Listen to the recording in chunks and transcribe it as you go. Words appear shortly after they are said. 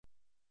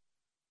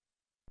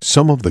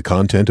Some of the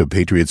content of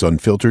Patriots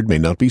Unfiltered may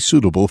not be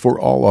suitable for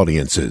all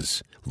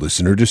audiences.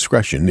 Listener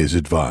discretion is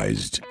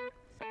advised.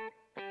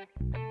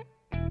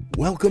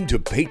 Welcome to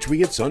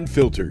Patriots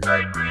Unfiltered.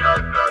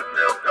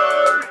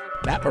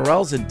 Matt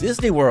Morrell's in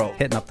Disney World.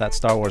 Hitting up that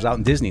Star Wars out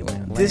in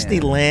Disneyland.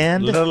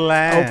 Disneyland? The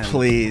land. Oh,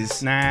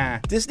 please. Nah.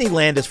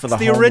 Disneyland is for the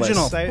It's the homeless.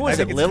 original. Who is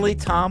it, Lily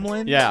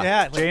Tomlin?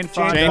 Yeah. Jane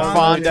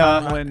Fonda,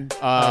 Tomlin,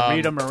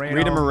 Rita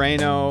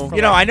Moreno.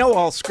 You know, I know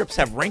all scripts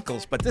have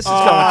wrinkles, but this is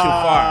going too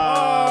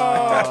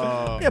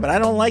far. Yeah, but I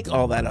don't like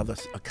all that other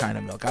kind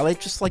of milk. I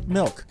just like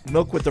milk.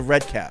 Milk with the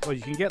red cap. Well,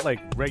 you can get like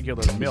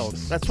regular milk.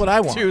 That's what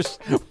I want.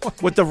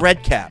 With the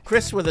red cap.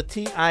 Chris with a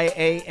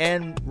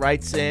TIAN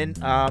writes in,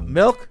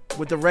 milk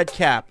with the red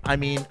cap. I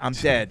mean, I'm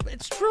dead.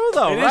 It's true,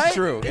 though, right? It is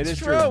true. It's It is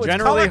true. true. It's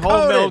Generally, whole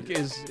color-coded. milk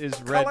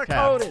is red cap.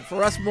 Color-coded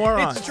for us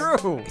morons. It's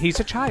true. He's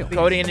a child.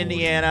 Cody in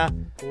Indiana.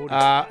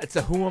 It's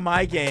a who am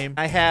I game.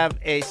 I have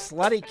a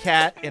slutty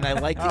cat, and I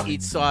like to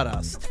eat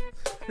sawdust.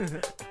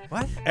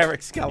 What?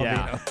 Eric Scalavino.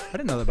 Yeah. I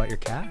didn't know that about your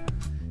cat.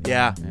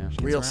 Yeah, she's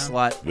real around.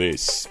 slut.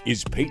 This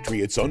is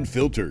Patriots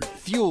Unfiltered.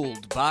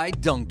 Fueled by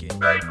Dunkin'. All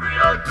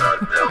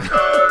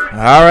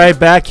right,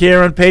 back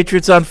here on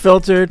Patriots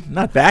Unfiltered.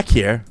 Not back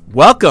here.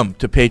 Welcome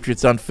to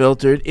Patriots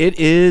Unfiltered. It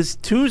is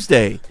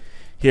Tuesday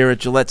here at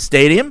Gillette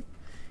Stadium,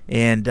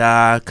 and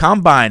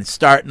Combine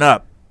starting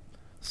up.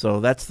 So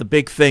that's the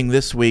big thing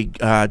this week.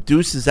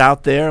 Deuce is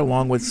out there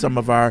along with some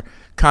of our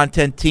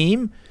content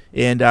team,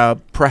 and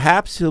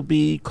perhaps he'll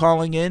be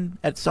calling in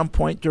at some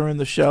point during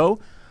the show.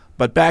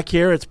 But back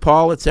here, it's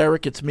Paul, it's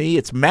Eric, it's me,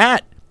 it's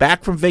Matt,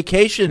 back from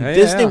vacation,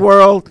 Disney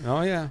World.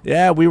 Oh, yeah.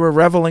 Yeah, we were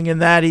reveling in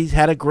that. He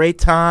had a great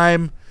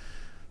time.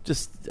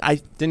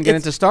 I Didn't get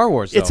into Star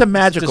Wars, though. It's a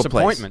magical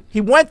disappointment. place.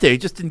 He went there. He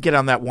just didn't get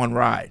on that one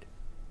ride.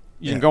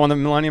 You didn't go on the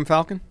Millennium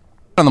Falcon?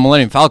 On the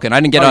Millennium Falcon. I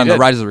didn't get on the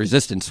did? Rise of the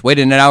Resistance.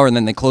 Waited an hour, and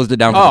then they closed it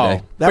down for the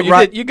day.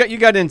 But you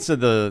got into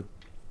the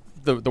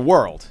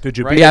world. Did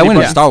you right? beat Yeah, I went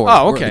anybody? to Star Wars.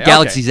 Oh, okay. The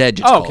Galaxy's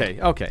Edge, it's called.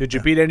 Okay. Did you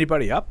beat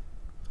anybody up?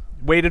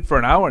 Waited for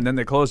an hour and then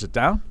they closed it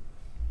down?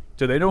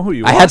 Do they know who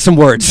you are? I had some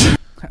words.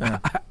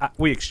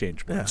 We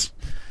exchanged words.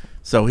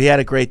 So he had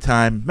a great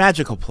time.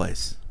 Magical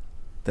place,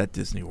 that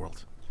Disney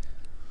World.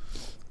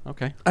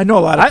 Okay. I know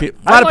a lot of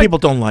people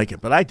don't like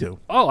it, but I do.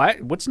 Oh,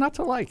 what's not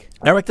to like?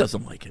 Eric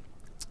doesn't like it.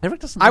 Eric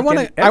doesn't. I want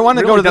to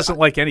really go to doesn't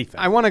like anything.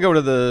 I want to go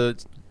to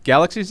the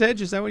Galaxy's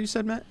Edge. Is that what you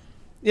said, Matt?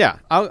 Yeah,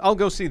 I'll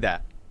go see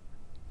that.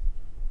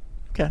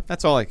 Okay.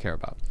 That's all I care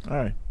about. All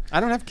right. I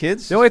don't have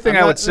kids. The only thing I'm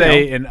I not, would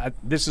say, and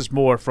this is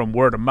more from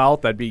word of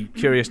mouth, I'd be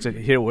curious to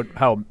hear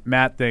how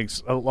Matt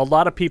thinks. A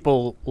lot of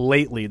people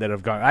lately that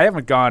have gone, I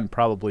haven't gone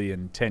probably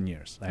in 10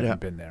 years. I haven't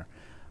been there.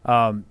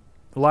 A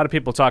lot of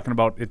people talking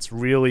about it's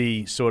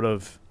really sort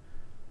of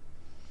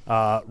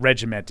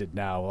regimented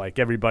now. Like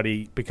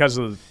everybody, because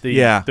of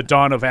the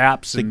dawn of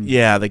apps and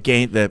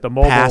the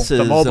mobile, passes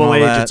the mobile and all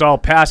age, that. it's all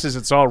passes,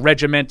 it's all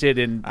regimented,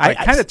 and it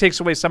kind of takes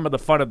away some of the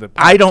fun of the.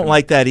 I don't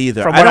like that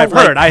either. From what I've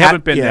heard, I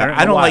haven't been there.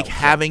 I don't like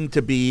having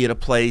to be at a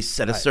place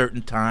at a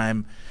certain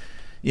time.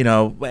 You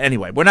know.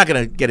 Anyway, we're not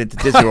going to get into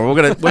Disney World.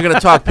 We're gonna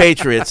talk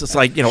Patriots. It's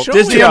like Sure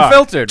Disney we are.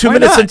 Unfiltered. 2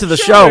 minutes into the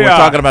show, we're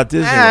talking about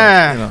Disney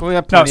World. We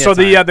have plenty so of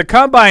time. the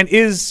combine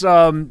is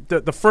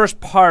the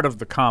first part of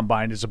the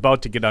combine is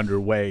about to get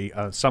underway.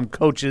 Some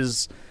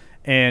coaches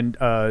and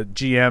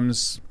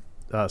GMs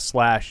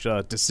slash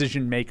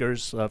decision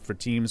makers for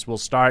teams will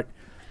start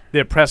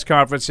their press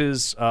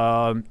conferences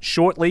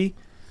shortly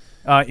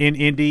in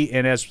Indy,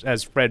 and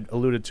as Fred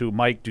alluded to,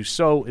 Mike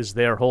Dussault is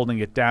there holding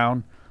it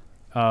down.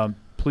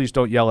 Please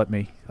don't yell at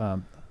me.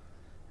 On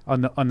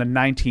the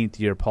 19th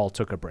year, Paul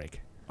took a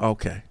break.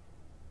 Okay.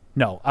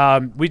 No,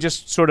 we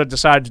just sort of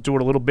decided to do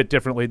it a little bit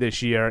differently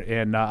this year,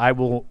 and I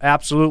will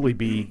absolutely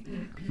be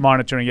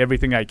monitoring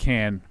everything I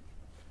can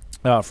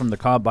from the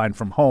combine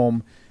from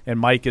home. And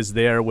Mike is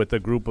there with a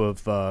group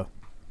of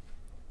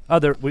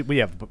we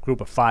have a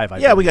group of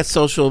 5. Yeah, we got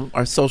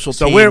our social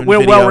so team. we're and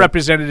well video.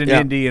 represented in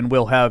Indy, and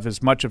we'll have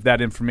as much of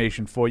that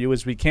information for you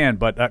as we can.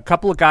 But a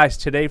couple of guys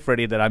today,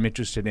 Freddie, that I'm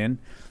interested in.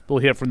 We'll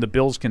hear from the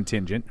Bills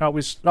contingent.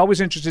 Always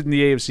interested in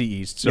the AFC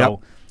East.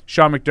 So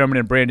Sean McDermott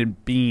and Brandon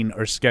Beane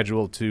are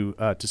scheduled to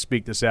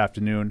speak this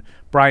afternoon.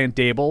 Brian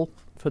Dable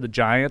for the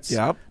Giants.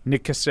 Yep.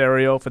 Nick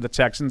Caserio for the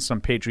Texans. Some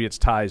Patriots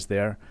ties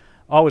there.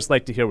 Always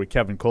like to hear what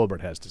Kevin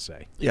Colbert has to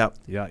say. Yep.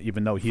 Yeah,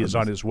 even though he is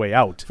on his way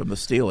out from the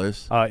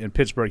Steelers in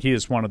Pittsburgh, he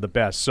is one of the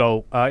best.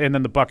 So, and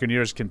then the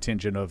Buccaneers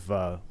contingent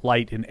of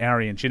Light and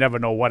Arians. You never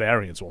know what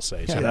Arians will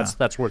say, so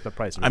that's worth the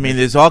price. I mean,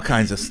 there's all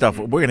kinds of stuff.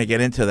 We're going to get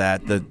into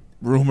that. The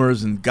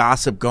rumors and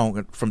gossip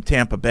going from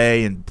Tampa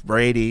Bay and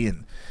Brady,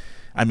 and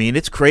I mean,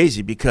 it's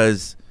crazy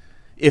because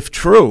if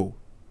true,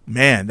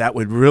 man, that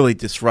would really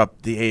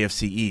disrupt the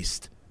AFC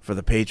East for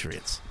the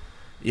Patriots.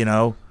 You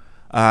know.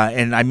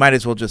 And I might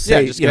as well just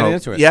say,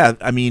 into it. Yeah,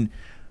 I mean,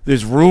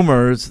 there's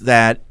rumors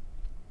that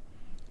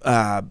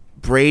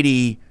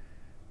Brady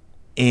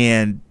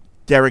and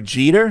Derek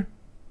Jeter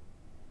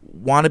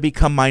want to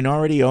become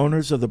minority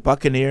owners of the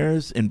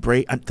Buccaneers and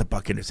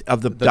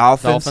the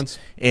Dolphins,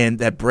 and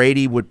that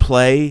Brady would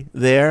play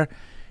there.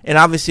 And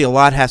obviously, a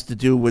lot has to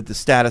do with the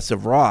status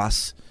of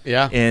Ross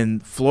in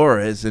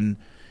Flores, and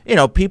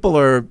people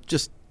are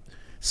just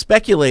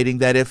speculating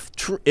that if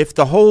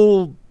the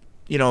whole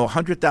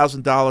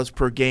 $100,000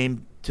 per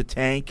game to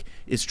tank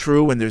is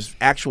true, and there's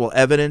actual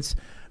evidence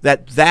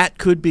that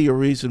could be a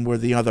reason where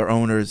the other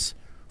owners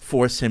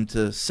force him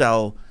to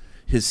sell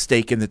his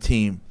stake in the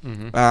team.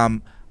 Mm-hmm.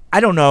 I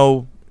don't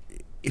know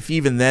if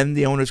even then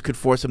the owners could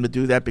force him to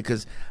do that,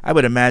 because I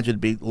would imagine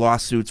it'd be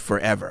lawsuits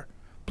forever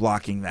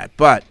blocking that.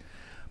 But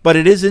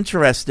it is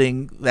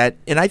interesting that,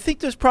 and I think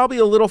there's probably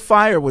a little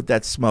fire with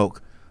that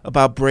smoke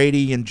about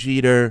Brady and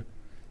Jeter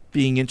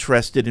being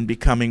interested in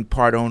becoming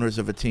part owners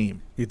of a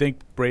team. You think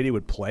Brady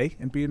would play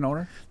and be an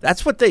owner?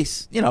 That's what they,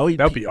 that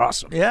would be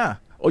awesome. Yeah.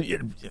 Oh,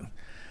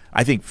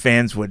 I think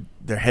fans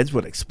their heads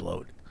would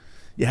explode.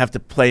 You have to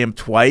play him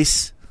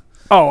twice.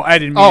 Oh, I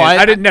didn't mean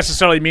I didn't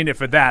necessarily mean it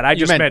for that. I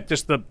just meant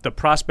just the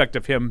prospect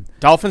of him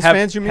Dolphins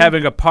fans, you mean?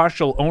 Having a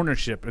partial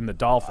ownership in the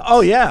Dolphins.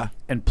 Oh, yeah.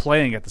 And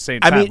playing at the same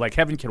time. Like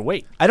heaven can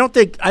wait. I don't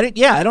think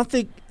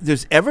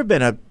there's ever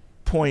been a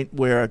point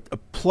where a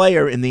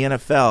player in the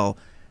NFL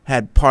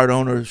had part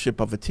ownership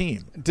of a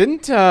team.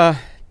 Didn't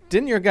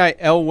your guy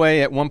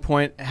Elway at one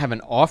point have an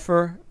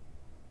offer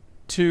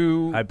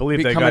to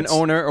become an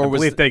owner? Or I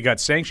believe they got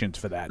sanctioned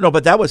for that. No,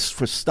 but that was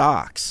for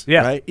stocks.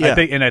 Yeah, right? Yeah.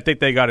 I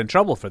think they got in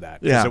trouble for that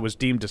because it was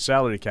deemed a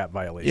salary cap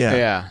violation.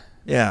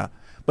 Yeah.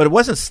 But it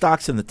wasn't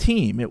stocks in the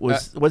team. It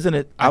was wasn't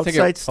it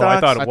outside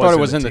stocks? I thought it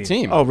was in the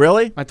team. Oh,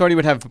 really? I thought he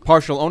would have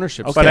partial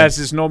ownership. Okay. But as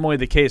is normally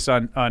the case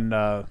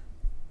on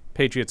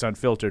Patriots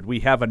Unfiltered, we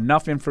have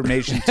enough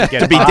information to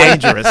get to be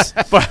dangerous,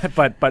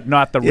 but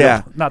not the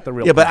real not the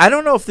real. Yeah, but I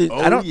don't know if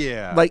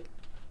like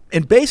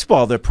in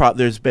baseball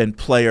there's been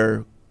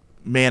player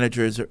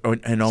managers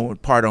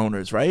and part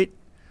owners, right?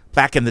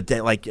 Back in the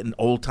day, like in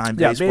old time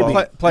baseball,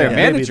 maybe. Player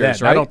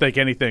managers, right? I don't think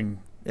anything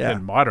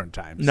in modern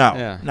times.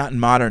 No, not in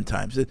modern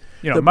times.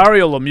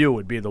 Mario Lemieux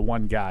would be the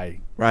one guy,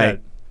 right?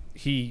 That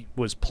he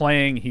was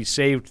playing. He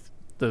saved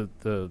the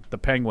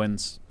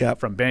Penguins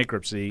from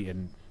bankruptcy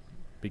and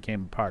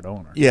became a part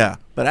owner. Yeah,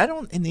 but I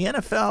don't. In the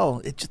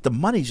NFL, the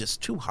money's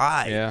just too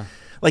high. Yeah,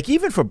 like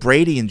even for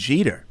Brady and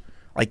Jeter,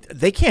 like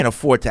they can't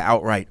afford to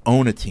outright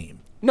own a team.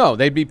 No,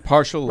 they'd be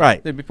partial.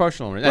 Right, they'd be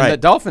partial owners. And the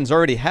Dolphins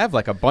already have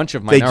like a bunch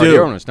of minority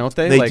owners, don't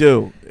they? They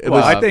do.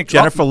 I think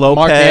Jennifer Lopez,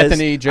 Mark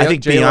Anthony, I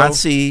think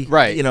Beyonce.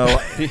 Right.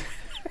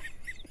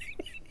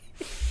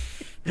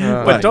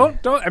 But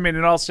don't. I mean,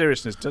 in all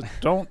seriousness,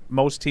 don't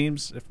most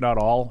teams, if not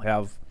all,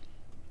 have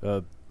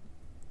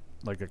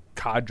like a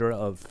cadre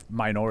of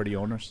minority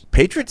owners?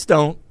 Patriots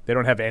don't. They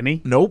don't have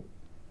any? Nope.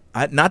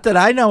 Not that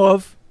I know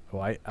of. Oh,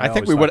 I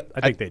think we would.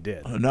 I think they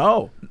did.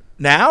 No.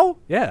 Now?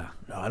 Yeah.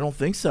 No, I don't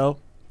think so.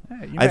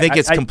 Yeah, I think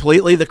it's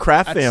completely the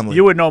Kraft family.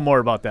 You would know more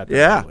about that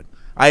than I would.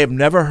 I have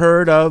never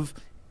heard of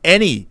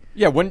any.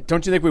 Yeah,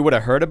 don't you think we would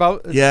have heard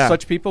about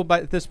such people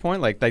at this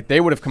point? Like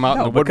they would have come out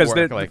in the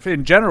woodwork. Because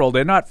in general,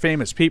 they're not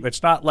famous people.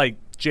 It's not like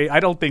I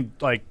don't think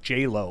like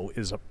J-Lo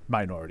is a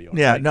minority owner.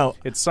 Yeah, like, no.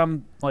 It's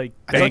some like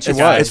bank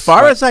guy. As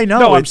far as I know.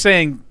 No, I'm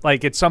saying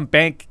like it's some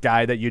bank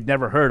guy that you'd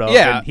never heard of.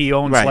 Yeah, and he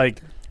owns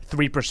like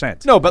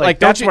 3%. No, but like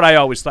that's what I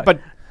always thought. But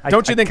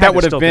don't you think that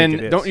would have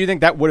been? Don't you think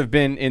that would have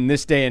been in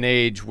this day and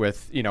age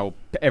with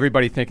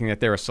everybody thinking that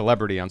they're a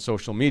celebrity on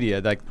social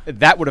media? Like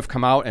that would have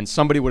come out and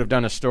somebody would have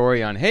done a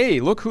story on, hey,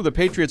 look who the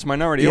Patriots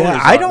minority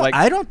owners are.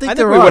 I don't think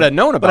we would have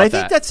known about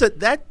that. But I think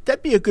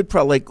that'd be a good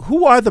problem. Like,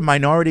 who are the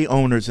minority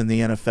owners in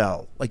the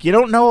NFL? Like, you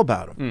don't know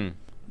about them.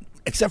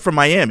 Except for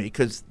Miami,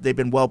 because they've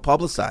been well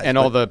publicized. And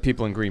all the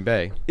people in Green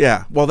Bay.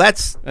 Yeah. Well,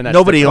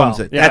 nobody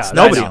owns it.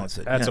 Nobody owns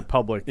it. That's a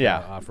public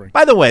offering.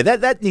 By the way,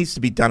 that needs to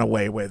be done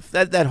away with.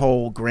 That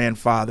whole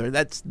grandfather,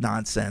 that's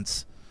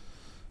nonsense.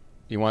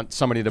 You want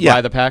somebody to buy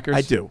the Packers?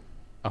 I do.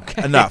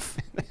 Okay. Enough.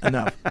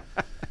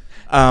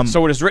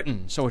 So it is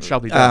written, so it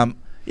shall be done.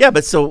 Yeah,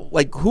 but so,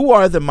 like, who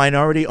are the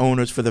minority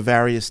owners for the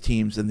various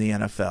teams in the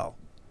NFL?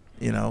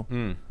 You know?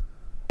 It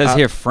says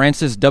here,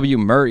 Francis W.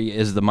 Murray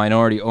is the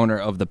minority owner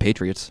of the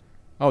Patriots.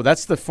 Oh,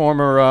 that's the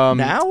former.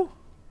 Now?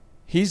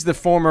 He's the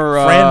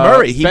former Fran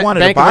Murray. He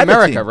wanted Bank to buy of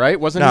America, the team. right?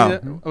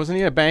 Wasn't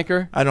he a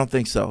banker? I don't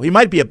think so. He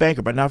might be a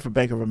banker, but not for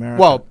Bank of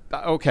America. Well,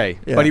 okay,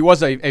 but he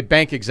was a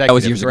bank executive. That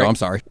was years ago. I'm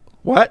sorry.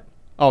 What?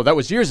 Oh, that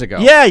was years ago.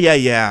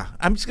 Yeah.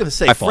 I'm just going to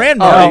say Fran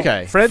Murray. Oh,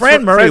 okay.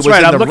 Fran Murray was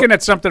right. I'm looking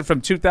at something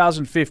from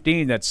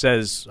 2015 that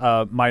says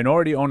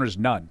minority owners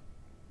none.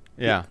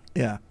 Yeah.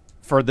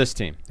 For this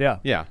team.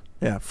 Yeah.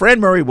 Fran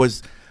Murray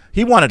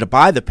he wanted to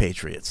buy the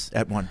Patriots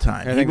at one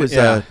time.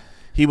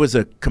 He was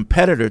a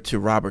competitor to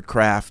Robert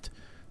Kraft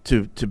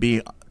to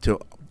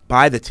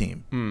buy the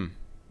team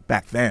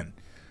back then.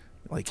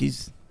 Like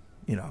he's,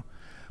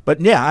 but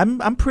yeah,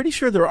 I'm pretty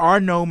sure there are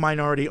no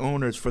minority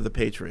owners for the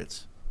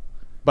Patriots.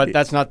 But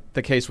that's not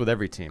the case with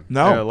every team.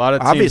 No, there are a lot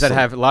of teams that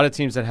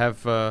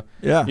have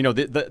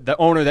the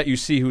owner that you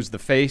see who's the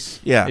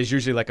face is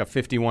usually like a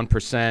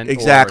 51%.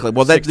 Exactly.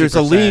 Well, there's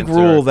a league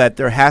rule that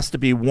there has to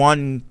be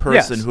one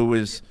person who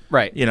is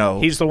right.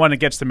 He's the one that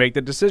gets to make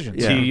the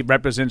decisions. Yeah. He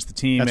represents the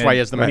team. That's why he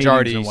has the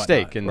majority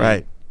stake in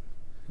right.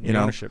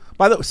 ownership.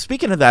 By the way,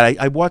 speaking of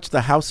that, I watched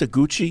the House of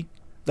Gucci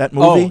that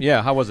movie. Oh,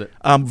 yeah. How was it?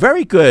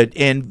 Very good.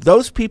 And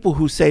those people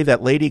who say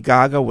that Lady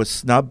Gaga was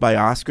snubbed by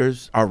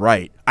Oscars are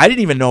right. I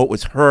didn't even know it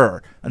was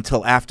her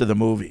until after the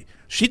movie.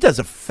 She does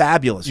a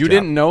fabulous job. You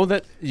didn't know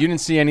that? You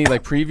didn't see any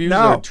like previews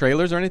No. or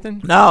trailers or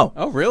anything? No.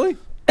 Oh, really?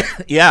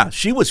 Yeah,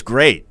 she was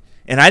great.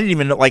 And I didn't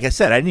even know, like I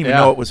said, I didn't even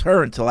know it was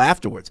her until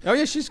afterwards. Oh,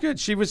 yeah, she's good.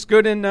 She was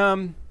good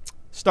in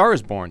Star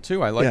is Born,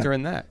 too. I liked her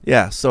in that.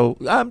 Yeah, so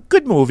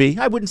good movie.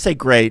 I wouldn't say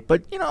great,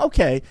 but,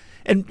 okay.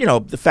 And,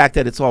 the fact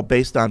that it's all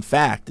based on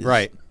fact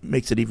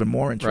makes it even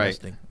more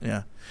interesting. Right.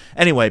 Yeah.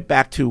 Anyway,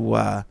 back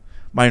to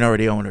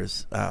minority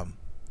owners.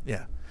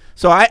 Yeah.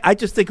 So I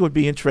just think it would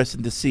be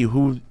interesting to see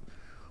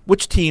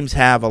which teams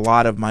have a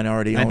lot of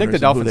minority owners. I think the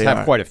Dolphins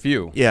have quite a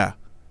few. Yeah.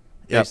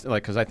 Yep.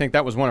 Because I think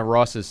that was one of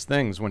Ross's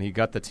things when he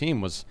got the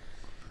team was –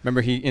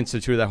 remember he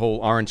instituted that whole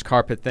orange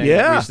carpet thing?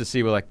 Yeah. We used to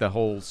see with like the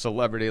whole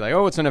celebrity, like,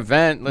 oh, it's an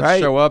event. Let's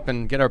show up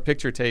and get our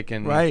picture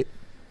taken. Right.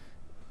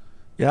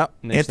 Yeah.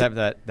 And they used to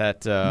have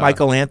that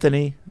Michael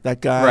Anthony,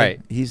 that guy.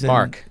 Right. He's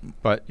Mark.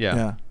 But,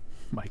 yeah.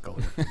 Michael.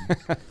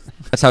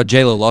 That's how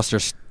J-Lo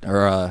lost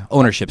her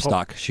ownership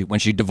stock when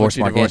she divorced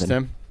Mark Anthony.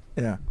 Him.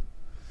 Yeah.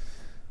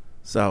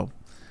 So,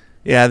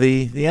 yeah,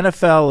 the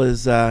NFL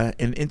is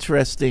an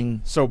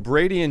interesting. So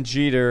Brady and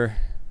Jeter.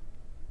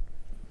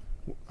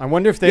 I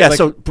wonder if they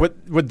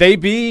would they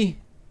be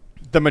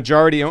the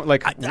majority owner?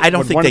 Like I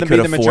don't think they could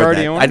afford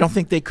that. I don't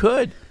think they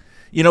could.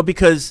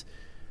 Because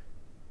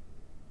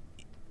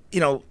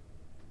the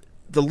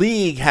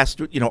league has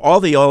to. All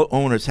the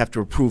owners have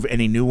to approve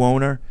any new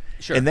owner,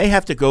 and they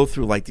have to go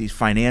through like these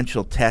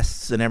financial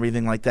tests and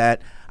everything like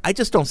that. I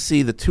just don't see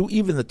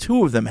even the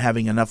two of them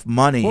having enough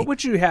money. What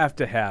would you have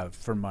to have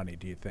for money,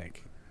 do you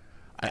think?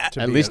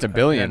 At least $1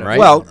 billion, right?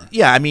 Well,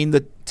 yeah, I mean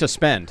to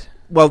spend.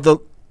 Well, the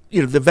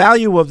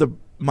value of the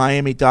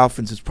Miami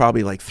Dolphins is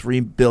probably like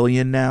 $3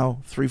 billion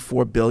now,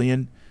 $4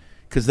 billion,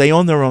 because they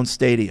own their own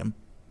stadium,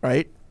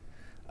 right?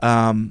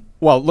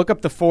 Well, look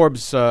up the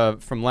Forbes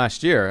from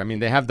last year. I mean,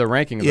 they have the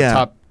ranking of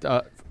the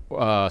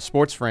top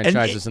sports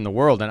franchises in the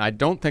world, and I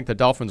don't think the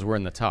Dolphins were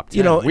in the top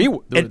 10.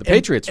 The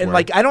Patriots were.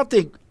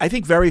 And I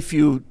think very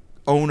few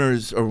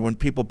owners, or when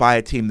people buy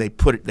a team, they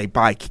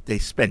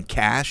spend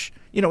cash.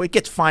 It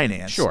gets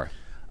financed. Sure.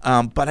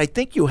 But I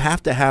think you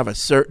have to have a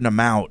certain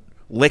amount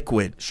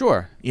liquid.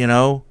 Sure.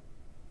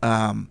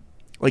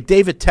 Like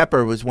David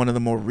Tepper was one of the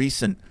more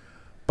recent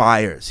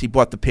buyers. He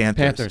bought the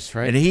Panthers.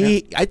 Right?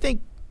 And I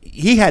think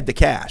he had the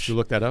cash. Did you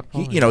look that up?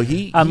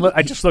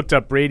 I just looked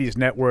up Brady's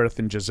net worth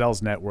and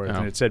Giselle's net worth,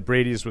 and it said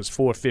Brady's was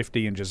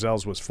 $450 and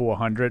Giselle's was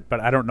 $400. But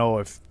I don't know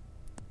if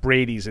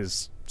Brady's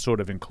is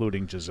sort of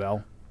including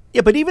Giselle.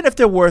 Yeah, but even if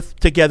their worth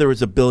together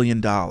is $1 billion,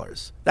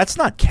 that's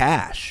not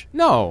cash.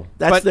 No,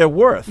 that's their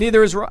worth.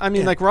 Neither is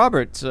like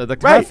Robert, the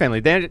Kraft family.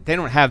 They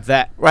don't have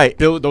that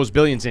those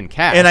billions in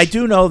cash. And I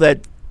do know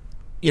that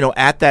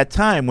at that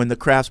time when the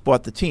Krafts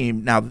bought the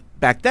team, now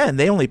back then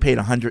they only paid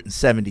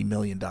 $170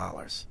 million.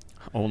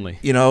 Only.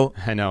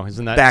 I know,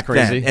 isn't that back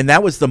crazy? Then. And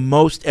that was the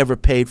most ever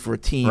paid for a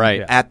team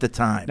at the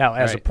time. Now,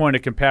 as a point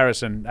of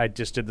comparison, I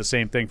just did the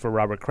same thing for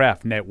Robert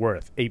Kraft. Net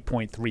worth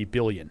 $8.3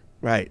 billion.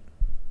 Right.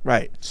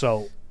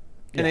 So.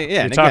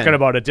 You're talking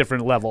about a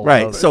different level.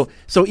 Right. So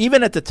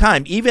even at the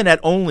time, even at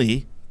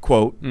only,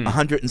 quote,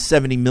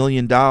 $170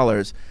 million,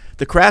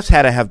 the Krafts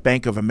had to have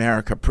Bank of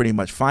America pretty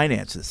much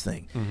finance this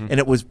thing. Mm-hmm. And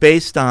it was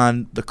based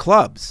on the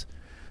clubs.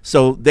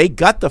 So they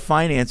got the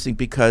financing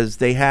because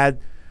they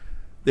had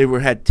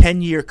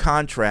 10-year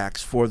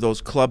contracts for those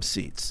club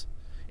seats.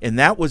 And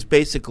that was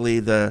basically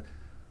the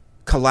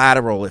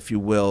collateral, if you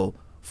will,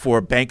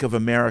 for Bank of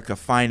America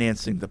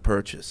financing the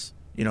purchase.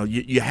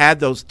 You had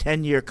those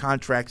 10-year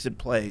contracts in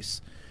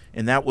place,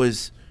 and that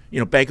was,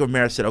 Bank of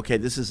America said, okay,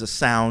 this is a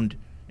sound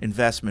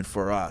investment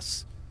for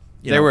us.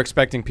 They were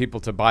expecting people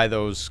to buy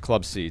those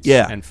club seats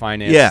and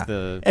finance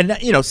the...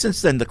 And,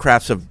 since then the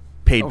Krafts have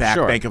paid back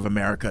Bank of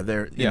America.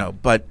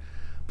 But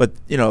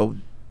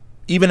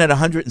even at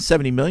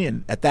 $170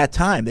 million at that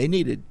time, they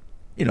needed,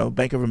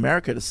 Bank of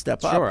America to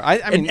step up. Sure.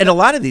 And a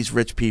lot of these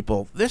rich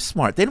people, they're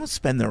smart. They don't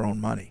spend their own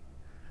money.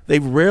 They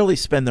rarely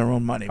spend their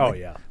own money. Oh,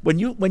 yeah. When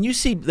you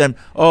see them,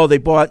 they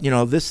bought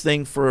this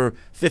thing for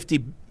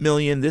 $50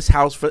 million, this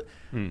house for,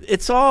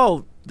 it's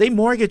all, they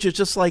mortgage it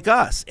just like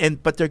us,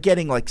 but they're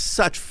getting like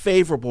such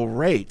favorable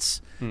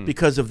rates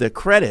because of their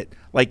credit,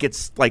 like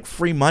it's like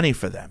free money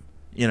for them.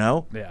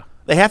 Yeah.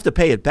 They have to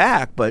pay it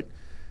back, but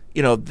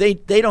they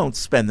don't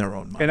spend their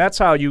own money. And that's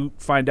how you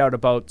find out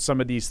about some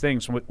of these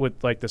things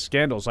with like the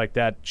scandals, like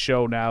that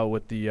show now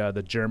with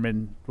the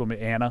German woman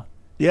Anna.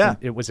 Yeah,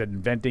 it was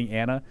Inventing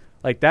Anna.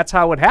 Like, that's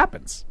how it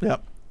happens.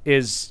 Yep.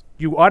 Is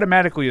you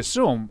automatically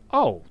assume,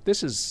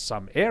 this is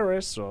some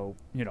heiress or,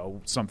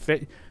 some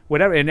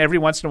whatever. And every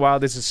once in a while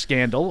there's a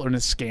scandal and a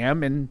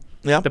scam, and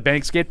the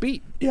banks get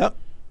beat. Yep.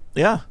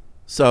 Yeah.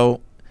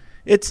 So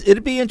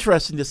it'd be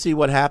interesting to see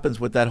what happens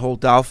with that whole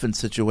Dolphin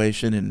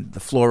situation and the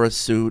Flores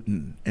suit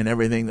and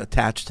everything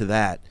attached to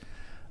that.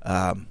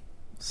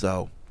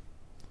 So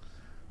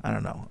I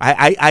don't know.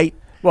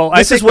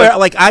 This is where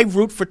I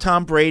root for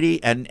Tom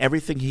Brady and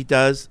everything he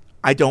does.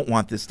 I don't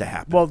want this to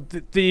happen. Well,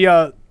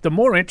 the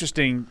more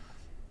interesting,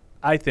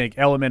 I think,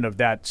 element of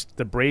that,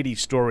 the Brady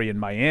story in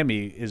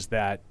Miami, is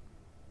that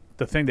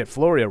the thing that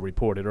Florio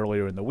reported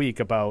earlier in the week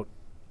about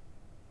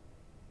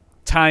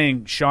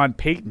tying Sean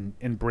Payton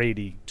and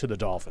Brady to the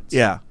Dolphins.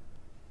 Yeah.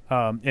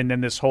 And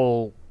then this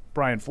whole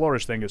Brian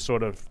Flores thing is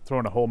sort of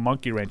throwing a whole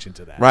monkey wrench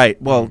into that.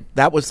 Right. Well,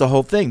 that was the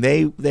whole thing.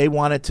 They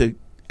wanted to.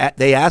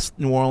 They asked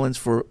New Orleans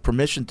for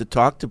permission to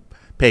talk to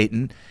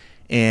Payton,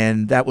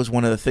 and that was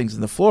one of the things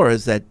in the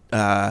Flores that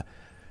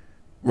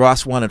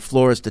Ross wanted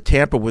Flores to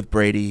tamper with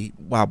Brady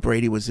while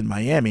Brady was in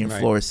Miami, and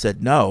Flores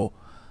said no.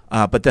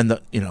 But then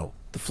the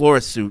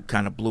Flores suit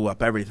kind of blew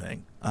up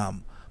everything.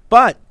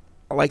 But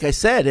like I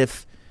said,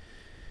 if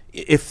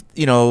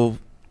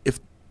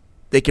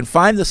they can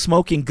find the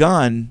smoking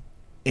gun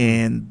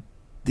and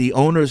the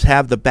owners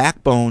have the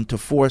backbone to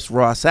force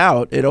Ross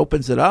out, it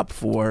opens it up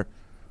for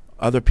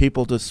other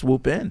people to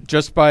swoop in.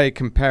 Just by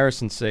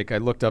comparison's sake, I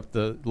looked up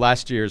the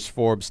last year's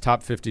Forbes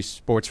top 50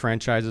 sports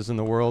franchises in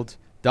the world.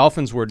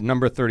 Dolphins were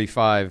number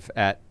 35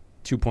 at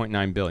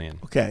 $2.9 billion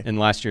in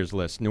last year's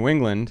list. New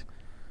England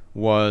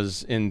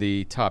was in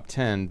the top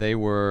 10. They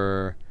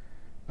were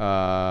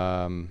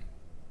 8th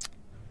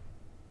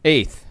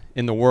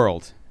in the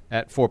world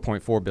at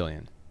 $4.4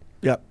 billion.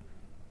 Yep.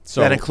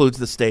 So that includes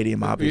the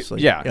stadium,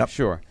 obviously. Yeah,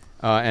 sure.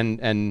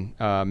 And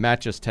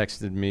Matt just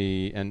texted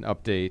me an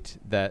update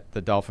that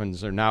the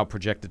Dolphins are now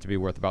projected to be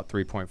worth about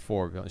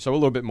 $3.4 billion, so a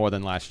little bit more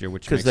than last year,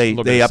 which makes a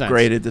little bit of sense. Because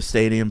they upgraded the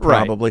stadium,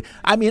 probably. Right.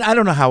 I mean, I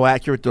don't know how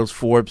accurate those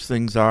Forbes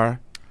things are.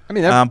 I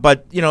mean,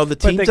 but the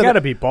teams they got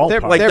to be ballpark,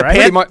 they're right?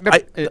 pretty much,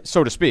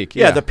 so to speak.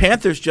 Yeah, the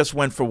Panthers just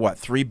went for what,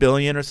 $3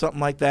 billion or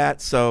something like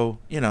that. So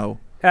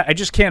I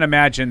just can't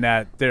imagine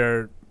that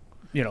they're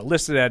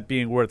listed at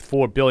being worth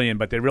 $4 billion,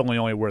 but they're really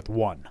only worth $1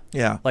 billion.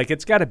 Yeah, like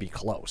it's got to be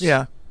close.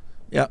 Yeah.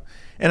 Yeah,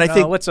 and I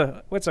think what's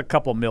a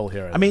couple mil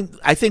here? I mean,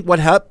 I think what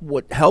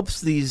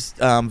helps these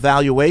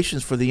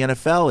valuations for the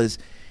NFL is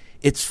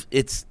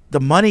it's the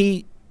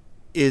money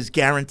is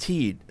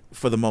guaranteed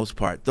for the most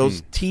part.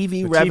 Those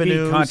TV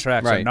revenues, TV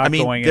contracts are not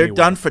going they're anywhere.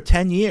 done for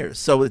 10 years,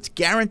 so it's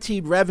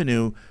guaranteed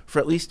revenue for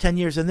at least 10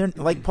 years. And they're,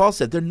 like Paul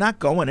said, they're not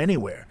going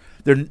anywhere.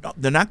 They're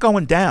not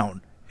going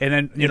down. And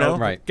then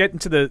getting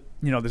to the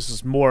this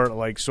is more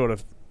like sort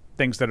of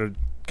things that are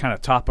kind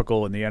of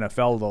topical in the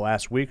NFL the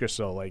last week or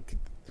so, like.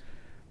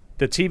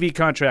 The TV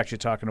contracts you're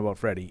talking about,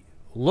 Freddie,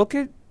 look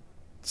at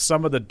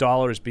some of the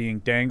dollars being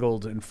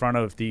dangled in front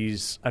of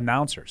these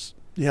announcers.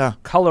 Yeah.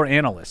 Color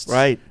analysts.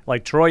 Right.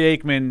 Like Troy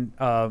Aikman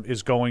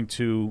is going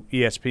to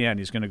ESPN.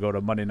 He's going to go to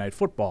Monday Night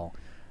Football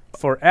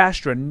for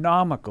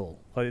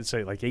astronomical, let's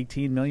say like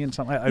 $18 million,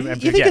 something like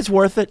that. You think it's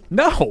worth it?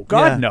 No.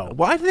 God, no.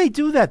 Why do they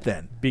do that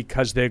then?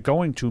 Because they're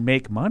going to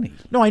make money.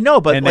 No, I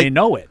know, but and they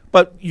know it.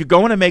 But you're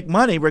going to make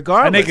money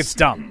regardless. I think it's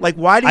dumb. Like,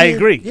 why do I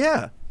agree.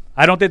 Yeah.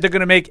 I don't think they're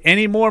going to make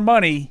any more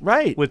money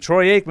right. with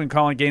Troy Aikman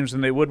calling games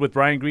than they would with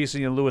Brian Griese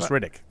and Louis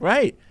Riddick.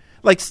 Right.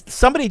 Like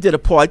somebody did a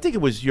poll. I think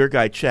it was your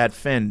guy, Chad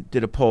Finn,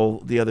 did a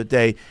poll the other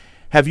day.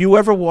 Have you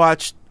ever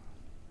watched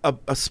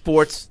a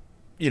sports,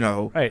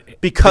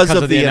 because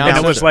of the announcer?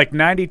 And it was like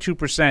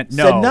 92%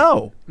 no. Said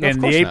no.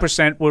 And the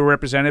 8% were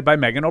represented by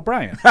Megan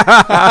O'Brien.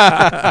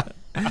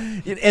 And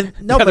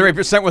the other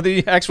 8% were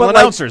the actual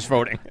announcers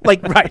voting.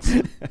 Like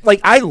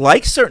like I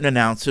like certain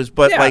announcers,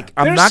 but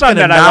I'm not going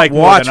to not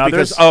watch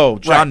because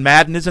John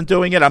Madden isn't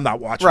doing it. I'm not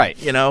watching. Right.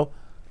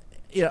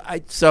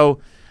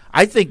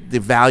 I think the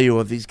value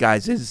of these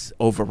guys is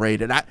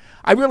overrated.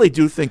 I really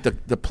do think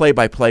the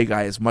play-by-play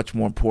guy is much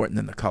more important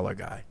than the color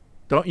guy.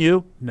 Don't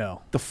you?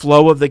 No. The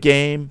flow of the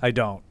game. I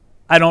don't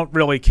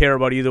really care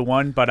about either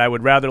one, but I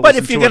would rather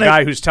listen to a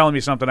guy who's telling me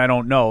something I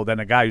don't know than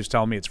a guy who's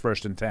telling me it's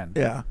 1st and 10.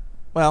 Yeah.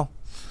 Well,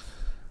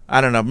 I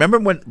don't know. Remember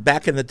when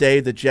back in the day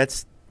the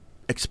Jets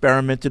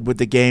experimented with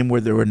the game where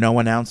there were no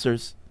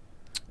announcers?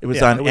 It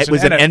was an NBC. It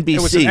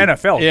was an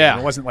NFL game. Yeah.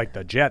 It wasn't like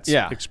the Jets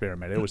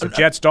experiment. It was a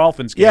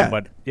Jets-Dolphins game,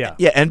 but Yeah,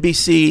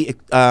 NBC it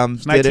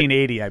was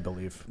 1980, I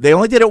believe. They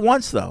only did it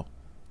once, though.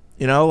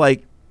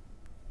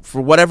 For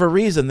whatever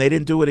reason, they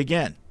didn't do it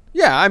again.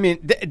 Yeah, I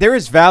mean, there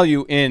is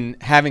value in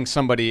having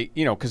somebody,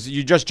 because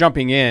you're just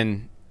jumping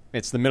in.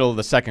 It's the middle of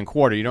the second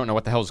quarter. You don't know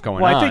what the hell's going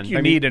on. Well, I think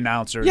you need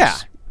announcers. Yeah,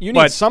 you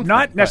need something.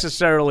 Not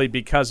necessarily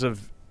because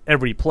of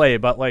every play,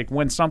 but like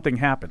when something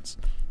happens.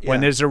 When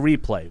there's a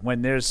replay,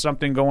 when there's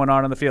something going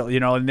on the field,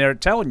 and they're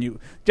telling you.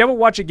 Do you ever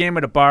watch a game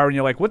at a bar and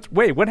you're like,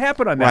 what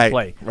happened on that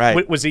play?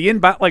 Right. Was he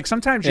inbound? Like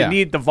sometimes you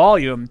need the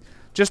volume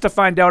just to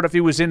find out if he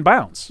was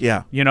inbounds.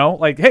 Yeah.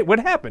 Like, hey, what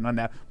happened on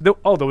that? There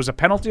was a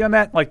penalty on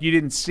that? Like you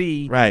didn't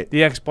see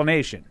the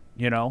explanation,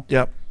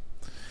 Yep.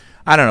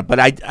 I don't know, but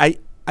I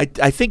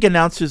think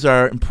announcers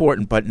are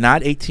important, but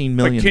not 18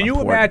 million. But can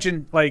you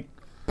imagine, like,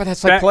 but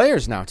that's like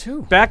players now,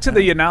 too. Back to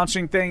the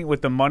announcing thing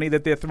with the money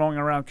that they're throwing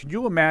around, can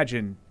you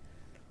imagine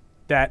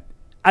that,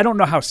 I don't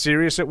know how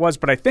serious it was,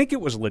 but I think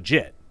it was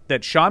legit,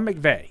 that Sean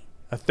McVay,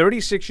 a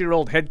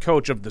 36-year-old head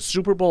coach of the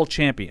Super Bowl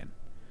champion,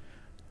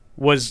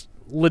 was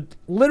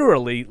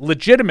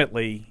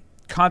legitimately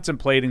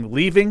contemplating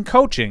leaving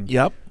coaching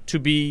to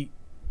be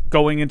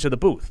going into the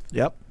booth.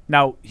 Yep.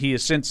 Now, he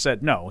has since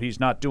said no, he's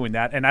not doing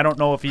that, and I don't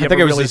know if he I ever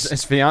think it was really...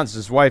 his fiance,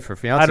 his wife or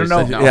fiance. I don't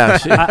know. Said no.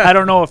 Yeah, I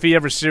don't know if he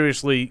ever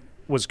seriously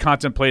was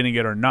contemplating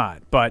it or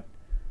not, but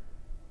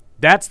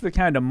that's the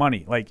kind of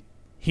money. Like,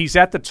 he's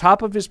at the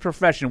top of his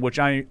profession, which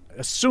I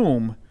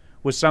assume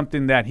was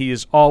something that he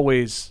has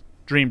always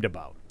dreamed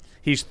about.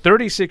 He's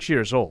 36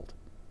 years old,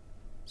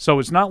 so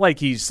it's not like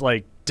he's,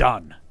 like,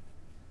 done.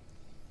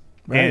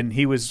 Right. And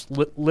he was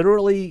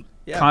literally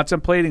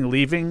contemplating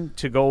leaving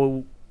to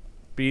go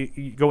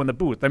in the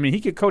booth. I mean,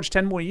 he could coach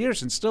 10 more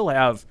years and still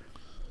have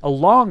a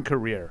long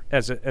career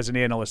as an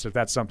analyst if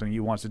that's something he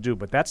wants to do.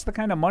 But that's the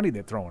kind of money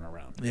they're throwing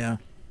around. Yeah.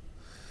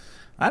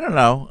 I don't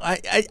know. I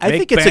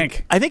think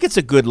it's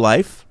a good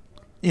life.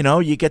 You know,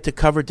 you get to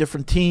cover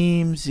different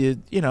teams.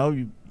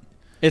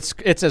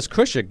 It's as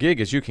cush a gig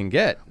as you can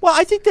get. Well,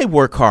 I think they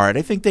work hard.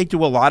 I think they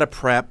do a lot of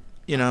prep.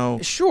 You know,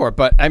 sure,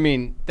 but I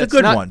mean, that's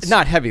the good ones,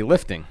 not heavy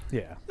lifting.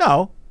 Yeah.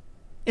 No.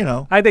 You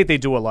know, I think they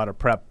do a lot of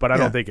prep, but I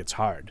don't think it's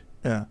hard.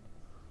 Yeah.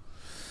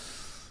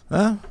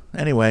 Well,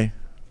 anyway,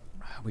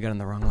 we got in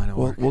the wrong line of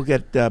work. We'll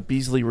get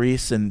Beasley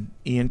Reese and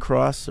Ian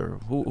Cross, or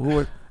who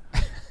are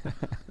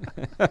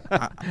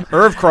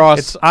Irv Cross,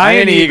 it's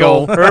Iron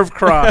Eagle, Irv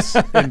Cross,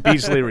 and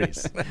Beasley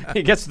Reese.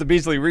 He gets the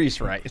Beasley Reese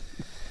right.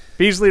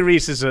 Beasley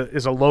Reese is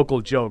a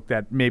local joke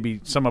that maybe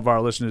some of our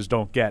listeners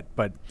don't get,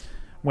 but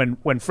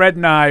when Fred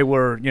and I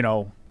were,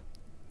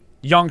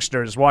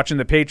 youngsters watching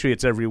the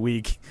Patriots every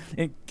week,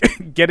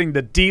 getting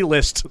the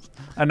D-list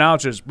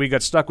announcers, we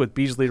got stuck with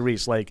Beasley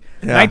Reese.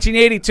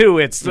 1982,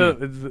 it's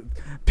the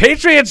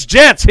Patriots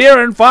Jets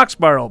here in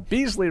Foxborough.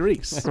 Beasley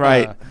Reese,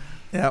 right?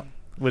 Yeah,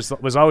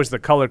 was always the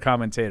color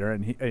commentator,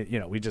 and he,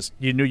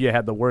 you knew you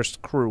had the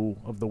worst crew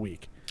of the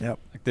week. Yep.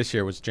 Like this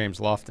year was James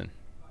Lofton.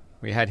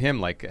 We had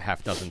him like a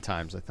half dozen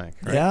times, I think.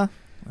 Right? Yeah.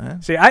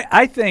 See,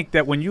 I think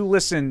that when you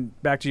listen,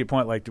 back to your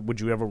point, like, would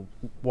you ever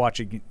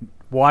watch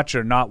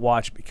or not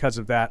watch because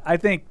of that? I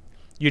think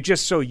you're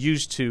just so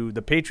used to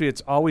the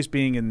Patriots always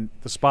being in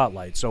the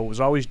spotlight. So it was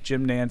always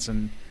Jim Nantz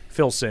and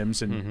Phil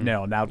Simms and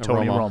now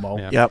Tony Romo.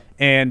 Yeah. Yep.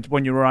 And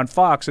when you were on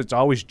Fox, it's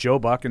always Joe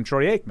Buck and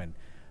Troy Aikman.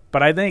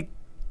 But I think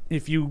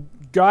if you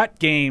got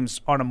games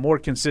on a more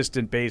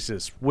consistent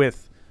basis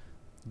with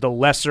the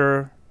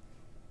lesser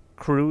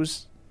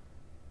crews,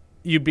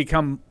 you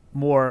become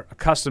more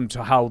accustomed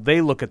to how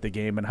they look at the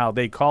game and how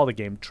they call the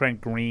game.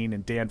 Trent Green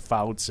and Dan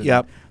Fouts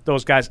and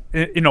those guys.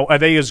 Are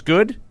they as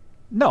good?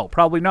 No,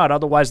 probably not.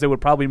 Otherwise, they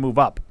would probably move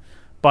up.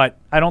 But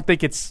I don't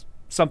think it's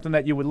something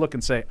that you would look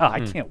and say,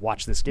 I can't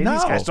watch this game. No.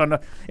 These guys don't know.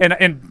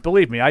 And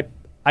believe me, I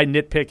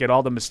nitpick at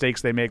all the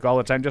mistakes they make all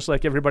the time, just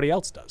like everybody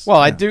else does. Well,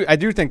 I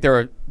do think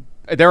there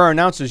are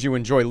announcers you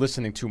enjoy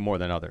listening to more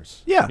than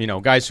others. Yeah.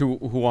 Guys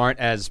who aren't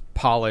as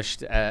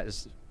polished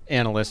as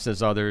analysts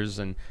as others.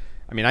 And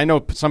I mean, I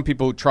know some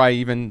people who try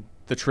even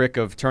the trick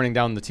of turning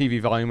down the TV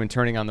volume and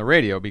turning on the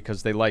radio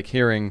because they like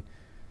hearing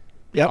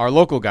our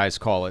local guys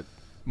call it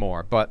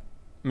more. But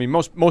I mean,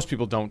 most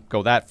people don't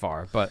go that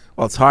far. But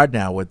it's hard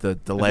now with the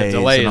delays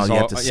and all. You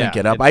have to sync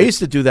it up. I used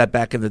to do that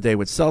back in the day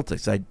with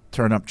Celtics. I'd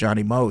turn up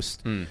Johnny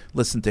Most,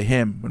 listen to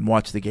him, and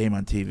watch the game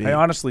on TV. I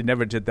honestly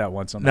never did that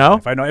once on my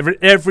life. I know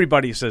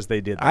everybody says they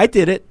did that. I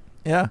did it.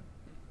 Yeah.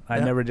 I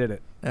never did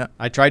it. Yeah.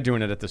 I tried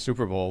doing it at the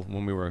Super Bowl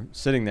when we were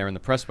sitting there in the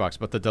press box,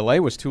 but the delay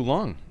was too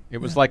long. It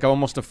was like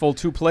almost a full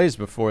 2 plays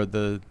before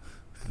the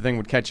thing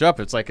would catch up.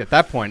 It's like at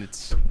that point,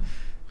 it's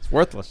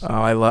worthless. Oh,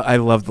 I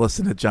loved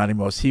listening to Johnny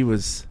Most. He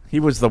was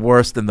the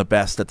worst and the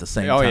best at the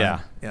same time.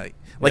 Yeah.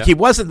 He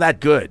wasn't that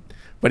good,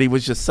 but he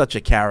was just such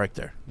a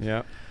character.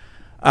 Yeah.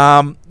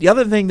 The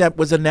other thing that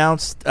was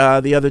announced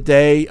the other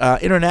day,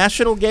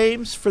 international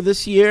games for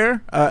this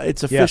year.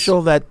 It's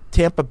official that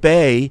Tampa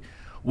Bay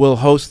will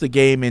host the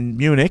game in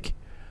Munich.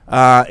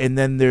 And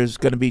then there's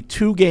going to be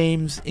 2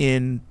 games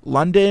in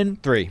London.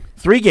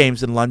 3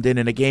 games in London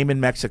and a game in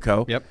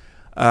Mexico. Yep.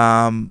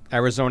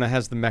 Arizona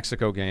has the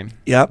Mexico game.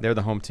 Yep. They're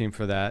the home team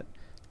for that.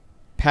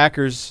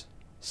 Packers,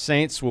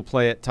 Saints will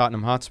play at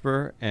Tottenham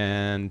Hotspur,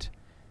 and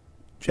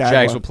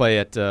Jags will play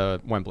at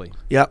Wembley.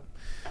 Yep.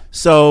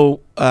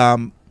 So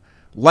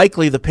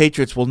likely the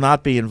Patriots will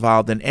not be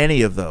involved in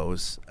any of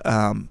those.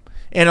 And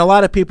a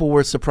lot of people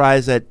were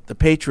surprised that the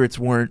Patriots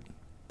weren't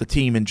the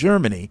team in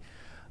Germany.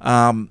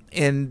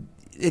 And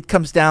it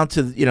comes down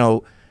to,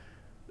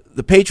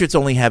 the Patriots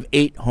only have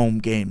 8 home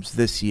games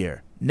this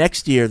year.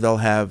 Next year they'll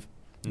have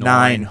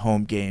 9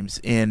 home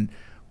games. And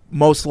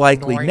most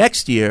likely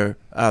next year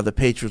the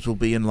Patriots will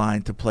be in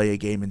line to play a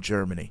game in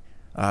Germany,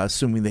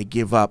 assuming they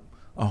give up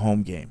a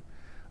home game.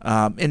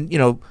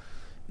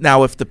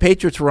 Now if the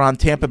Patriots were on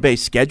Tampa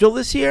Bay's schedule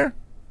this year,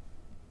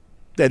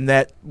 then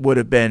that would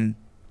have been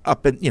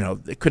up and,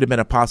 it could have been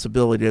a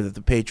possibility that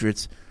the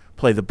Patriots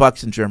play the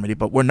Bucs in Germany,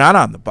 but we're not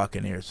on the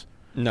Buccaneers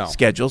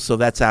schedule, so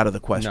that's out of the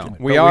question. No.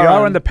 We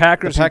are on the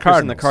Packers and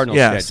Cardinals. And the Cardinals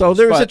schedules, so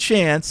there's a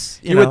chance.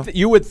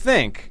 You would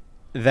think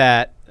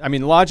that,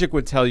 logic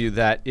would tell you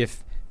that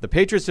if the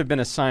Patriots have been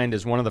assigned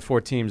as one of the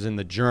 4 teams in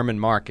the German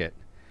market,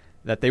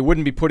 that they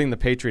wouldn't be putting the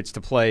Patriots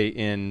to play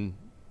in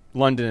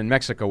London and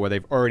Mexico where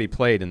they've already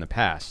played in the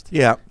past.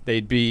 Yeah.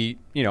 They'd be,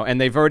 and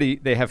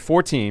they have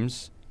 4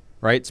 teams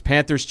right? It's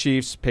Panthers,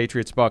 Chiefs,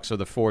 Patriots, Bucks are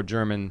the 4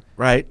 German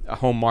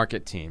home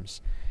market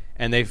teams.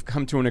 And they've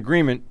come to an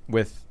agreement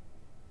with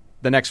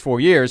the next 4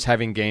 years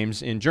having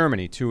games in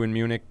Germany, 2 in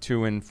Munich,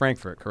 2 in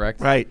Frankfurt, correct?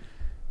 Right.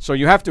 So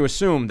you have to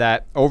assume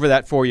that over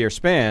that 4-year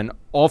span,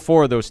 all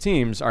 4 of those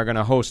teams are going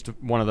to host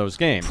one of those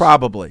games.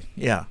 Probably,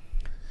 yeah.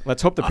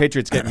 Let's hope the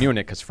Patriots get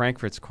Munich, because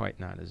Frankfurt's quite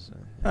not as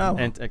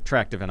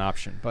attractive an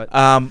option. But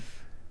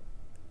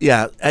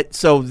yeah.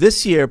 So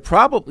this year,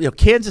 probably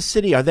Kansas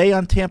City. Are they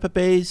on Tampa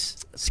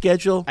Bay's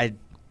schedule? I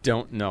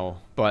don't know,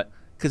 but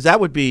because that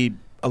would be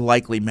a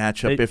likely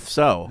matchup. If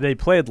so, they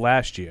played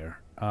last year.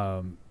 Yeah.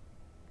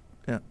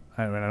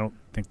 I don't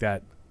think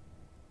that.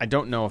 I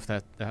don't know if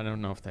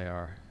they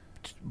are.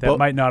 That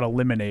might not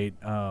eliminate.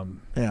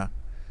 Yeah.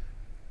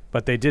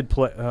 But they did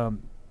play.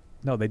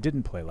 No, they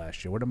didn't play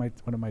last year. What am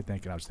I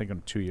thinking? I was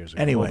thinking 2 years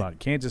ago. Anyway. Hold on.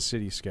 Kansas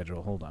City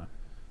schedule. Hold on.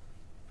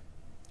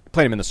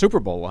 Played him in the Super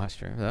Bowl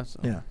last year.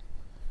 Yeah.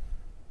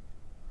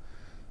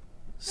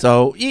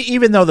 So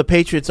even though the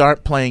Patriots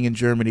aren't playing in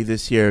Germany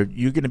this year,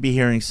 you're going to be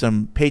hearing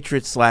some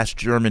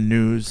Patriots/German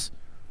news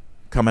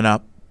coming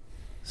up.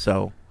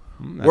 So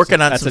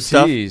working on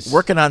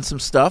some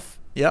stuff.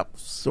 Yep.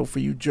 So for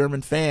you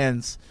German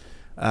fans,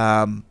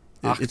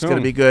 it's going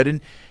to be good. And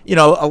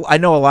I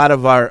know a lot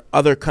of our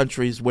other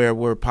countries where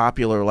we're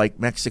popular, like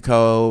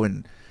Mexico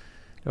and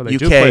they UK.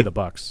 do play the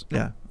Bucks.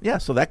 Yeah.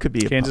 So that could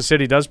be Kansas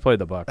City does play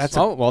the Bucks.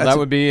 That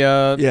would be.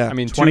 I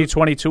mean,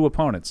 2022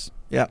 opponents.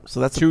 Yeah. So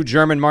that's 2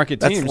 German market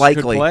teams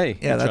likely. Could play.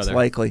 Yeah, that's other.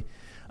 likely.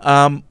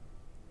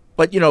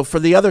 But for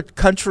the other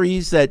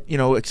countries that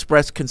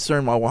express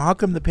concern, well, how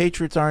come the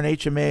Patriots aren't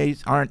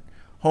HMAs, aren't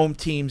home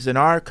teams in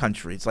our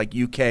countries like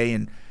UK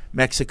and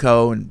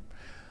Mexico and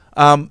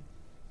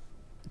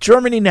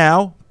Germany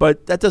now?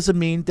 But that doesn't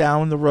mean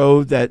down the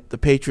road that the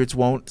Patriots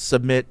won't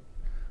submit,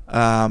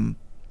 a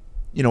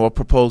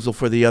proposal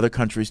for the other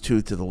countries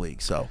to the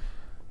league. So,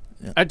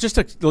 just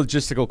a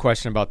logistical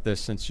question about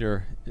this, since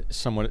you're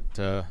somewhat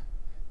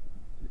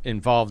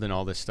involved in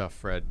all this stuff,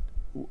 Fred.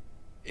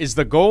 Is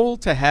the goal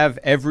to have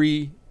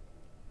every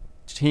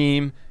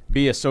team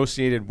be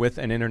associated with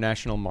an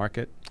international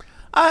market?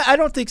 I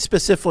don't think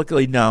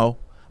specifically, no.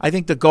 I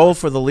think the goal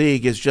for the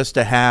league is just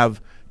to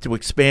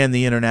expand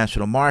the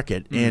international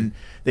market. Mm-hmm. And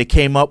they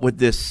came up with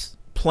this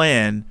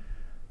plan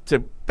to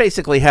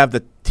basically have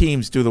the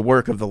teams do the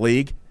work of the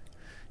league.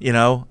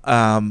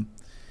 I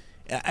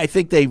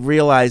think they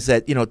realize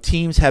that,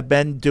 teams have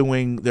been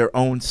doing their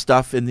own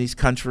stuff in these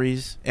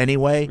countries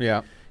anyway.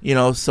 Yeah.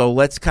 So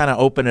let's kind of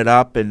open it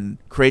up and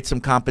create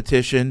some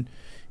competition,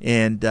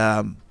 and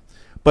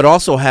but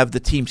also have the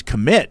teams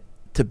commit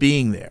to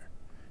being there.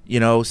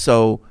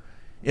 So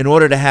in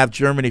order to have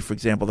Germany, for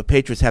example, the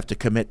Patriots have to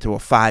commit to a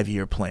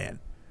 5-year plan.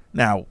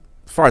 Now,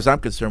 as far as I'm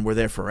concerned, we're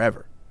there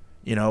forever.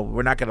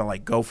 We're not going to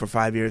go for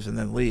 5 years and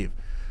then leave.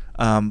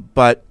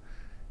 But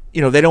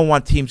they don't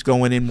want teams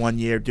going in 1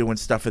 year doing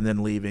stuff and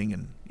then leaving,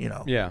 and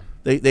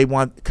they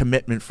want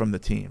commitment from the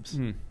teams.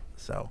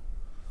 So.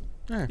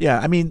 Yeah,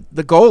 I mean,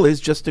 the goal is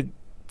just to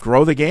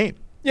grow the game.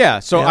 Yeah,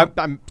 so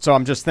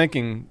I'm just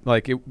thinking,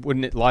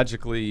 wouldn't it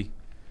logically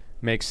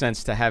make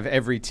sense to have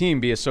every team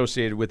be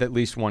associated with at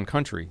least one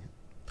country?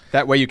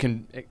 That way you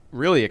can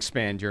really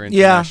expand your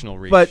international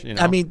reach. But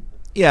I mean,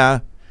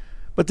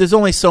 but there's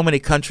only so many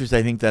countries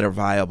I think that are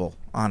viable,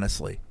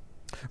 honestly.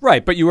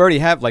 Right, but you already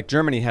have,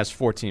 Germany has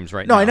 4 teams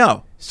right now. No, I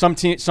know.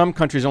 Some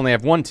countries only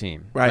have 1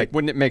 team. Right.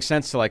 Wouldn't it make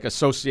sense to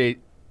associate?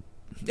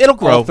 It'll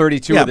grow. All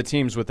 32 of the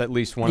teams with at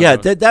least one. Yeah,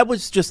 that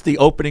was just the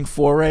opening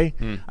foray.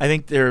 I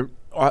think they're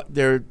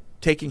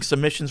taking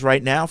submissions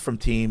right now from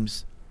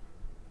teams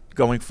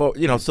going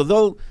forward. So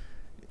they'll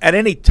at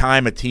any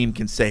time a team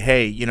can say,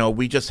 "Hey,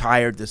 we just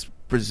hired this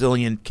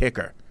Brazilian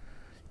kicker.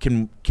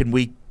 Can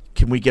we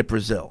get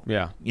Brazil?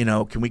 Yeah.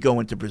 Can we go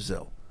into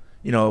Brazil?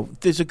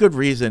 There's a good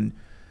reason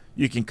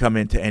you can come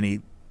into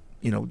any,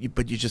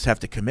 but you just have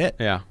to commit.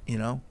 Yeah.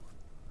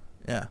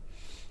 Yeah.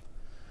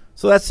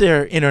 So that's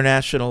their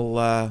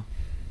international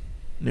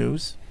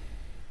news.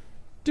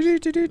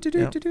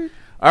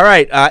 All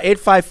right,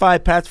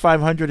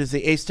 855-PATS-500 is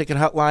the Ace Ticket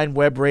Hotline,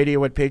 web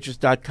radio at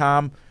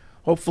Patriots.com.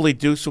 Hopefully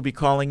Deuce will be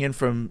calling in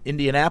from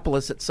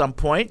Indianapolis at some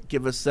point.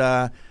 Give us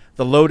the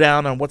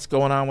lowdown on what's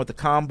going on with the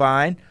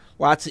Combine.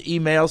 Lots of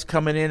emails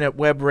coming in at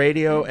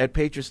webradio at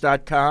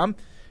Patriots.com.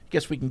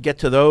 Guess we can get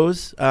to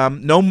those.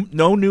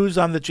 No news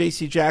on the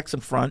J.C.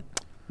 Jackson front.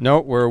 No,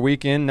 we're a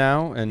week in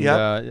now,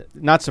 and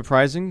not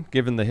surprising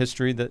given the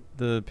history that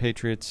the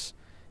Patriots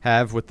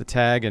have with the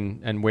tag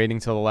and waiting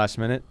till the last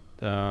minute.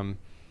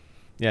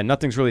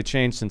 Nothing's really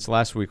changed since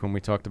last week when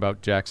we talked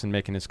about Jackson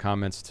making his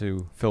comments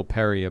to Phil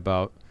Perry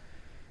about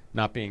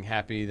not being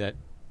happy that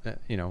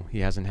he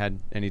hasn't had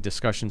any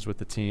discussions with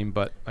the team.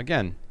 But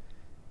again,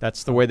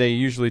 that's the way they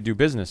usually do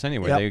business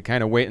anyway. Yep. They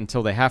kind of wait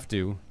until they have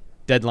to.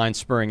 Deadline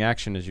spurring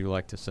action, as you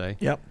like to say.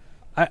 Yep.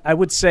 I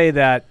would say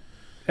that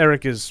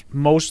Eric is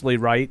mostly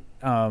right,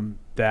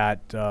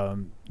 that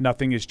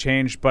nothing has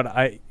changed.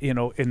 But in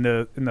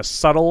the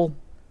subtle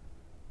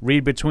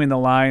read between the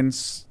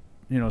lines,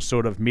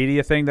 sort of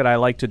media thing that I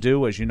like to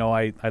do, as you know,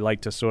 I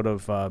like to sort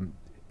of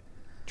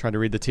Try to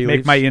read the tea leaves.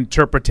 Make my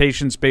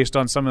interpretations based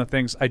on some of the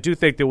things. I do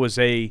think there was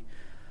a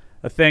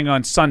thing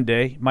on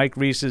Sunday. Mike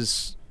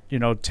Reese's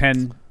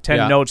 10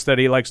 notes that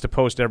he likes to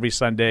post every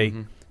Sunday.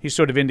 Mm-hmm. He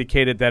sort of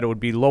indicated that it would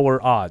be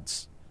lower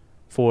odds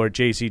for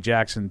J.C.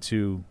 Jackson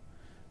to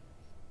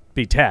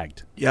be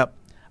tagged. Yep.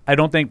 I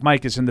don't think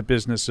Mike is in the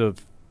business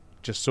of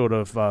just sort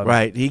of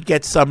right. He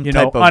gets some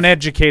type of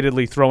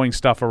uneducatedly throwing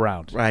stuff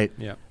around. Right.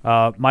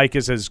 Yeah. Mike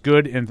is as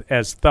good and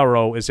as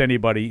thorough as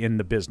anybody in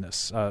the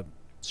business.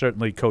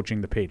 Certainly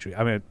coaching the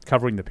Patriots.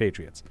 Covering the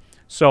Patriots.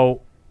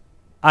 So,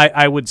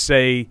 I would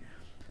say,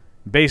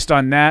 based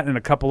on that and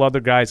a couple other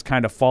guys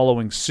kind of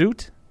following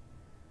suit,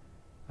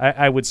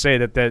 I would say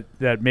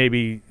that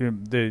maybe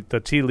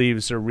the tea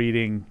leaves are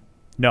reading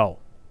no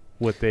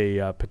with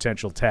a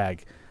potential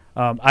tag.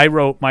 I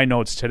wrote my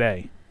notes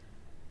today,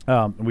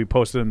 and we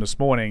posted them this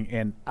morning,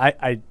 and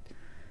I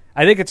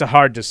think it's a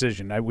hard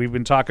decision. We've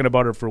been talking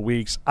about it for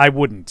weeks. I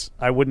wouldn't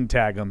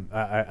tag him.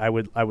 I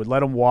would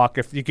let him walk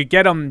if you could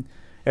get him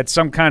at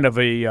some kind of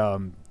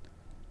an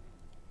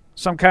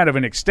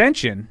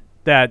extension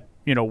that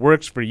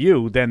works for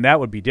you. Then that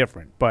would be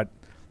different. But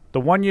the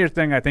 1 year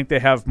thing, I think they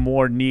have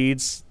more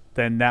needs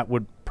than that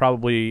would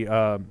probably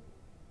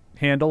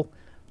handle.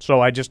 So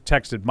I just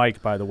texted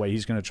Mike, by the way.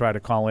 He's going to try to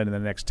call in the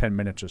next 10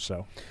 minutes or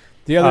so.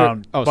 The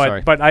other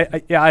sorry. But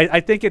I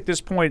think at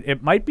this point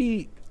it might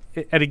be,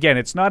 and again,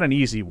 it's not an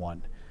easy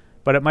one,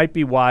 but it might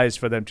be wise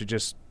for them to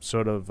just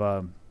sort of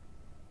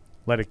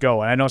let it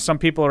go. And I know some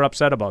people are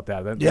upset about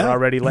that. They're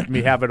already letting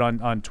me have it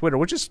on Twitter,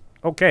 which is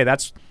okay.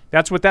 That's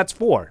what that's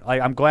for.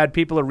 I'm glad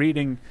people are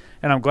reading,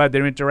 and I'm glad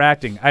they're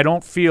interacting. I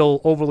don't feel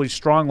overly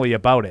strongly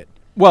about it.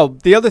 Well,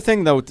 the other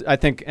thing, though, I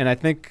think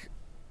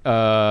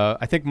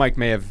Mike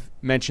may have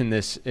mentioned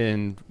this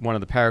in one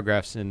of the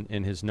paragraphs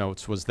in his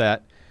notes, was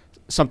that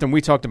something we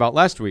talked about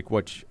last week,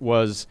 which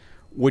was,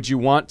 would you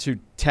want to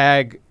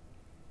tag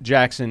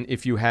Jackson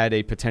if you had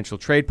a potential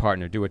trade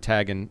partner, do a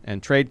tag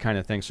and trade kind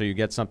of thing so you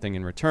get something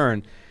in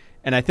return?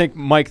 And I think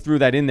Mike threw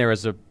that in there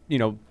as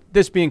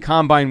this being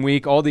Combine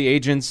Week, all the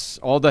agents,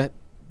 all the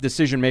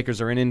decision makers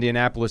are in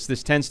Indianapolis.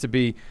 This tends to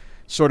be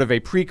sort of a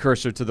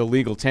precursor to the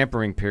legal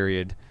tampering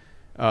period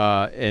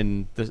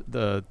in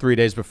the 3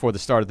 days before the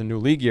start of the new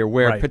league year,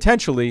 where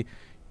potentially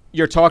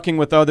you're talking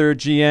with other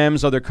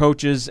GMs, other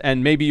coaches,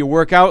 and maybe you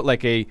work out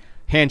like a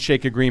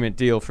handshake agreement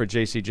deal for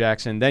J.C.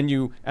 Jackson. Then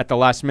you, at the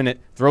last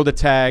minute, throw the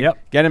tag,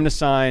 get him to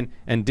sign,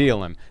 and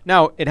deal him.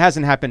 Now, it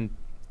hasn't happened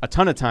a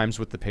ton of times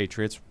with the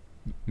Patriots,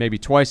 maybe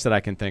twice that I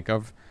can think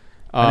of.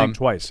 I think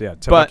twice, yeah.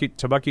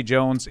 Tabucky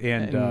Jones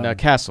and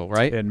Castle,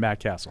 right? And Matt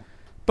Castle.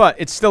 But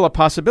it's still a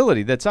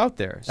possibility that's out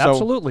there. So,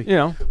 absolutely.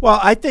 Well,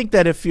 I think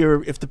that if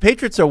the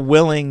Patriots are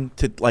willing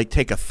to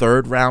take a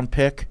third round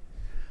pick,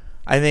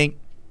 I think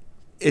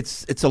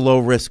it's a low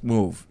risk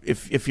move.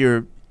 If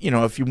you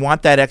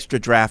want that extra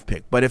draft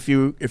pick, but if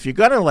you're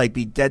gonna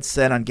be dead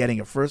set on getting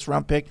a first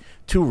round pick,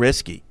 too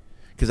risky,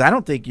 because I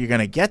don't think you're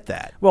gonna get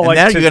that. Well, and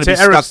now you're gonna be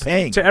stuck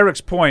paying. To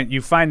Eric's point,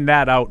 you find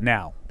that out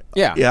now.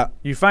 Yeah.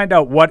 You find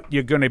out what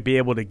you're going to be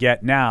able to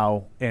get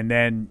now, and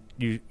then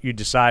you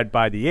decide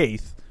by the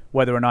 8th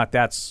whether or not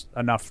that's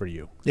enough for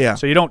you. Yeah.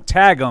 So you don't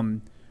tag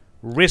them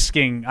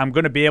risking, I'm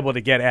going to be able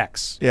to get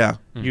X. Yeah.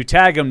 You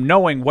tag them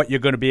knowing what you're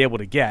going to be able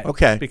to get.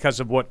 Okay.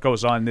 Because of what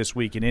goes on this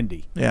week in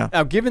Indy. Yeah.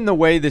 Now, given the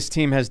way this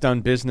team has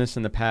done business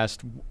in the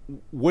past,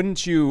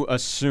 wouldn't you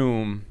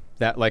assume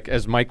that,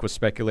 as Mike was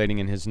speculating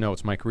in his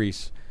notes, Mike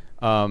Reese,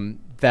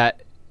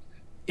 that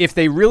if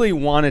they really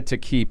wanted to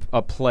keep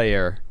a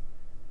player,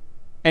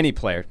 any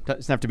player,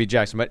 doesn't have to be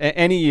Jackson, but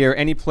any year,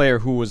 any player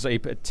who was a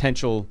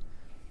potential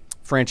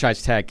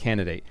franchise tag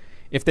candidate,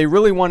 if they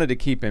really wanted to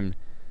keep him,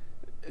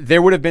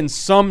 there would have been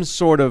some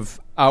sort of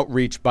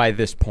outreach by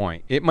this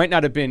point. It might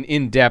not have been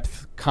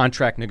in-depth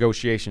contract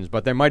negotiations,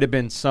 but there might have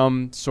been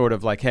some sort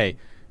of hey,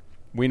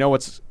 we know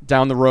what's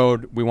down the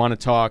road, we want to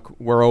talk,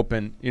 we're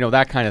open,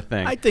 that kind of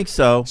thing. I think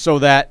so. So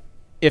that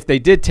if they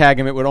did tag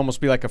him, it would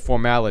almost be like a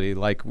formality,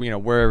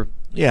 we're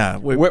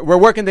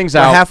working things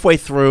out. We're halfway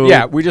through.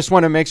 Yeah, we just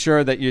want to make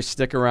sure that you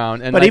stick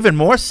around. But even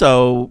more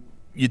so,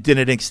 you did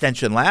an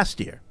extension last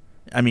year.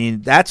 I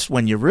mean, that's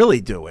when you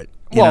really do it.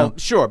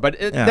 Sure, but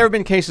there have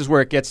been cases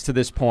where it gets to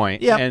this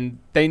point, and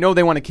they know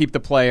they want to keep the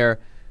player,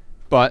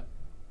 but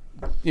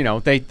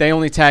they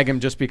only tag him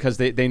just because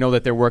they know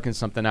that they're working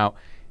something out.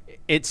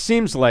 It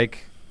seems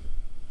like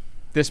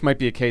this might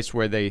be a case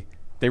where they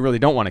really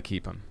don't want to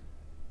keep him.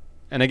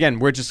 And again,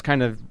 we're just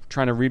kind of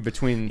trying to read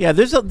between. Yeah,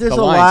 there's a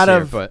lot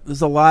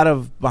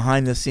of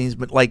behind the scenes,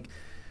 but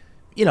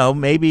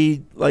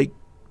maybe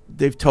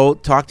they've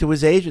talked to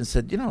his agent,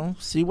 said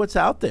see what's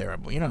out there,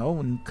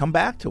 and come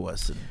back to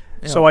us. And,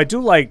 so I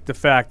do like the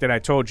fact that I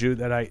told you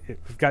that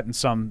I've gotten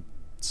some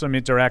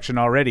interaction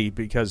already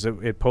because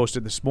it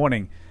posted this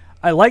morning.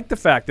 I like the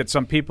fact that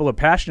some people are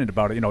passionate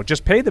about it.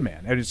 Just pay the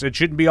man. It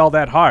shouldn't be all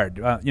that hard.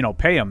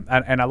 Pay him,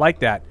 and I like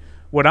that.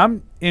 What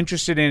I'm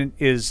interested in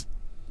is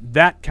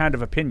that kind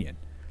of opinion.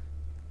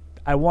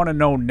 I want to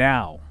know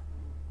now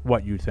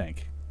what you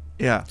think.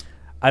 Yeah.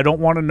 I don't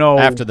want to know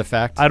after the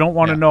fact. I don't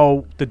want to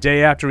know the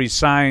day after he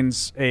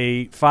signs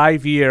a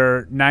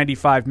 5-year,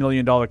 $95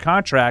 million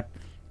contract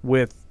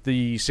with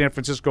the San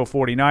Francisco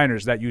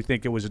 49ers that you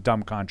think it was a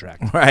dumb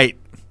contract.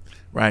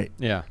 Right.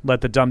 Yeah. Let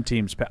the dumb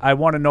teams pay. I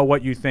want to know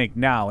what you think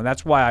now, and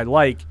that's why I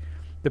like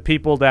the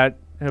people that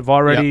have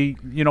already,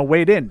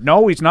 weighed in.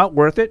 No, he's not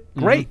worth it.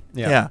 Great. Mm-hmm.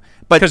 Yeah.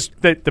 Because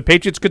the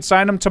Patriots could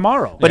sign him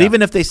tomorrow. But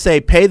even if they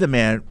say pay the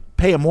man,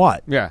 pay him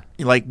what? Yeah.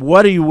 Like,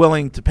 what are you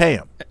willing to pay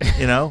him?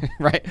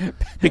 Right.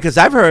 Because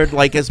I've heard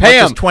like as much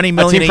as $20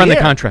 million a team a from year.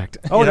 the contract.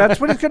 Oh, that's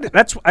what he's going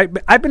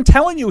to. I've been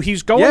telling you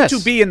he's going to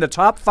be in the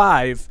top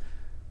 5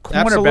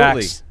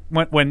 cornerbacks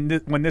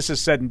when this is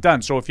said and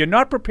done. So if you're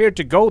not prepared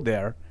to go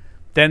there,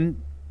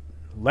 then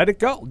let it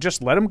go.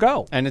 Just let him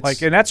go. And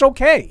that's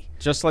okay.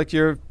 Just like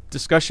your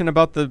discussion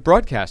about the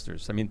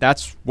broadcasters. I mean,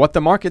 that's what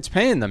the market's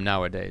paying them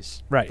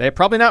nowadays. Right.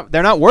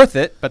 They're not worth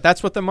it, but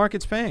that's what the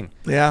market's paying.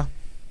 Yeah.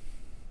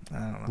 I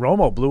don't know.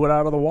 Romo blew it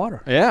out of the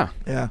water. Yeah.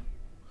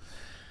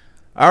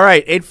 All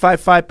right,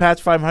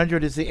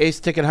 855-PATS-500 is the Ace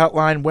Ticket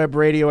Hotline, web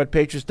radio at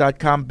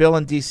Patriots.com. Bill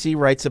in D.C.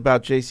 writes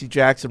about J.C.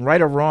 Jackson.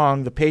 Right or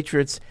wrong, the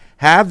Patriots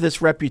have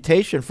this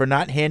reputation for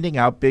not handing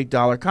out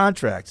big-dollar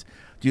contracts.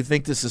 Do you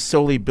think this is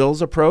solely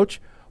Bill's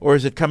approach, or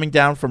is it coming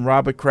down from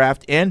Robert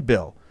Kraft and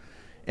Bill?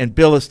 And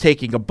Bill is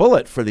taking a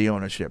bullet for the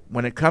ownership.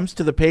 When it comes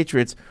to the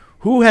Patriots,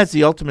 who has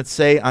the ultimate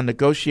say on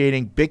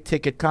negotiating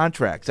big-ticket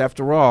contracts?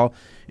 After all,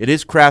 it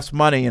is Kraft's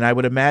money, and I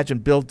would imagine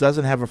Bill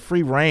doesn't have a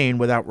free rein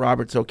without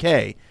Robert's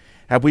okay.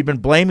 Have we been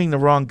blaming the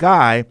wrong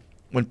guy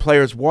when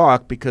players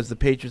walk because the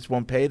Patriots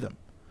won't pay them?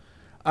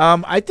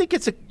 I think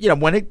it's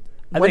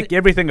I think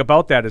everything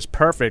about that is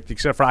perfect,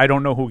 except for I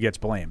don't know who gets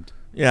blamed.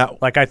 Yeah.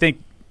 Like, I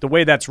think the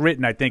way that's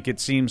written, I think it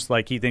seems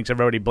like he thinks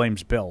everybody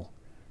blames Bill.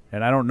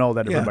 And I don't know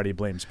that everybody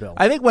blames Bill.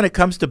 I think when it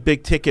comes to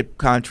big-ticket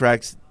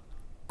contracts,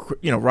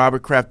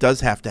 Robert Kraft does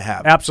have to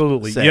have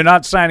absolutely. say. You're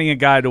not signing a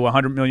guy to a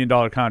 $100 million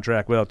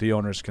contract without the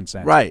owner's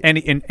consent. Right.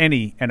 In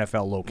any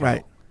NFL local.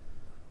 Right.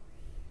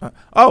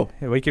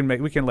 We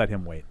can let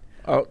him wait.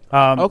 Oh,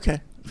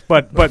 okay.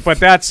 But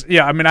that's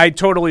I mean, I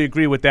totally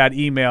agree with that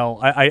email.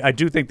 I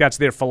do think that's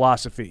their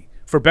philosophy.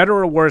 For better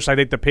or worse, I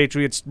think the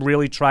Patriots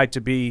really tried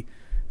to be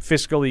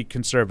fiscally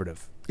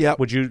conservative. Yeah.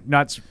 Would you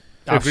not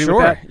agree sure.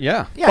 with that?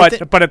 Yeah.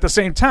 But at the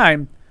same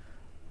time,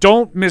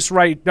 don't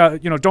miswrite.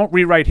 Don't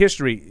rewrite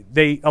history.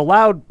 They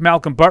allowed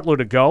Malcolm Butler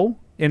to go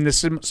in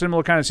this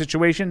similar kind of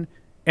situation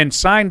and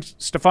signed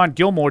Stephon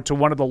Gilmore to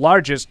one of the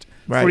largest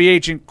free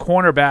agent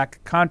cornerback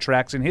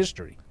contracts in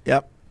history.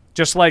 Yep.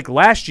 Just like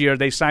last year,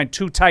 they signed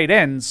 2 tight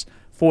ends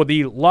for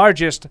the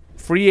largest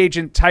free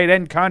agent tight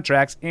end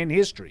contracts in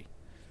history.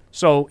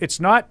 So it's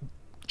not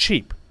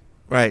cheap.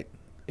 Right.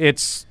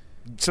 It's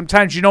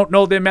sometimes you don't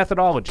know their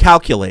methodology.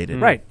 Calculated.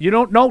 Right. You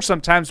don't know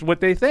sometimes what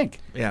they think.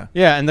 Yeah.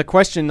 Yeah, and the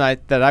question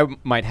that I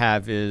might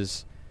have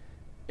is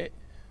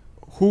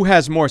who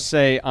has more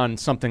say on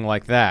something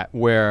like that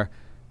where,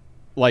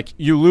 like,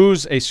 you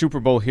lose a Super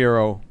Bowl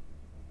hero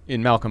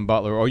in Malcolm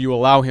Butler or you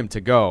allow him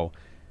to go.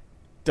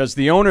 Does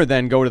the owner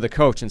then go to the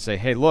coach and say,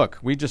 hey, look,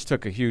 we just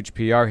took a huge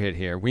PR hit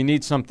here. We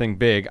need something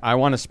big. I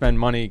want to spend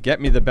money.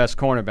 Get me the best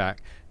cornerback.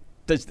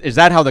 Is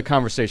that how the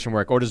conversation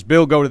works? Or does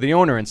Bill go to the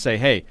owner and say,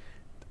 hey,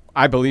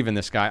 I believe in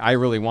this guy. I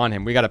really want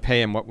him. We got to pay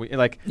him what we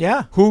like.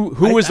 Yeah.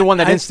 Who is the one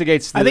that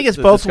instigates the I think it's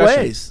the both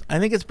discussion? ways. I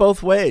think it's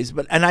both ways.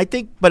 But I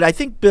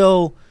think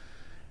Bill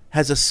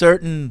has a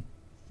certain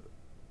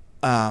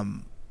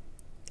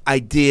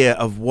idea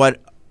of what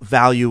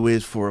value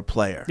is for a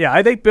player. Yeah,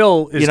 I think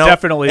Bill is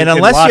definitely in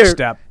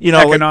lockstep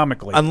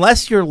economically.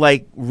 Unless you're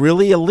like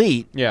really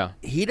elite,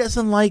 he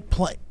doesn't like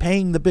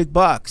paying the big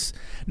bucks.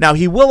 Now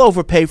he will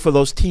overpay for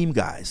those team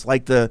guys,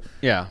 like the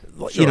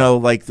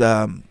like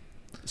the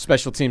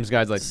special teams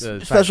guys, like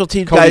the special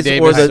team Cody guys,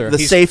 Davis or the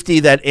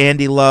safety that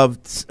Andy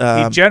loved.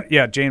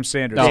 James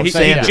Sanders.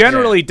 He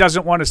generally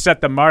doesn't want to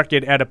set the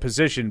market at a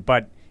position,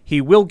 but he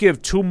will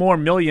give $2 more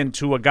million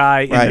to a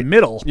guy in the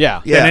middle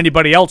than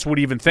anybody else would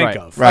even think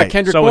of. Right.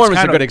 Kendrick Bourne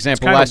was a good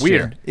example last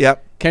year.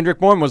 Yep. Kendrick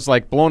Bourne was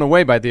like blown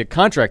away by the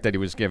contract that he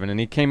was given, and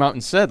he came out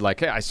and said,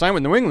 like, hey, I signed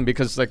with New England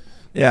because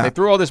they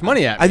threw all this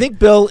money at me. I think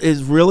Bill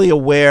is really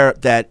aware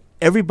that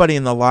everybody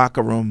in the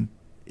locker room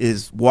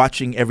is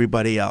watching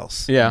everybody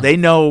else. Yeah. They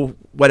know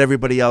what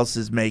everybody else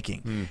is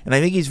making. And I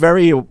think he's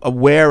very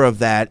aware of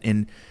that,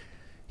 and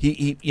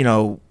he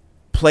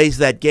plays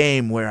that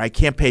game where I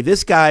can't pay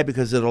this guy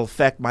because it'll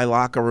affect my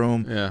locker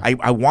room. Yeah.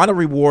 I want to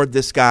reward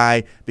this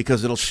guy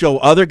because it'll show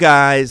other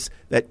guys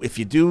that if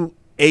you do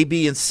A,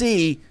 B, and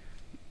C,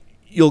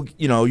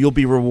 you'll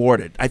be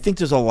rewarded. I think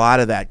there's a lot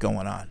of that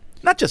going on.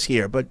 Not just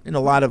here, but in a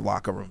lot of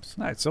locker rooms.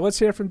 All right, so let's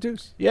hear from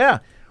Deuce. Yeah.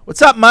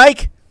 What's up,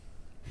 Mike?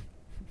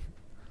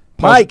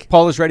 Mike.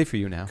 Paul is ready for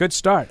you now. Good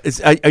start.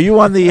 Are you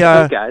on the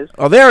hey, guys.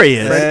 Oh, there he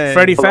is.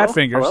 Freddie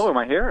Fatfingers. Hello, am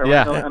I here?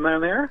 Am I on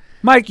there?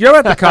 Mike, you're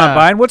at the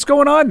Combine. What's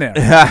going on there?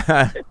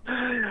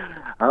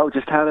 We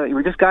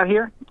just got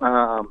here,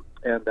 I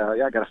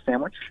got a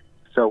sandwich.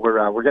 So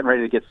we're getting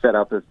ready to get set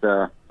up as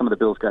some of the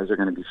Bills guys are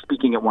going to be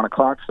speaking at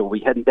 1:00. So we'll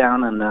be heading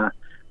down and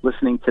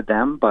listening to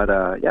them. But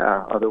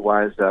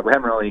otherwise we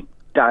haven't really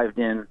dived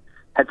in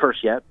head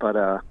first yet, but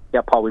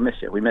yeah, Paul, we miss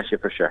you. We miss you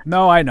for sure.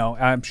 No, I know.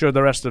 I'm sure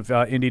the rest of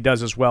Indy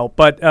does as well.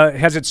 But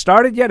has it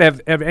started yet?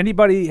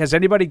 Has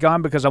anybody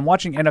gone? Because I'm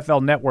watching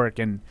NFL Network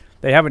and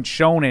they haven't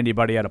shown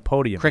anybody at a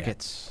podium.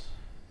 Crickets.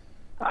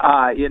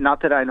 Yeah,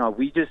 not that I know.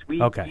 We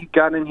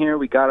got in here.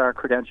 We got our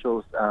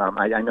credentials.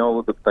 I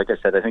know. Like I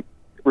said, I think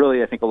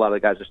a lot of the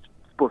guys are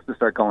supposed to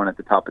start going at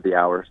the top of the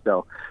hour.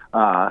 So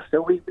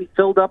we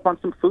filled up on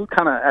some food.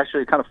 Kind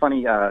of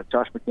funny.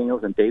 Josh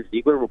McDaniels and Dave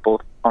Ziegler were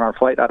both on our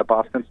flight out of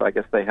Boston. So I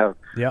guess they have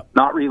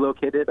not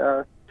relocated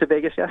to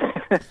Vegas yet.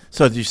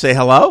 So did you say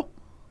hello?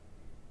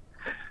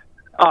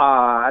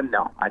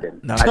 No, I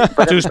didn't. No.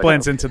 Deuce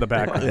blends into the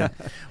background. Yeah.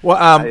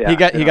 Well, he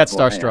got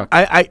starstruck.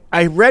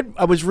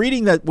 I was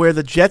reading that where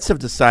the Jets have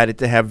decided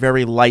to have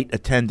very light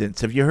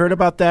attendance. Have you heard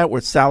about that?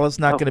 Where Salah's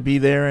not going to be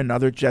there and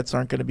other Jets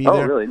aren't going to be there?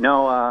 Oh, really?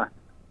 No,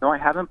 I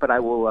haven't. But I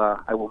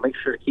will make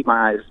sure to keep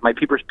my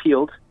peepers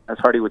peeled, as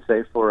Hardy would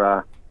say,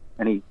 for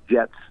any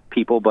Jets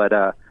people. But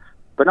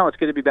no, it's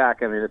good to be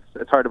back. I mean,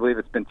 it's hard to believe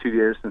it's been 2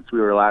 years since we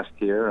were last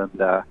here,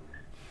 and.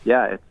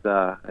 Yeah, it's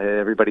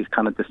everybody's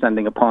kind of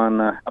descending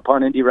upon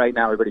Indy right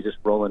now. Everybody's just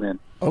rolling in.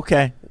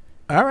 Okay,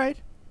 all right.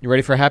 You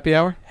ready for happy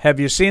hour? Have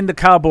you seen the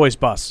Cowboys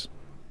bus?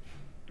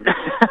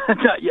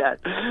 Not yet.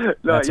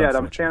 Not yet.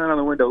 I'm standing on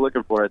the window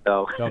looking for it,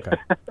 though. Okay.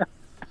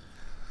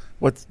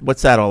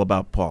 What's that all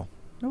about, Paul?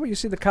 No, you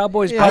see the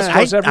Cowboys bus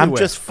goes everywhere. I'm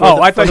just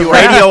I thought you were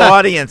radio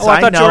audience.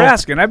 I thought you were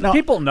asking.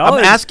 People know.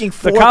 I'm asking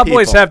for the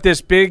Cowboys people. have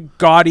this big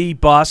gaudy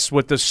bus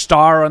with the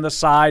star on the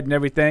side and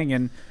everything,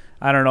 and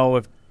I don't know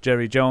if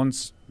Jerry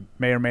Jones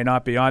may or may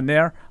not be on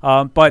there,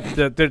 but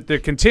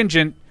the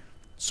contingent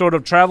sort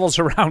of travels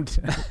around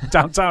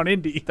downtown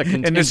Indy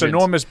in this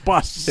enormous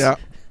bus. Yeah.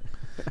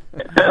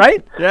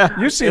 Right? Yeah.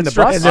 You've seen the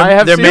bus. I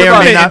have seen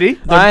it.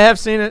 I have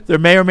seen it. There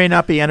may or may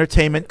not be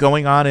entertainment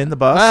going on in the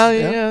bus.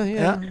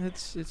 Yeah.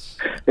 It's.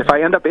 If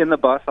I end up in the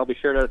bus, I'll be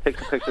sure to take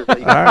some pictures. All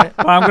right.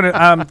 Well,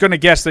 I'm gonna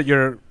guess that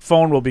your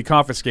phone will be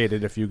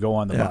confiscated if you go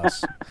on the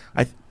bus.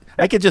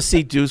 I could just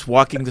see Deuce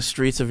walking the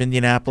streets of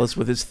Indianapolis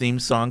with his theme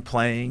song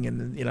playing,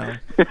 and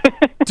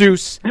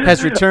Deuce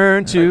has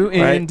returned to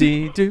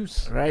Indy.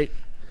 Deuce. Right.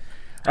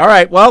 All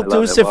right. Well,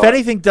 Deuce, if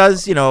anything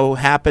does,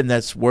 happen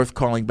that's worth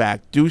calling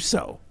back, do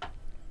so.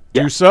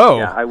 Yeah. Do so.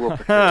 Yeah, I will.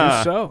 For sure.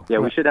 Do so. Yeah,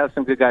 we should have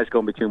some good guys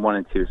going between 1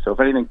 and 2. So if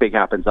anything big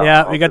happens,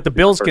 we got the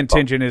Bills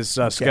contingent is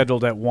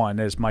scheduled at 1,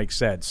 as Mike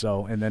said.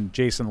 So and then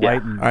Jason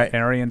Light and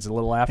Arians a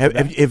little after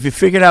that. Have you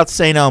figured out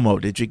St. Elmo?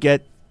 Did you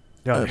get?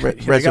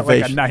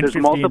 Reservation. There's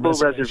multiple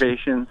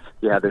reservations.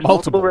 Yeah, there's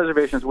multiple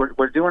reservations.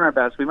 We're doing our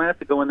best. We might have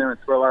to go in there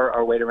and throw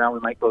our weight around.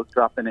 We might go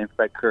drop in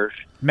Fred Kirsch.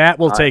 Matt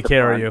will take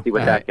care of you. See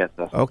what that gets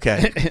us.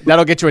 Okay.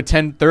 That'll get you a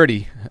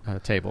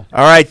 10:30 table.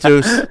 All right,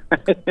 Deuce.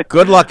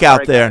 Good luck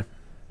out there.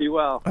 Be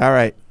well. All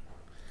right.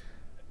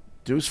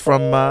 Deuce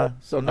from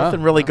so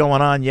nothing really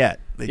going on yet.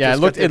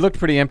 It looked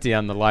pretty empty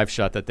on the live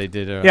shot that they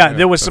did.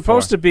 There was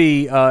supposed to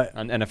be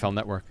on NFL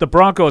Network. The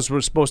Broncos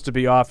were supposed to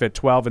be off at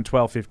 12 and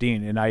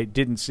 12:15, and I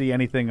didn't see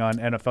anything on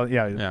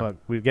NFL. But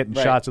we're getting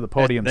shots of the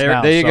podiums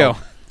now. There you go.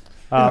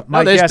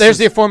 There's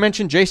the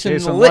aforementioned Jason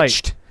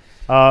Licht,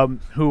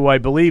 who I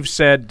believe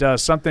said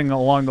something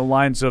along the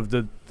lines of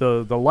the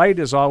light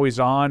is always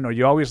on, or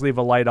you always leave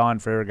a light on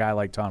for a guy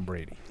like Tom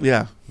Brady.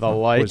 Yeah, the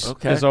light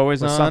is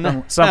always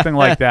on. Something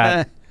like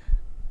that.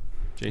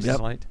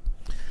 Jason's Light.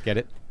 Get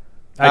it?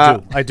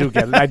 I do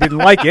get it. I didn't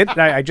like it.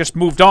 I just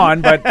moved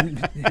on, but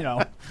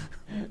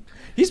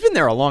he's been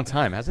there a long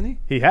time, hasn't he?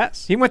 He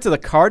has. He went to the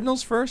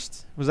Cardinals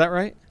first. Was that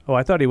right? Oh,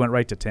 I thought he went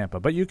right to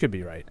Tampa, but you could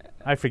be right.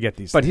 I forget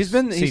these. But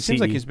things. he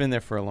seems like he's been there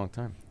for a long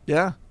time.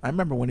 Yeah, I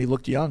remember when he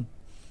looked young.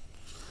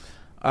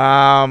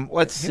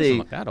 Let's see. He doesn't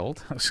look that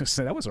old. I was going to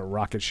say that was a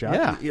rocket shot.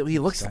 Yeah, he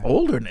looks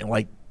older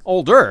than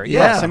older. Yeah,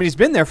 yes. I mean he's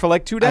been there for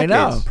like 2 decades.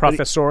 I know.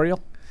 Professorial.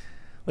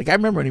 I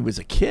remember when he was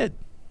a kid.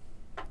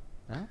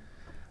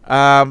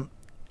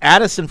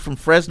 Addison from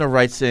Fresno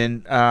writes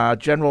in,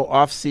 general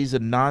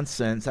off-season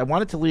nonsense. I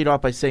wanted to lead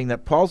off by saying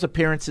that Paul's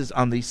appearances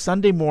on the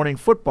Sunday morning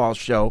football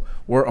show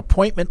were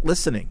appointment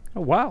listening.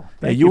 Oh, wow.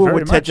 Thank you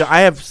very much. I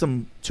have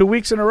 2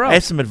 weeks in a row. I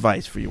have some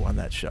advice for you on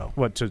that show.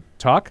 What, to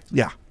talk?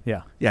 Yeah.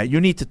 Yeah. Yeah, you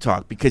need to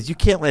talk because you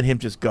can't let him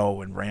just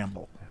go and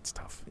ramble. That's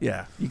tough.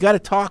 Yeah. You got to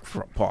talk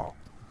for Paul.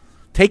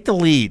 Take the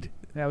lead.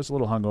 Yeah, I was a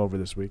little hungover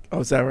this week.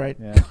 Oh, is that right?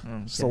 Yeah,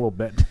 just a little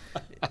bit.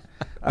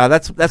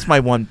 That's my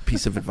one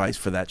piece of advice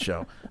for that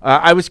show.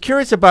 I was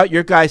curious about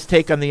your guys'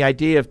 take on the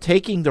idea of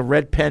taking the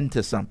red pen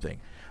to something.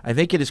 I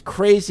think it is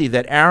crazy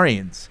that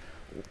Arians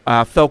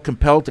felt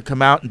compelled to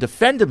come out and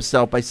defend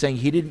himself by saying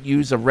he didn't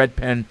use a red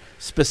pen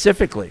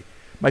specifically.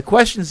 My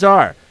questions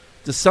are,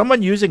 does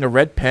someone using a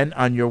red pen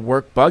on your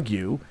work bug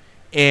you?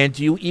 And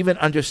do you even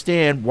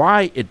understand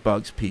why it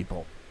bugs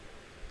people?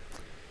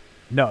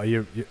 No,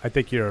 I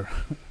think you're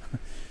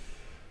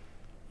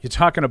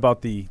talking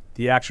about the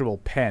actual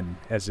pen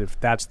as if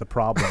that's the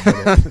problem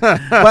with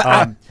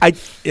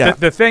it.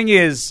 The thing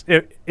is,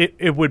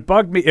 it would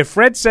bug me if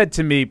Fred said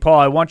to me, Paul,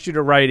 I want you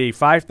to write a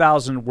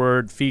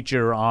 5,000-word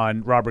feature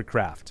on Robert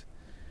Kraft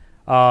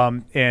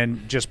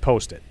and just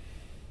post it.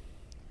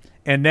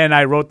 And then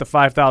I wrote the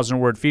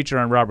 5,000-word feature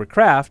on Robert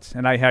Kraft,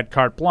 and I had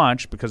carte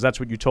blanche because that's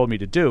what you told me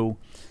to do.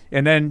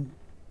 And then,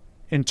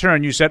 in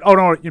turn, you said, "Oh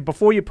no!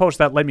 Before you post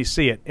that, let me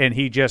see it." And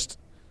he just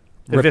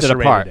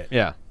eviscerated it.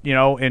 Yeah,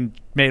 and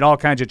made all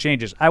kinds of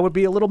changes. I would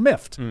be a little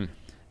miffed.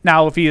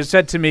 Now, if he had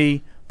said to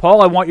me,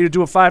 "Paul, I want you to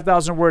do a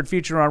 5,000-word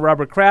feature on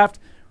Robert Kraft.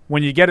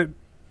 When you get it,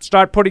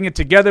 start putting it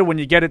together. When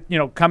you get it,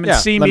 come and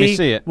see let me. me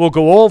see it. We'll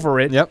go over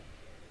it. Yep,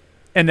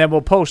 and then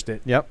we'll post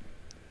it." Yep.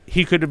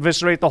 He could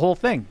eviscerate the whole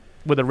thing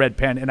with a red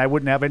pen, and I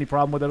wouldn't have any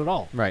problem with it at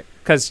all. Right.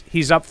 Because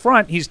he's up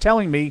front. He's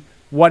telling me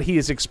what he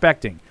is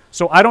expecting.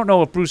 So I don't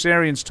know if Bruce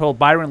Arians told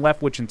Byron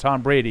Leftwich and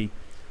Tom Brady,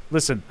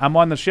 "Listen, I'm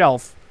on the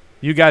shelf.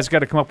 You guys got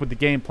to come up with the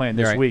game plan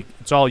this week.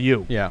 It's all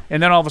you." Yeah.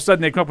 And then all of a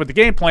sudden they come up with the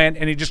game plan,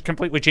 and he just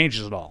completely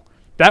changes it all.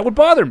 That would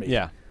bother me.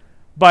 Yeah.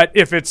 But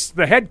if it's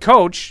the head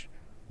coach,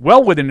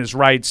 well within his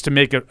rights to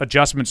make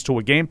adjustments to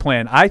a game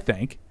plan, I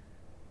think.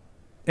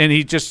 And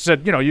he just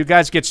said, you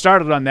guys get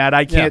started on that.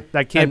 I can't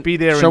be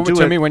there and do it. Show it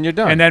to me when you're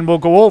done. And then we'll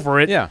go over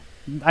it. Yeah.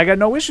 I got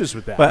no issues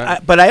with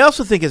that. But I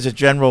also think as a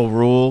general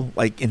rule,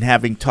 like in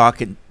having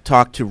talked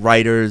to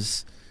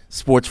writers,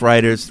 sports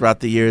writers throughout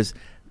the years,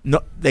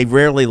 no, they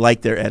rarely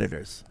like their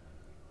editors.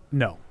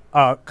 No.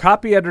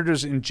 Copy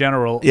editors in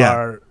general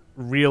are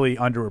really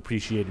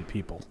underappreciated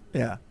people.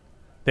 Yeah.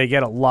 They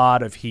get a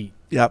lot of heat.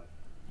 Yep.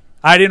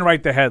 I didn't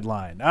write the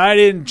headline. I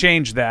didn't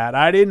change that.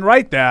 I didn't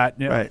write that.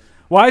 Right.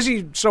 Why is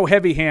he so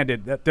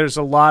heavy-handed? That there's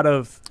a lot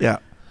of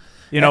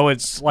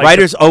it's like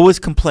writers always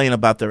complain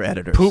about their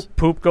editors.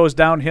 Poop goes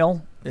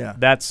downhill. Yeah,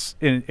 that's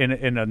in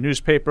a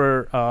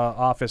newspaper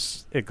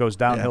office. It goes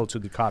downhill to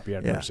the copy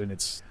editors, and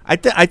it's. I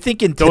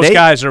think in those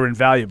guys are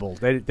invaluable.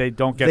 They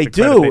don't get. They the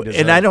credit do, they deserve.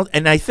 and I don't.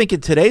 And I think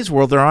in today's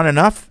world there aren't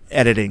enough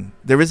editing.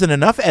 There isn't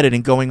enough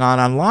editing going on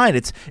online.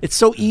 It's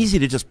so easy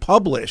to just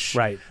publish.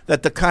 Right.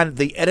 That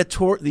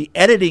the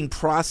editing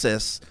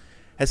process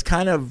has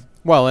kind of.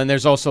 Well, and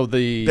there's also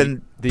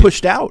the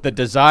pushed out. The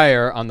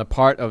desire on the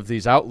part of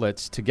these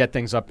outlets to get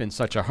things up in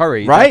such a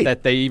hurry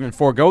that they even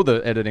forego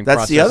the editing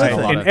process. That's the other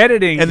thing. In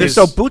editing, and they're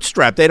so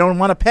bootstrapped, they don't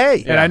want to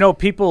pay. And I know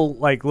people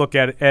look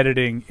at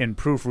editing and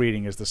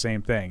proofreading as the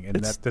same thing, and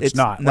it's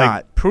not.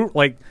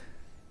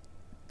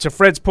 To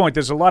Fred's point,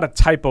 there's a lot of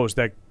typos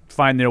that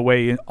find their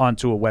way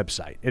onto a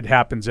website. It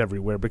happens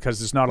everywhere because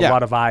there's not a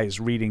lot of eyes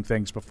reading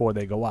things before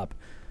they go up.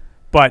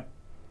 But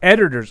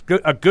editors,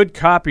 a good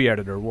copy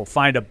editor will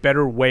find a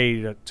better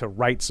way to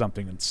write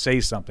something and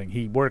say something.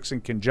 He works in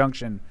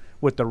conjunction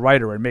with the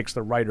writer and makes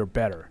the writer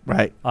better.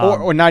 Right.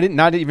 Or not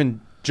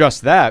even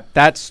just that.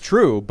 That's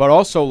true. But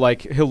also,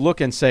 he'll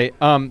look and say,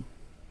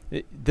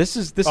 this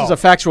is a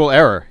factual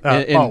error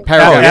in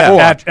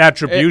paragraph 4.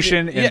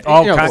 Attribution and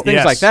all kinds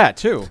things like that,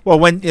 too. Well,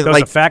 when those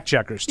are fact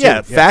checkers, too.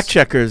 Yeah, fact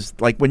checkers,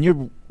 when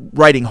you're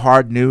writing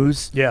hard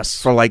news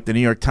for the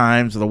New York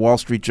Times or the Wall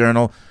Street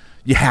Journal,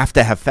 you have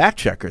to have fact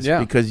checkers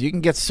because you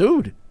can get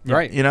sued.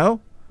 Right.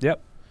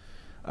 Yep.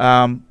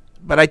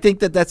 But I think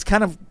that's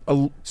kind of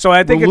it's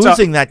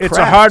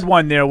a hard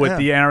one there with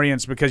the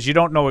Arians because you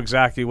don't know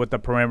exactly what the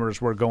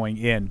parameters were going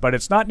in. But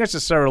it's not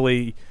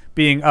necessarily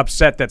being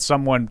upset that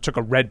someone took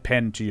a red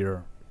pen to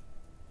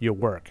your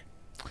work.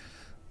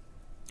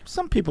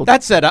 Some people.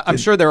 That said, I'm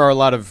sure there are a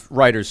lot of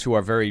writers who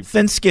are very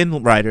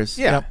thin-skinned writers.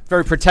 Yeah,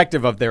 very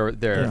protective of their.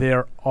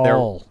 They're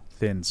all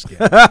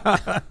thin-skinned.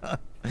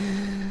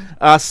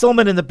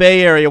 Silman in the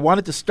Bay Area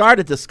wanted to start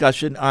a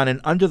discussion on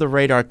an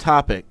under-the-radar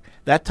topic.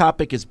 That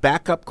topic is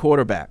backup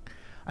quarterback.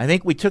 I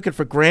think we took it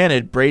for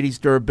granted Brady's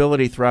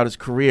durability throughout his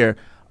career.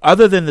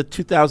 Other than the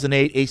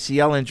 2008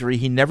 ACL injury,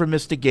 he never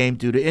missed a game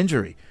due to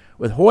injury.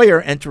 With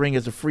Hoyer entering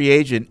as a free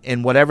agent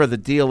and whatever the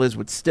deal is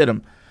with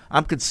Stidham,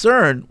 I'm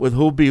concerned with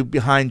who'll be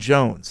behind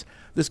Jones.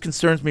 This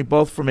concerns me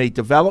both from a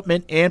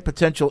development and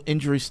potential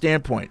injury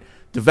standpoint.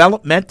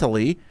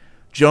 Developmentally,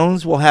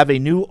 Jones will have a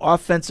new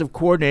offensive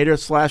coordinator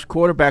 /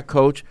 quarterback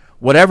coach,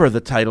 whatever the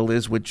title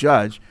is with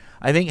Judge.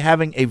 I think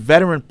having a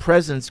veteran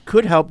presence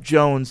could help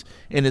Jones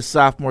in his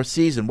sophomore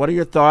season. What are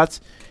your thoughts,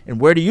 and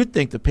where do you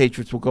think the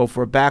Patriots will go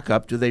for a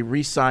backup? Do they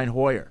re-sign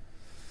Hoyer?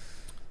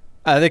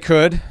 They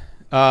could.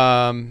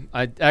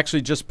 I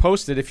actually just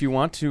posted, if you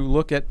want to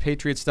look at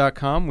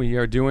Patriots.com, we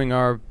are doing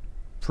our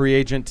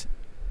pre-agent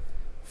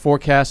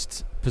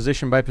forecast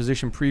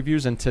position-by-position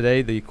previews, and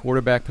today the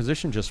quarterback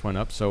position just went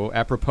up. So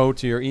apropos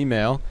to your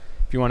email,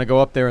 if you want to go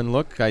up there and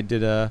look, I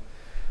did a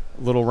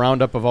little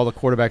roundup of all the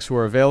quarterbacks who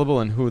are available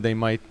and who they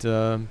might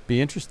be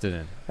interested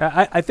in.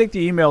 I think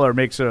the emailer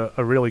makes a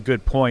really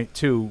good point,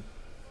 too.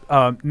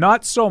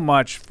 Not so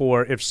much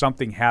for if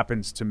something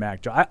happens to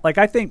Mac Jones.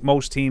 I think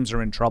most teams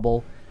are in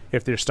trouble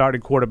if their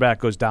starting quarterback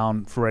goes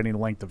down for any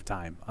length of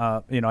time.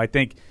 I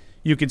think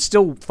you can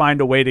still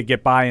find a way to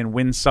get by and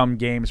win some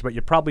games, but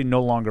you're probably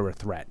no longer a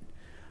threat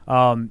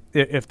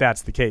if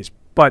that's the case.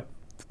 But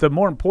the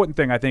more important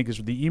thing, I think, is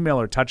the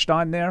emailer touched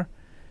on there.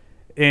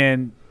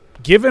 And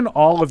given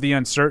all of the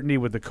uncertainty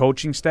with the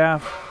coaching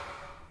staff,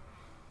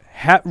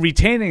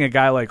 retaining a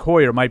guy like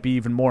Hoyer might be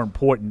even more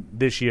important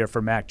this year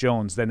for Mac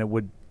Jones than it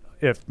would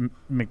if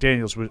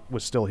McDaniels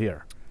was still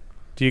here.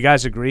 Do you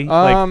guys agree?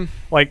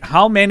 Like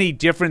how many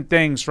different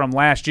things from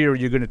last year are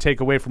you going to take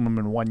away from him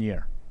in 1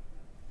 year?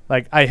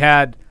 Like I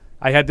had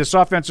this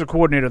offensive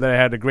coordinator that I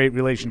had a great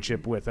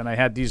relationship with, and I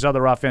had these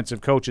other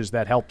offensive coaches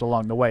that helped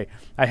along the way.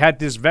 I had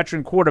this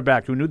veteran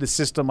quarterback who knew the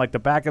system like the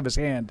back of his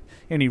hand,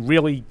 and he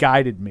really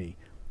guided me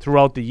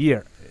throughout the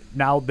year.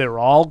 Now they're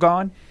all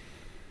gone.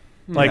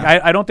 Like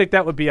I don't think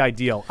that would be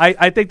ideal.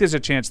 I think there's a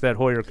chance that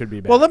Hoyer could be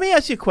back. Well, let me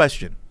ask you a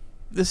question.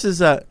 This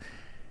is a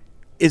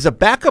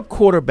backup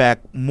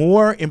quarterback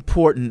more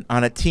important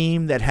on a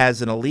team that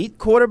has an elite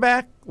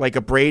quarterback like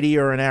a Brady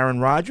or an Aaron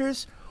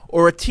Rodgers,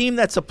 or a team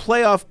that's a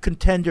playoff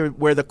contender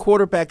where the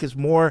quarterback is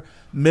more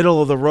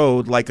middle of the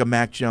road like a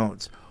Mac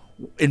Jones?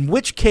 In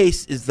which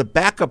case is the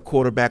backup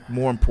quarterback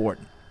more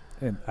important?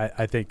 And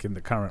I think in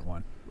the current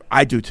one.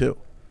 I do too.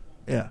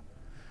 Yeah.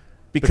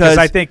 Because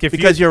I think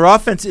because your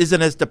offense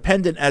isn't as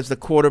dependent as the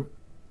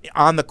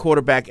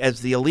quarterback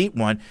as the elite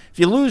one. If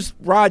you lose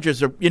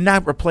Rodgers, you're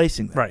not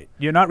replacing them. Right.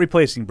 You're not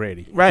replacing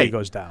Brady. Right. If he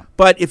goes down.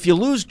 But if you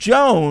lose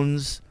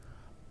Jones,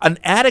 an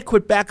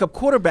adequate backup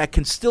quarterback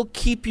can still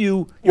keep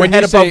your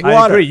head above water.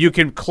 I agree. You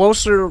can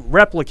closer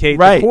replicate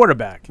the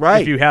quarterback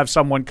if you have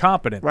someone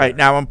competent. Right.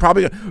 Now I'm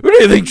probably going, who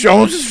do you think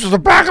Jones is just a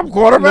backup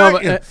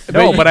quarterback?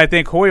 But I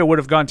think Hoyer would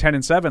have gone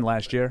 10-7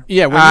 last year.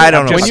 Yeah, I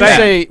don't know.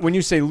 When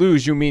you say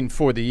lose, you mean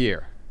for the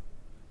year.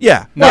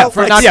 Yeah. Not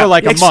for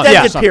like a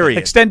month.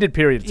 Extended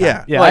period of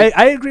time. Yeah.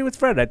 I agree with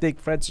Fred. I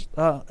think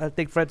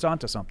Fred's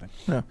onto something.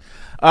 Yeah.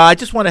 I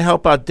just want to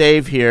help out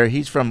Dave here.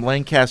 He's from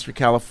Lancaster,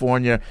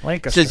 California.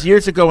 Says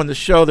years ago in the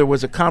show there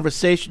was a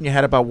conversation you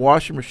had about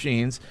washing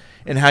machines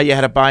and how you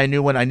had to buy a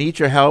new one. I need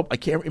your help. I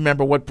can't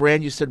remember what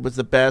brand you said was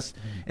the best.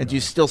 And do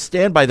you still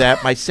stand by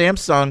that? My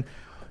Samsung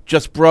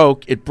just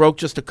broke. It broke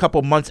just a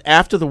couple months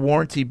after the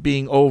warranty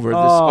being over. This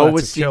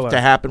always seems to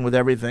happen with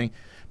everything.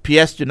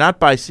 P.S. Do not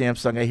buy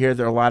Samsung. I hear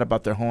there a lot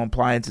about their home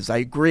appliances. I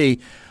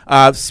agree.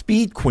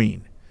 Speed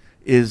Queen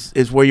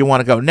is where you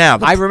want to go. Now,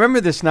 I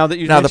remember this now that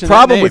you mentioned the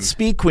problem with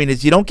Speed Queen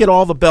is you don't get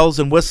all the bells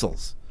and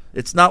whistles.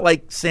 It's not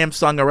like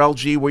Samsung or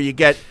LG where you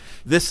get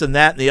this and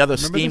that and the other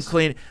steam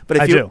clean. But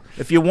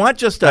if you want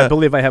just I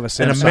believe I have a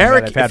Samsung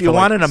that I've had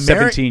for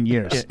 17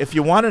 years. If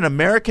you want an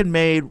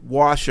American-made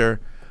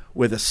washer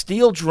with a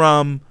steel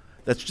drum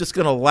that's just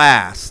going to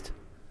last,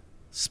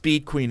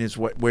 Speed Queen is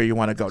where you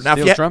want to go. Now,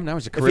 if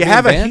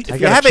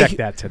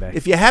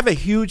you have a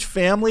huge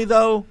family,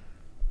 though,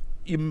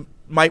 you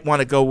might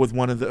want to go with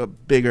one of the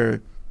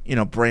bigger,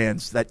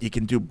 brands that you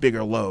can do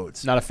bigger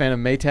loads. Not a fan of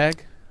Maytag?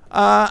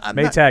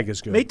 Maytag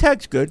is good.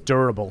 Maytag's good.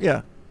 Durable.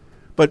 Yeah.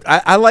 But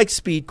I like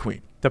Speed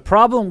Queen. The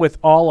problem with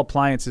all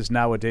appliances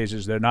nowadays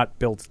is they're not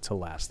built to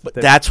last. But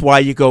that's why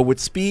you go with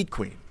Speed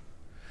Queen.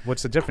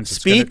 What's the difference?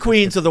 Speed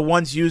Queens are the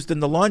ones used in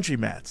the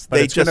laundromats.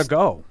 But it's going to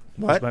go.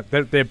 What?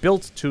 They're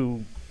built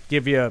to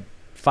give you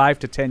 5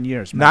 to 10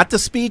 years. Not the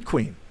Speed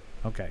Queen.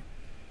 Okay.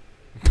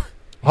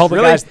 All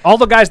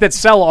the guys that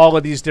sell all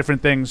of these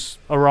different things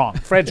are wrong.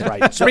 Fred's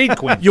right. Speed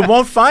Queen. You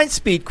won't find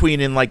Speed Queen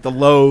in like the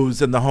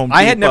Lowe's and the Home Depot.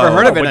 I had never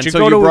heard of it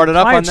until you brought it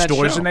up on that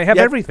stores show. And they have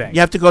everything.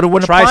 You have to go to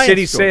one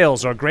Tri-City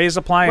Sales or Gray's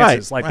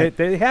Appliances.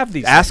 They have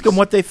these. Ask them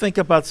what they think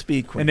about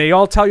Speed Queen. And they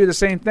all tell you the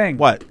same thing.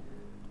 What?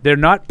 They're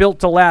not built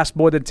to last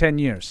more than 10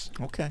 years.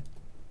 Okay.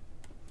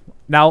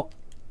 Now,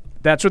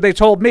 that's what they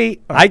told me.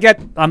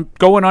 I'm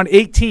going on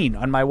 18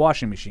 on my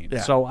washing machine.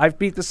 Yeah. So I've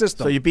beat the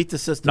system. So you beat the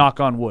system.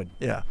 Knock on wood.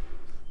 Yeah. Okay.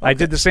 I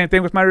did the same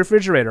thing with my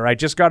refrigerator. I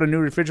just got a new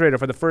refrigerator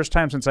for the first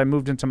time since I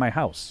moved into my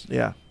house.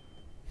 Yeah.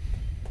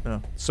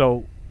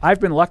 So I've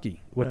been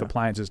lucky with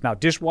appliances. Now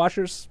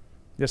dishwashers,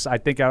 I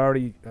think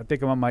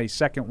I'm on my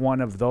second one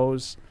of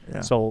those.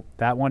 Yeah. So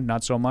that one,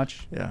 not so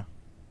much. Yeah.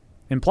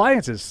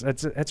 Appliances,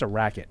 that's a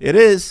racket. It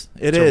is.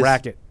 It's a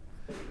racket.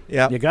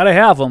 Yeah. You got to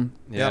have them.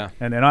 Yeah.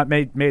 And they're not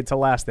made to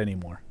last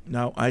anymore.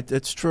 No,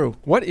 it's true.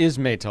 What is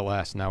made to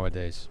last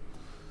nowadays?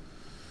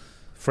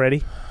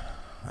 Freddie.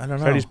 I don't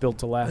know. Freddie's built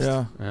to last.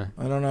 Yeah.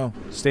 I don't know.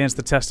 Stands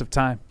the test of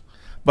time.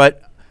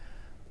 But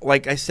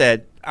like I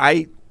said,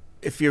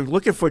 if you're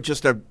looking for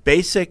just a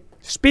basic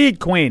Speed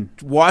Queen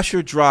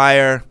washer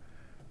dryer,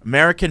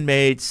 American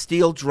made,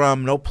 steel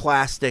drum, no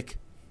plastic,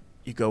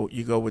 you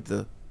go with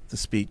the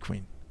Speed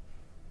Queen.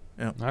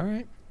 Yeah. All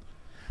right.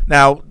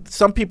 Now,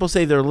 some people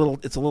say it's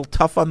a little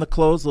tough on the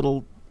clothes, a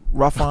little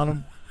rough on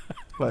them.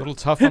 A little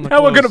tough on the now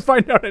clothes. We're going to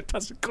find out it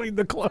doesn't clean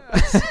the clothes.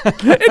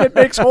 And it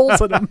makes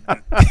holes in them.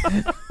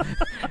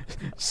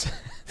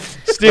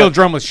 Steel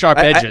drum with sharp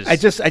edges.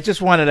 I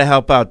just wanted to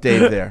help out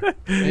Dave there.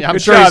 Yeah, I'm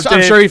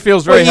sure he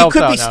feels very helped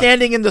out. He could be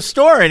standing in the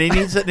store and he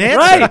needs an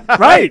answer.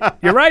 Right.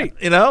 You're right.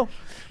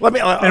 Let me.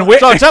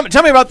 So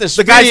tell me about this.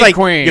 The guy's like,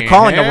 Queen. You're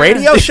calling a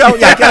radio show?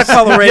 Yeah, I gotta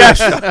call the radio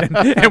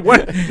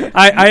show.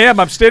 I am.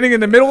 I'm standing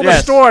in the middle of the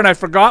store and I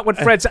forgot what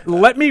Fred said.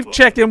 Let me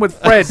check in with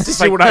Fred to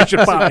see what I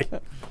should buy.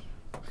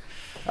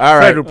 All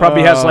right. Fred, who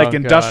probably has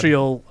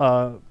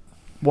industrial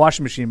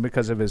washing machine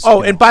because of his.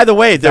 And by the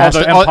way, the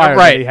empire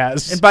that he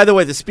has. And by the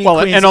way, the Speed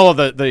Queens and all of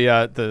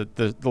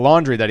the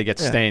laundry that he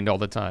gets stained all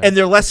the time, and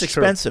they're less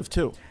expensive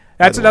too.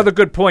 That's another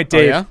good point,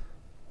 Dave. Oh, yeah?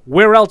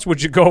 where else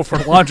would you go for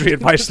laundry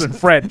advice than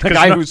Fred? The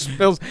guy who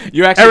spills.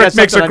 You actually Eric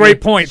makes a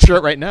great point.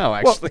 Shirt right now,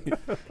 actually.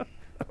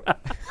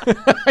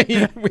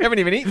 We haven't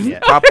even eaten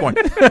yet. Popcorn.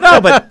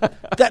 No,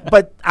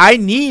 but I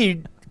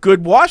need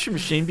good washing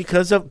machine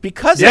because of my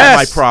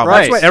problem.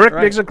 That's right. Eric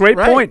makes a great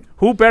point.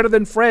 Who better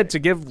than Fred to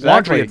give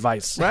laundry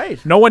advice?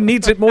 Right. No one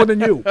needs it more than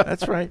you.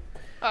 That's right.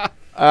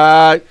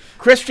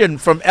 Christian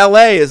from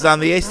L.A. is on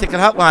the Ace Ticket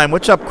Hotline.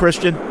 What's up,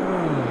 Christian?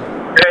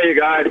 Hey, you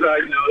guys.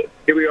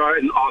 Here we are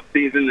in off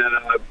season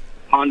and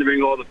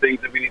pondering all the things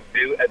that we need to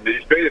do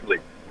administratively.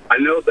 I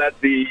know that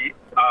the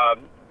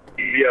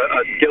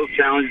skills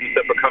challenges and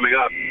stuff are coming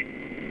up.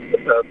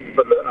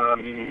 For the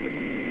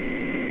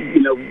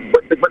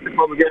what's it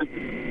called again?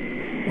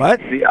 What?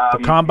 The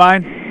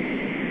combine.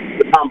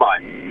 The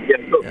combine. Yeah.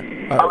 So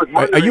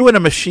are you in a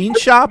machine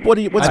shop?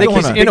 What's going on? I think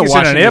he's in a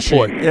washing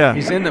machine. Yeah.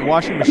 He's in the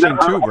washing machine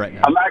tube right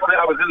now.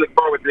 I was in the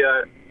car with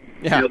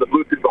the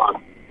Bluetooth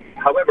on.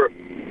 However,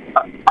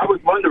 I was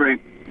wondering,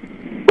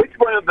 which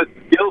one of the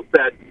skill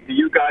sets do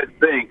you guys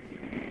think,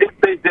 if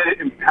they did it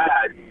in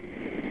pads,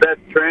 that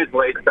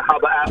translates to how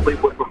the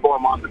athlete would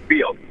perform on the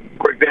field?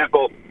 For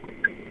example,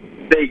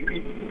 they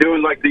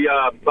doing like the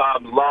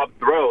lob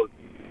throws,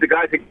 the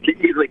guys can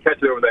easily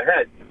catch it over their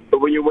head.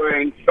 But when you're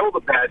wearing shoulder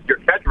pads, your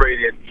catch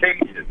radius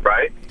changes,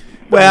 right?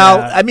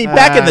 Well, I mean,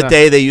 back in the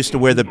day, they used to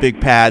wear the big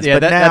pads, but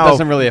that now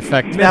doesn't really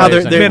affect. Now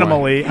they're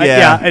minimally.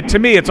 Yeah. To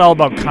me, it's all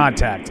about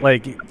contact.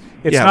 Like,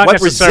 it's not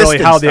necessarily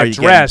how they're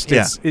dressed.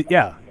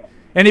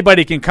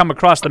 Anybody can come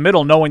across the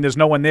middle knowing there's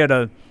no one there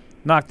to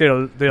knock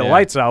their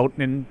lights out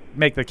and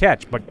make the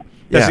catch. But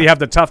does he have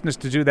the toughness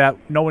to do that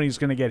knowing he's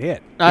going to get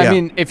hit? I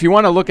mean, if you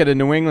want to look at a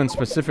New England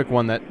specific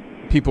one that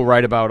people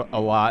write about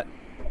a lot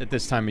at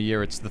this time of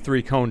year, it's the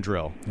 3-cone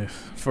drill.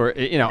 For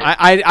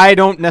I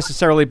don't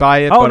necessarily buy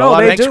it. Oh, but no, a lot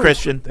they of do.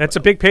 Christian. That's a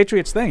big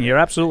Patriots thing. You're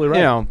absolutely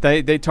right.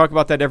 They talk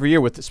about that every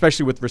year,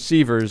 especially with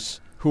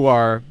receivers who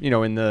are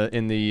in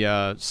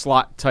the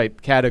slot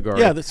type category.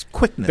 Yeah, this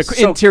quickness,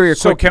 the interior.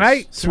 So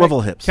quickness.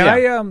 Swivel hips. Can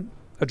I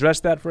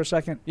address that for a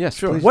second? Yes,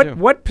 sure.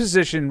 What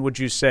position would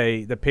you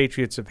say the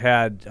Patriots have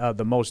had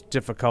the most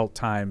difficult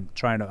time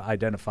trying to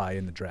identify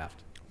in the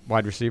draft?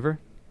 Wide receiver.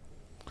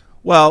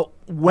 Well,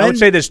 I would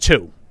say there's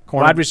two.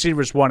 Wide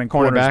receivers one and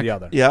corners cornerback. the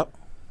other. Yep.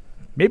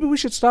 Maybe we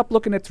should stop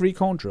looking at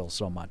 3-cone drills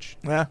so much.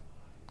 Yeah.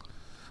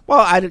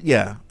 Well, I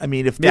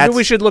mean, if maybe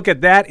we should look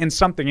at that and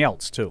something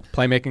else too.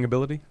 Playmaking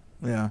ability.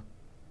 Yeah.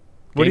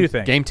 What do you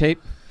think? Game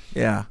tape.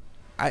 Yeah.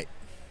 I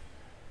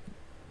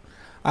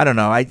don't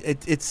know.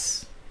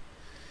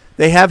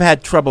 They have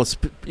had trouble,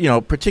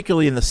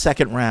 particularly in the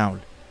second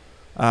round.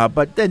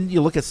 But then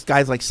you look at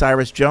guys like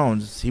Cyrus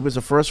Jones. He was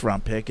a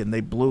first-round pick, and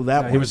they blew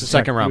that one. He was a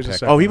second-round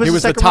pick. Oh, he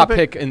was the top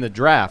pick in the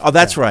draft. Oh,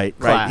 that's right.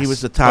 Class. Right. He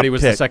was the top but he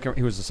was pick. The second.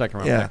 He was the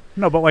second-round pick.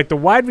 No, but like the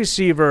wide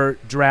receiver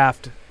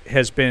draft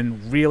has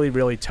been really,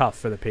 really tough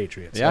for the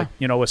Patriots. Yeah.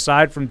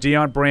 Aside from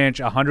Deion Branch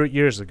 100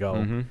 years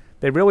ago,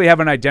 they really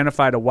haven't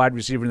identified a wide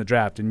receiver in the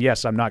draft. And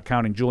yes, I'm not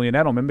counting Julian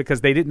Edelman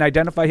because they didn't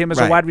identify him as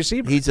a wide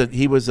receiver.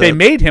 They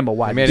made him a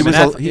wide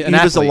receiver. He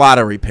was a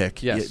lottery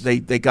pick. Yes.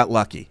 They got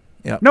lucky.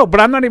 Yep. No, but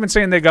I'm not even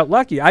saying they got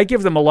lucky. I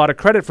give them a lot of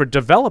credit for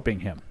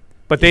developing him.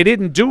 But they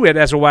didn't do it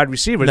as a wide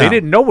receiver. No. They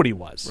didn't know what he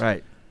was.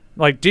 Right.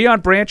 Like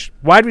Deion Branch,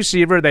 wide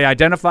receiver, they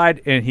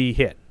identified and he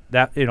hit.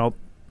 That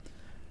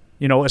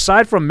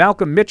aside from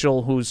Malcolm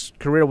Mitchell, whose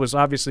career was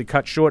obviously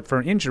cut short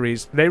for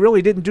injuries, they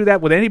really didn't do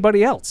that with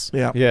anybody else.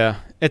 Yeah. Yeah.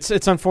 It's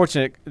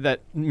unfortunate that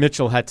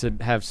Mitchell had to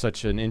have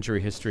such an injury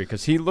history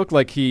because he looked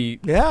like he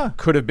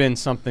could have been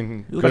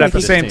something. But at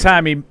the same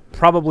time, he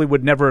probably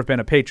would never have been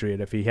a Patriot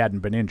if he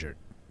hadn't been injured.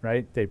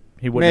 Right?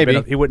 He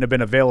wouldn't have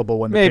been available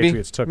when the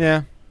Patriots took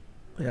him.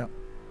 Yeah.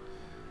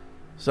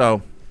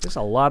 So there's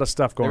a lot of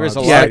stuff going on. There is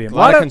at the a stadium.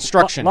 lot of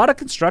construction. A lot of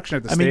construction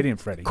at the stadium,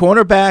 Freddie.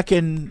 Cornerback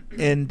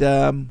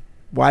and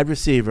wide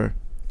receiver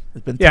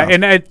has been tough.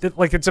 And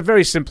it's a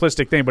very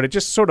simplistic thing, but it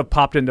just sort of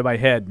popped into my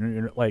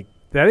head. Like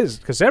that is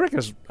because Eric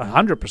is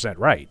 100%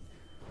 right.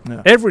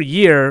 Yeah. Every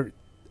year,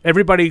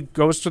 everybody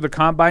goes to the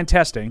combine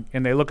testing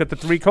and they look at the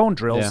 3-cone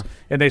drills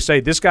and they say,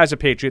 this guy's a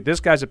Patriot, this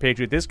guy's a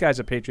Patriot, this guy's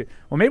a Patriot.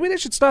 Well, maybe they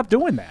should stop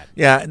doing that.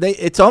 Yeah,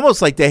 it's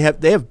almost like they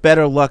have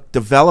better luck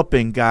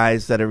developing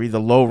guys that are either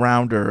low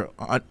round or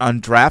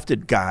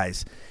undrafted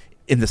guys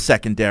in the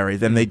secondary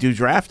than they do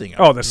drafting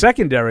them. Oh, the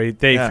secondary,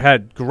 they've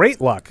had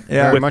great luck with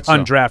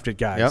undrafted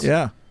guys. Yep.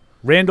 Yeah.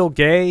 Randall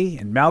Gay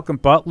and Malcolm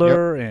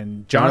Butler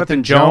and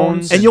Jonathan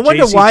Jones. And you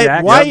wonder why is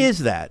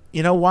that?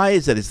 Why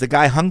is that? Is the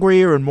guy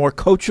hungrier and more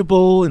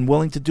coachable and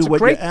willing to do what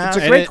you ask?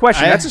 It's a great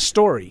question. That's a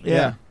story.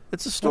 Yeah.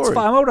 It's a story.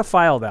 I'm going to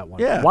file that one.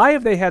 Yeah. Why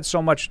have they had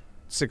so much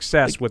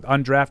success with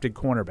undrafted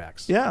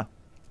cornerbacks? Yeah.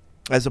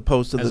 As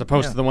opposed to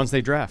the ones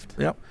they draft.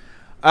 Yep.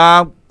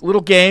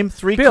 Little game.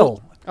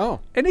 Bill. Oh.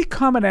 Any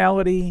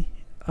commonality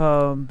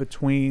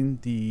between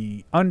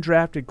the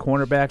undrafted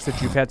cornerbacks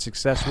that you've had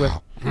success with?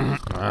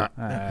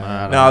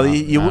 No,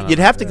 you'd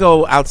have to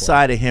go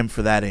outside of him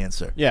for that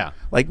answer. Yeah.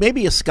 Like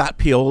maybe a Scott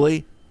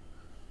Pioli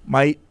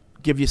might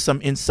give you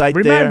some insight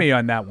there. Remind me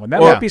on that one.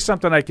 That might be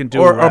something I can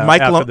do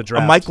after the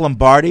draft. Mike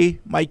Lombardi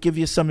might give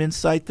you some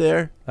insight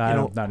there.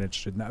 I'm not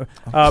interested in that.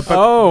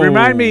 But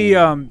remind me.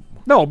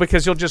 No,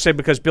 because you'll just say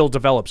because Bill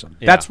develops them.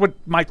 Yeah. That's what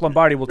Mike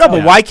Lombardi will tell you. No,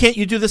 but why can't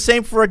you do the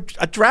same for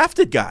a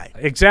drafted guy?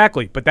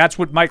 Exactly, but that's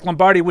what Mike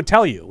Lombardi would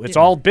tell you. It's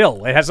all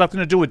Bill. It has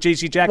nothing to do with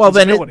J.C. Jackson's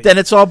ability. Then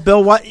it's all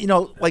Bill.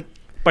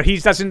 But he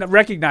doesn't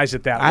recognize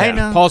it that way. I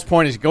know. Paul's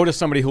point is go to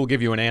somebody who will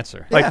give you an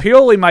answer. Like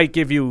Pioli might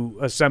give you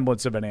a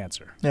semblance of an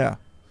answer. Yeah.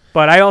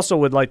 But I also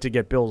would like to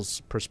get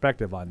Bill's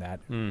perspective on that.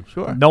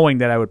 Sure. Knowing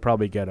that I would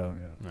probably get a...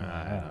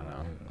 I don't know.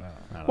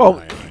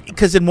 Well,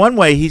 because in one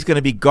way he's going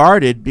to be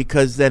guarded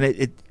because then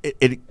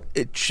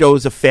it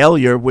shows a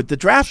failure with the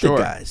drafted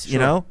guys, you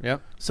know?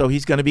 Yep. So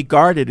he's going to be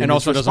guarded and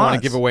also doesn't want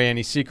to give away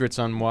any secrets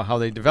on how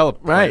they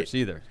develop players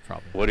either.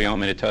 Probably. What do you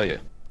want me to tell you?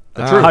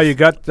 The truth. How you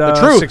got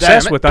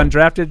success with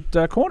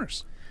undrafted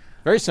corners.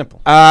 Very simple.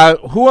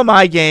 Who am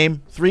I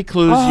game? 3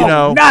 clues,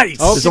 nice.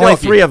 There's only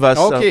 3 of us.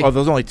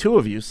 There's only 2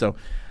 of you, so...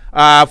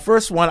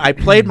 first one, I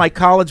played my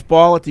college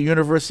ball at the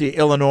University of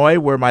Illinois,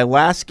 where my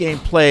last game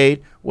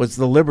played was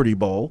the Liberty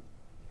Bowl.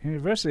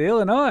 University of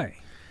Illinois.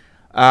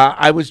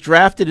 I was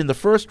drafted in the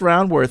first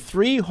round, where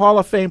 3 Hall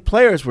of Fame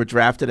players were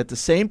drafted at the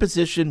same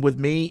position with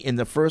me in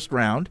the first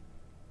round.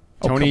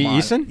 Tony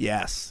Eason?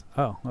 Yes.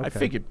 Oh, okay. I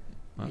figured.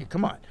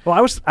 Come on. Well,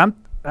 I was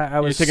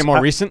thinking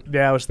more recent?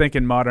 Yeah, I was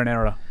thinking modern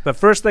era. The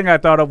first thing I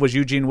thought of was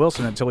Eugene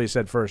Wilson until he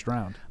said first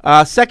round.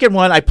 Second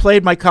one, I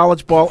played my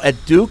college ball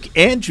at Duke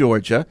and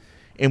Georgia.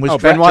 And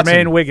was Ben Watson.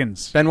 Jermaine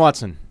Wiggins. Ben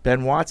Watson.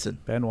 Ben Watson.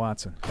 Ben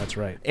Watson. That's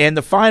right. And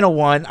the final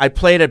one, I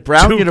played at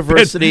Brown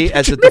University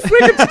as a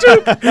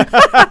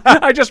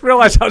I just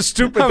realized how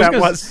stupid that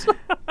was.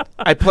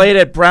 I played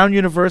at Brown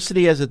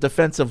University as a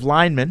defensive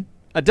lineman.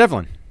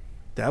 Devlin.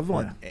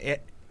 Yeah.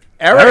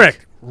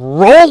 Eric.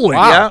 Rolling.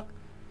 Wow.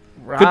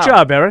 Good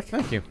job, Eric.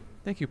 Thank you.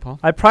 Thank you, Paul.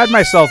 I pride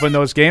myself in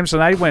those games,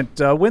 and I went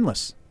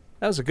winless.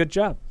 That was a good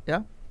job.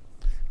 Yeah.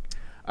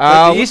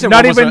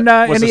 Not even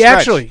any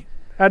actually.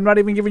 I'm not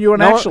even giving you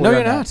an actual. No,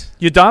 you're not.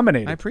 You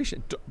dominated. I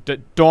appreciate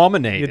it.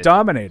 Dominated. You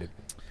dominated.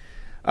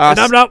 And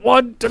I'm not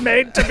one to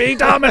be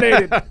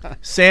dominated.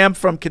 Sam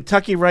from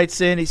Kentucky writes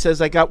in. He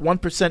says, I got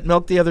 1%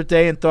 milk the other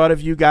day and thought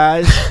of you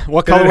guys.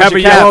 What color was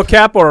your cap? Yellow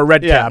cap or a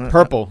red cap?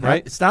 Purple,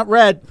 right? It's not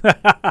red.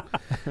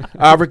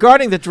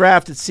 Regarding the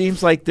draft, it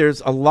seems like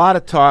there's a lot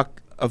of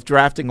talk of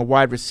drafting a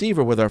wide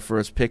receiver with our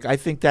first pick. I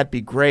think that'd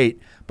be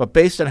great. But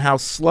based on how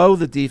slow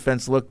the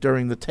defense looked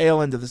during the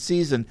tail end of the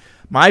season,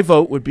 my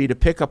vote would be to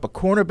pick up a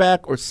cornerback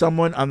or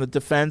someone on the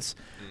defense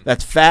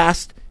that's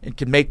fast and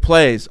can make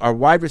plays. Our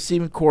wide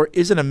receiving core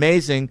isn't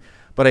amazing,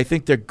 but I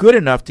think they're good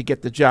enough to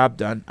get the job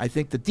done. I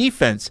think the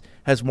defense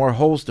has more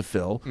holes to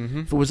fill.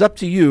 Mm-hmm. If it was up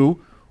to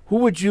you, who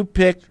would you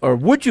pick, or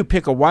would you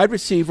pick a wide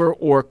receiver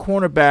or a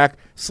cornerback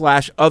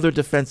 / other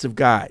defensive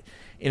guy?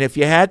 And if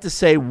you had to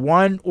say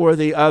one or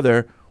the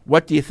other,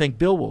 what do you think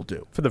Bill will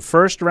do? For the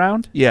first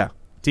round? Yeah.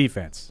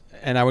 Defense.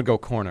 And I would go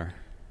corner.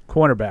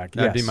 Cornerback,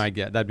 That'd be my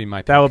guess. That'd be my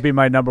pick. That would be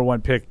my number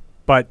one pick.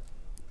 But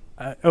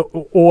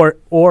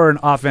or an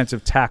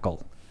offensive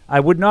tackle. I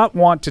would not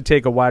want to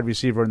take a wide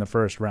receiver in the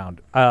first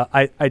round.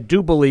 I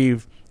do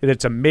believe that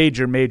it's a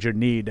major, major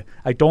need.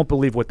 I don't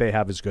believe what they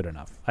have is good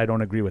enough. I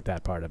don't agree with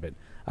that part of it.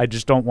 I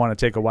just don't want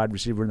to take a wide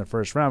receiver in the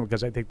first round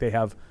because I think they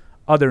have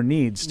other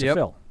needs to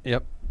fill.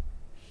 Yep.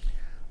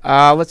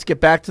 Let's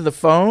get back to the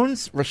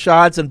phones.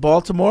 Rashad's in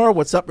Baltimore.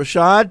 What's up,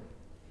 Rashad?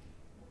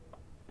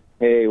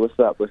 Hey, what's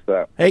up?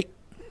 Hey.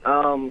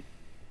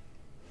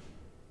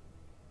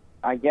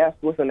 I guess,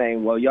 what's the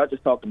name? Well, y'all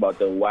just talked about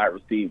the wide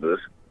receivers.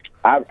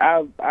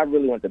 I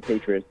really want the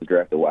Patriots to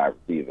draft a wide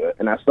receiver.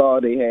 And I saw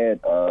they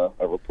had a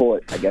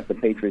report, I guess the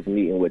Patriots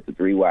meeting with the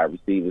 3 wide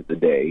receivers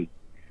today,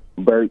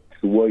 Burks,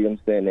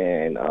 Williamson,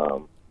 and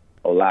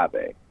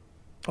Olave.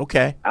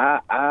 Okay. I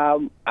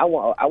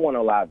want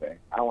Olave.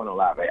 I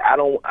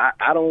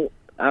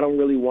don't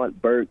really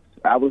want Burks.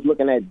 I was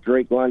looking at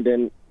Drake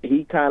London.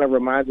 He kind of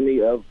reminds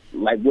me of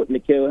like what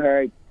N'Keal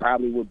Harry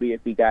probably would be if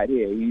he got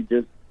here. He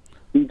just.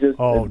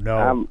 Oh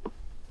no,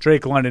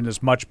 Drake London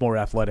is much more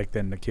athletic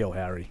than N'Keal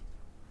Harry.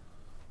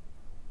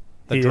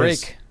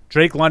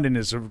 Drake London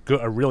is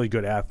a really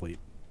good athlete.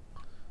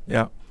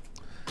 Yeah.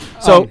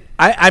 So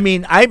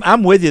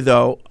I'm with you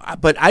though,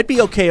 but I'd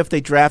be okay if they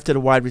drafted a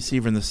wide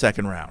receiver in the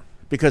second round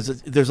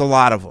because there's a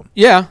lot of them.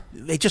 Yeah.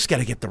 They just got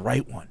to get the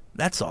right one.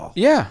 That's all.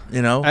 Yeah.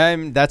 You know?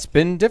 That's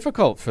been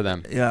difficult for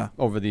them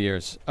over the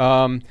years.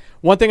 One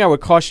thing I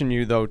would caution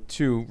you, though,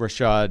 too,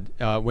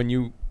 Rashad, when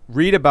you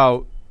read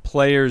about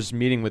players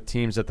meeting with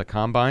teams at the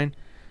Combine,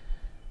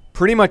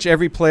 pretty much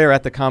every player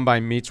at the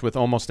Combine meets with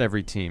almost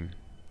every team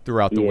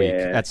throughout the week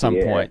at some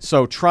point.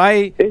 So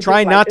try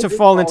not to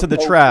fall into the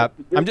trap.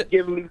 I'm just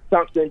giving me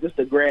something just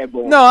to grab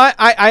on. No,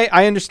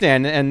 I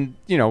understand. And,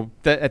 you know,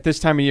 at this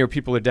time of year,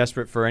 people are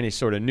desperate for any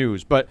sort of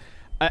news. But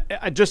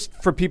I just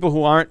for people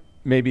who aren't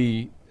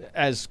maybe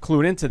as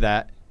clued into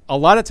that, a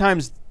lot of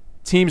times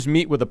teams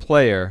meet with a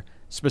player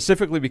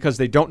specifically because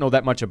they don't know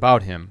that much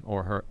about him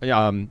or her.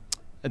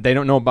 They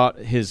don't know about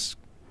his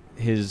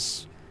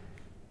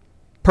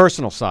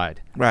personal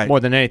side right. more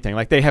than anything.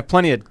 Like, they have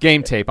plenty of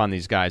game tape on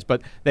these guys,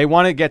 but they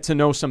want to get to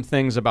know some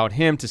things about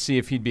him to see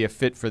if he'd be a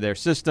fit for their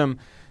system,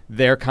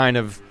 their kind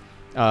of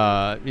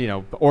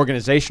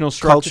organizational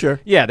structure.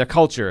 Culture. Yeah, their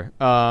culture.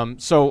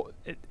 So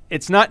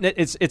it's not.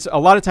 It's a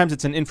lot of times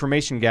it's an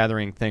information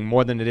gathering thing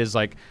more than it is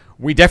like,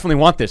 we definitely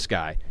want this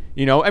guy.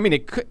 I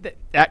mean,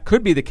 that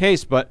could be the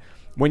case, but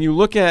when you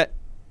look at,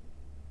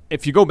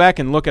 if you go back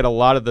and look at a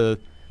lot of the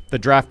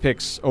draft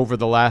picks over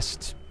the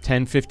last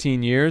 10,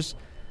 15 years,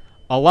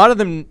 a lot of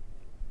them,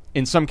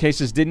 in some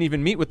cases, didn't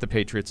even meet with the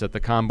Patriots at the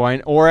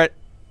Combine or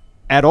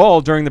at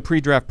all during the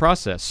pre-draft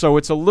process. So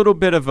it's a little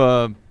bit of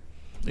a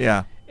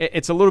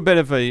it's a little bit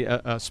of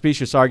a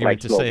specious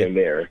argument like to say.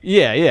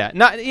 Mirrors.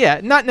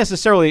 Not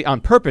necessarily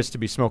on purpose to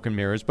be smoke and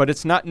mirrors, but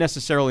it's not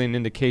necessarily an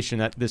indication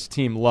that this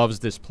team loves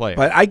this player.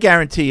 But I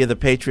guarantee you, the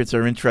Patriots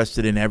are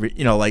interested in every.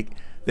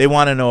 They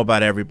want to know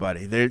about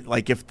everybody. They're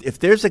like, if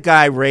there's a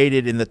guy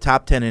rated in the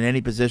top 10 in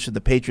any position, the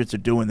Patriots are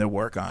doing their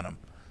work on him.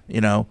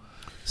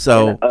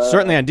 So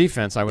certainly on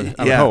defense, I would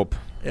hope.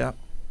 Yeah.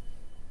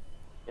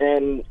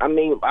 And I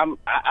mean,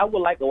 I would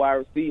like a wide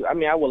receiver. I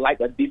mean, I would like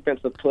a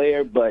defensive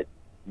player, but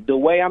the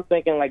way I'm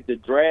thinking, like the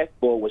draft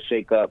board would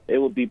shake up, it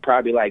would be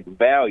probably like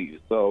value.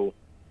 So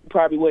you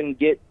probably wouldn't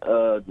get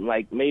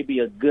like maybe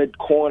a good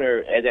corner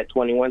at that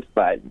 21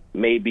 spot.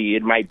 Maybe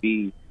it might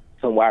be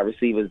some wide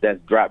receivers that's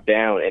dropped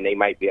down and they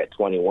might be at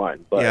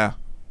 21. But yeah.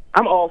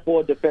 I'm all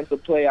for a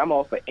defensive player. I'm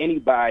all for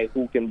anybody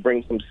who can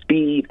bring some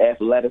speed,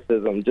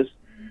 athleticism, just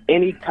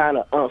any kind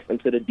of oomph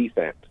into the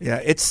defense.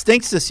 Yeah, it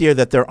stinks this year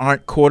that there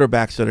aren't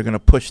quarterbacks that are going to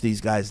push these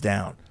guys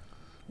down.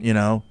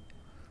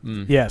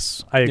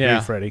 Yes, I agree,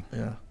 Freddie.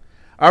 Yeah.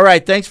 All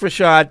right, thanks,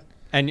 Rashad.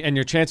 And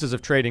your chances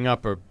of trading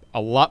up are a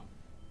lot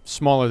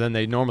smaller than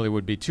they normally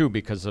would be too,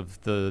 because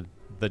of the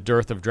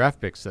dearth of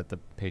draft picks that the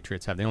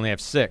Patriots have. They only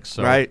have 6.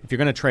 So if you're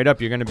going to trade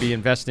up, you're going to be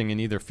investing in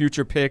either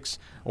future picks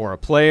or a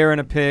player and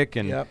a pick,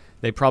 and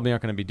they probably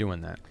aren't going to be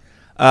doing that.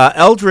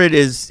 Eldred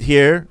is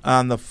here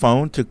on the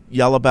phone to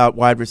yell about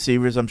wide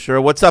receivers, I'm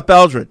sure. What's up,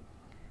 Eldred?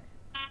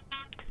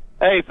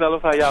 Hey,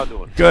 fellas, how y'all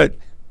doing? Good.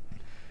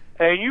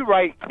 Hey, you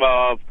right,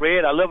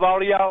 Fred. I love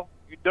all of y'all.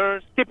 You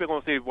darn skipping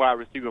going to say wide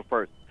receiver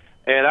first.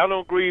 And I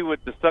don't agree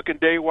with the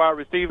second-day wide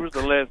receivers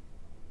unless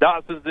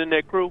Dotson's in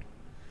that crew.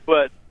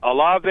 But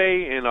Olave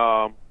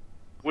and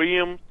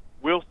Williams,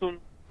 Wilson,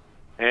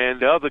 and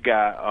the other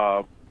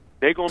guy,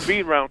 they're going to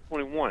be around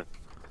 21.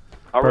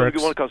 I really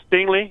want to, because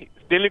Stingley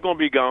going to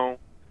be gone.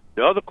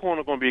 The other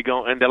corner going to be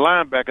gone. And the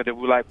linebacker that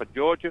we like for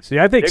Georgia. See,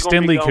 I think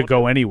Stingley could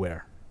go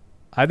anywhere.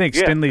 I think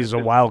Stinley's a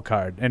wild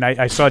card. And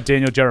I saw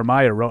Daniel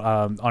Jeremiah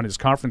on his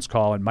conference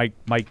call, and Mike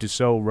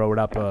Dussault wrote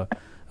up a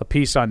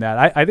piece on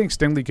that. I think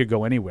Stingley could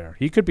go anywhere.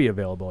 He could be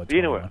available at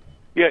 21. Anywhere.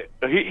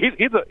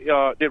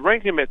 Yeah, they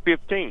ranked him at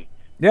 15.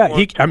 Yeah,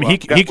 he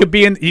could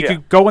be in. He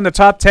could go in the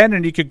top 10,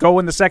 and he could go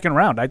in the second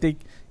round. I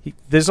think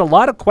there's a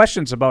lot of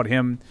questions about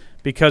him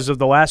because of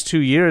the last 2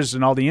 years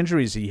and all the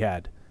injuries he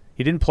had.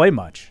 He didn't play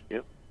much.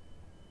 Yep.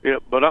 Yeah,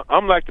 but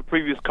I'm like the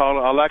previous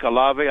caller. I like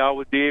Olave. I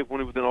always did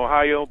when he was in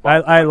Ohio.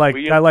 I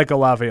like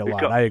Olave a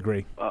lot. I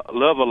agree.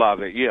 Love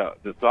Olave. Yeah.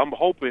 So I'm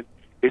hoping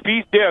if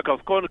he's there, because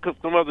according to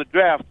some other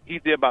drafts,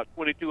 he's there about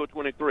 22 or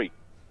 23.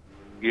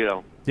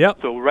 Yep.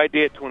 So right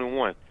there at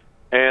 21.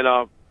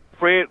 And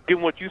Fred,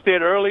 given what you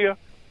said earlier,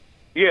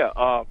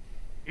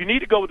 you need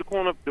to go with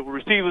the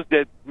receivers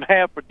that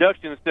have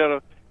production instead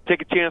of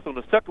take a chance on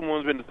the second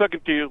ones in the second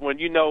tiers when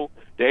the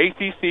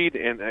ACC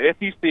and the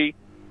SEC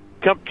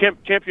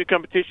champion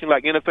competition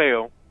like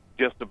NFL,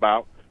 just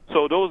about.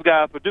 So those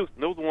guys produce.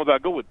 And those are the ones I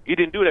go with. He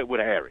didn't do that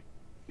with Harry,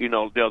 the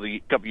other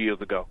couple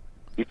years ago.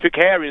 He took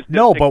Harry instead.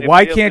 No, but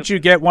why can't you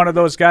get one of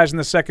those guys in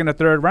the second or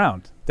third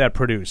round that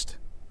produced?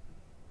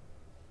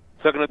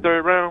 Second or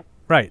third round?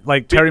 Right,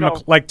 like Terry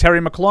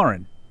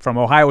McLaurin from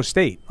Ohio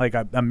State, like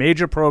a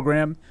major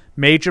program,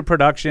 major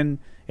production,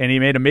 and he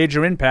made a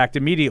major impact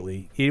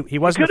immediately. He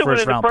wasn't a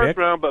first-round pick.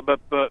 Round, but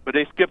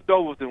they skipped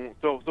over him,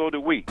 so did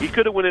we. He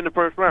could have went in the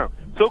first round.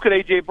 So could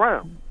A.J.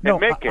 Brown and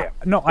Metcalf.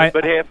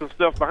 But had some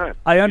stuff behind.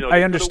 I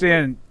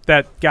understand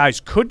that guys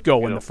could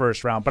go in the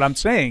first round, but I'm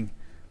saying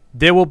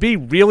there will be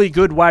really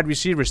good wide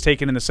receivers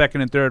taken in the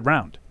second and third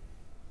round.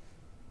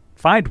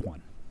 Find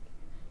one.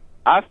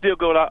 I still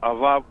go to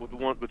Olave with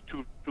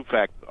two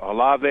factors: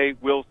 Olave,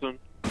 Wilson,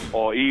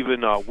 or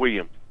even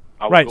Williams.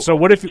 Right. So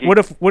what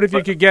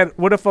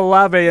if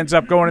Olave ends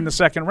up going in the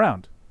second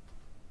round?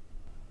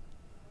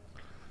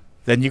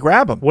 Then you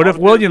grab him. What if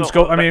Williams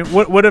goes? I mean,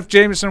 what if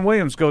Jameson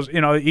Williams goes?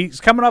 He's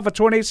coming off a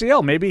torn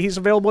ACL. Maybe he's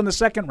available in the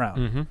second round.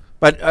 Mm-hmm.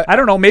 But I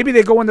don't know. Maybe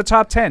they go in the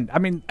top 10. I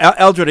mean,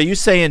 Eldred, are you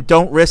saying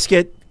don't risk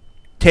it?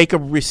 Take a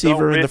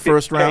receiver in the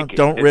first round.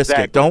 Don't risk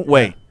it. Don't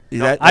wait.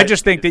 I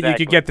just think that you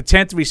could get the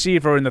 10th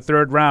receiver in the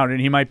third round,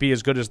 and he might be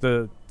as good as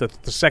the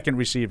second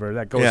receiver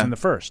that goes in the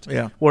first.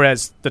 Yeah.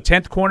 Whereas the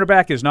 10th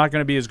cornerback is not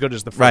going to be as good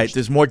as the first. Right.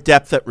 There's more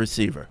depth at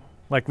receiver.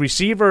 Like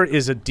receiver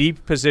is a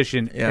deep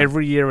position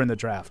every year in the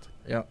draft.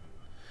 Yeah.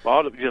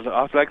 Like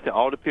I said,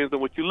 all depends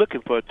on what you're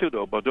looking for too,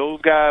 though. But those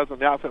guys on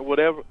the outside,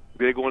 whatever,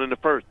 they're going in the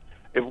first.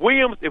 If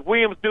Williams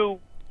do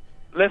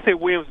let's say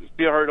Williams is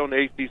still hurt on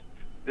the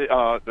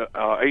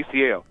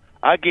ACL.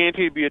 I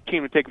guarantee it'll be a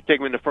team to take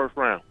him in the first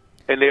round,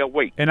 and they'll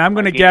wait. And I'm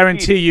going to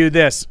guarantee you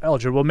this,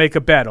 Eldred. We'll make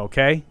a bet,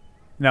 okay?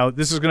 Now,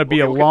 this is going to be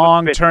a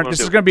long-term. This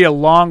is going to be a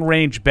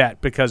long-range bet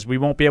because we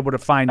won't be able to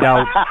find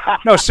out.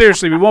 No,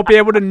 seriously, we won't be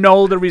able to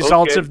know the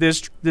results of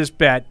this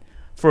bet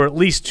for at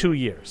least 2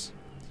 years.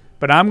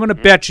 But I'm going to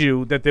bet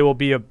you that there will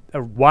be a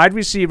wide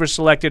receiver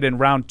selected in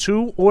round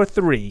 2 or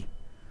 3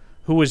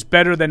 who is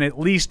better than at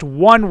least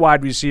one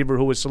wide receiver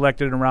who was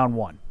selected in round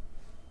 1.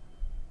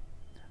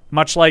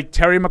 Much like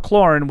Terry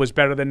McLaurin was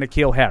better than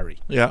N'Keal Harry.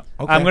 Yeah,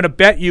 okay. I'm going to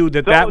bet you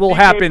that will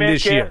happen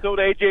this year. So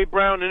the A.J.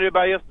 Brown and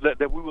everybody else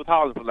that we was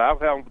hollering for. I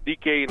was having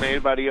DK and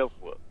everybody else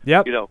was.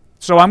 Yep.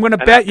 So I'm going to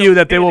bet you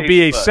that there will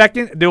be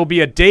there will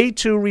be a day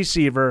 2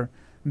 receiver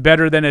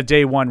better than a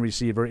day 1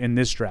 receiver in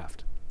this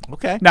draft.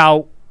 Okay.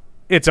 Now,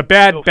 it's a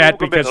bad bet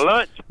because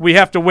we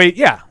have to wait.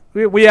 Yeah,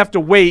 we have to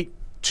wait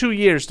 2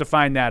 years to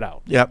find that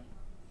out. Yep.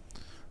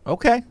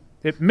 Okay.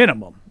 At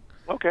minimum.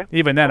 Okay.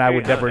 Even then, I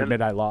would never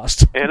admit I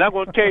lost. And I'm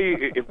going to tell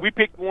you, if we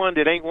pick one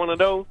that ain't one of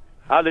those,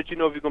 I'll let you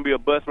know if you're going to be a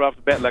bust right off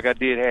the bat like I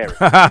did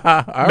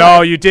Harry.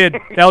 No, you did.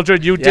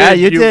 Eldred, you did. Yeah,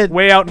 you did.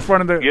 Way out in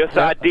front of the... Yes,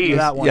 I did.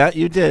 That one. Yeah,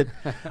 you did.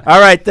 All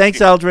right,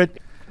 thanks, Eldred.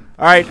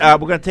 All right,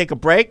 we're going to take a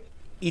break,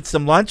 eat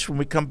some lunch. When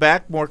we come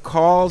back, more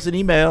calls and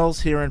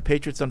emails here on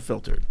Patriots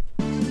Unfiltered.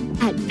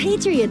 At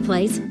Patriot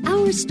Place,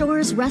 our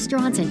stores,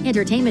 restaurants, and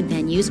entertainment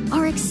venues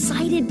are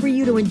excited for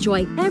you to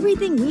enjoy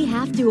everything we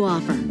have to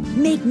offer.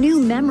 Make new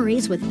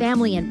memories with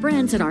family and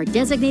friends at our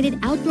designated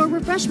outdoor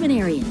refreshment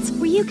areas,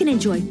 where you can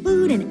enjoy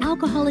food and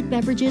alcoholic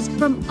beverages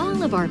from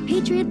all of our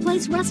Patriot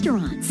Place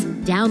restaurants.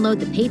 Download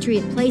the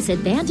Patriot Place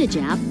Advantage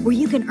app, where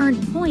you can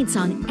earn points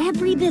on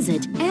every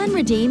visit and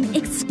redeem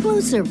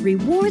exclusive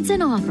rewards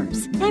and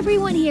offers.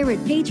 Everyone here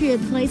at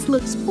Patriot Place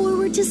looks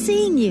forward to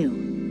seeing you.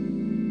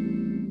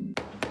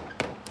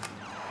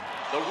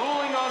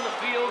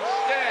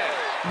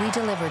 We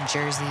deliver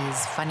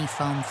jerseys, funny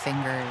foam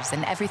fingers,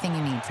 and everything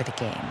you need for the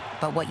game.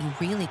 But what you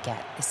really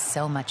get is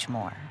so much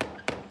more.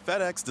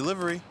 FedEx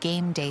Delivery.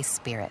 Game day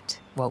spirit.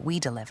 What we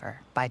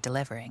deliver by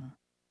delivering.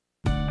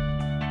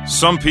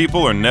 Some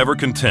people are never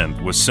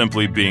content with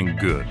simply being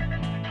good.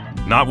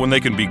 Not when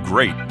they can be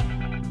great.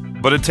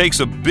 But it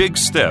takes a big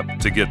step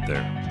to get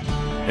there.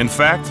 In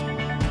fact,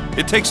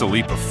 it takes a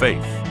leap of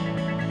faith.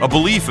 A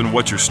belief in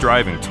what you're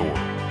striving toward.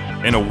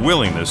 And a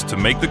willingness to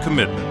make the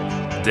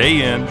commitment,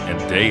 day in and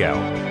day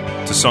out,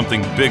 to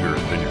something bigger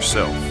than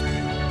yourself.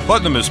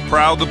 Putnam is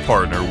proud to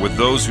partner with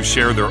those who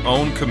share their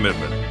own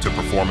commitment to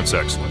performance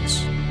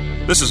excellence.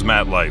 This is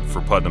Matt Light for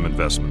Putnam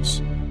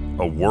Investments,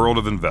 a world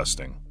of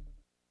investing.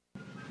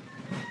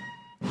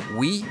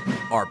 We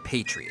are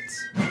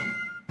Patriots,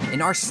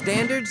 and our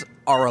standards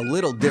are a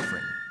little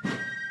different.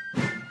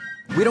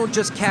 We don't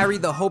just carry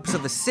the hopes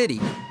of a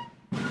city,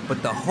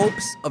 but the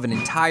hopes of an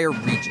entire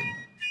region.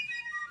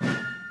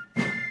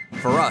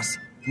 For us,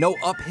 no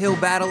uphill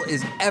battle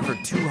is ever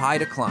too high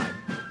to climb.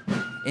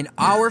 And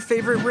our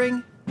favorite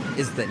ring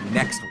is the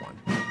next one.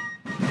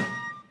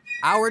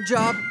 Our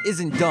job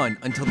isn't done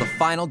until the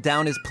final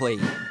down is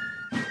played.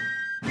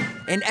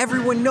 And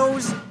everyone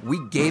knows we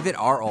gave it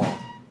our all.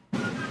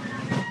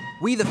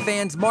 We the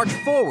fans march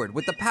forward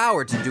with the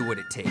power to do what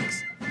it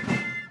takes.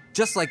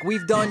 Just like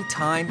we've done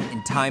time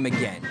and time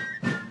again.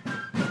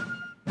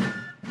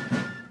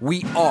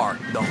 We are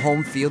the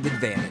home field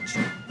advantage.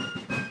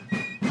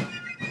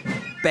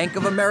 Bank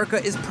of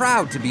America is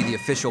proud to be the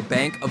official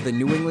bank of the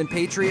New England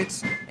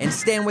Patriots and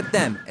stand with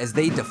them as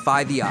they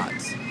defy the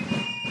odds.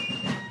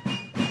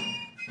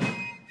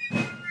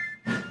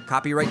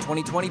 Copyright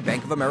 2020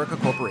 Bank of America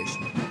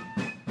Corporation.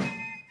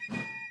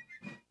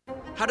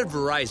 How did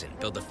Verizon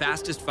build the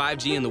fastest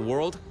 5G in the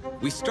world?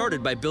 We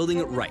started by building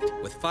it right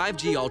with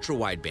 5G Ultra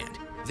Wideband.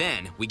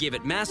 Then we gave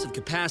it massive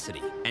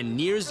capacity and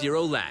near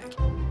zero lag.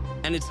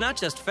 And it's not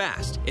just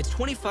fast, it's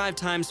 25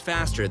 times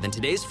faster than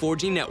today's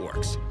 4G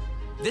networks.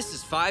 This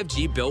is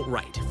 5G built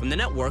right from the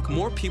network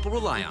more people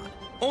rely on,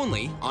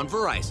 only on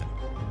Verizon.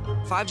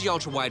 5G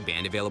Ultra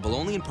Wideband available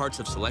only in parts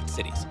of select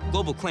cities.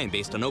 Global claim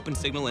based on open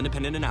signal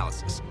independent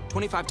analysis.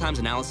 25 times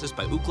analysis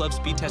by Ookla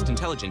Speed Test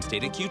Intelligence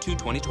data Q2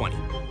 2020.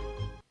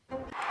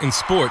 In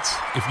sports,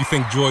 if you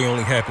think joy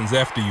only happens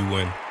after you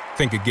win,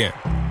 think again.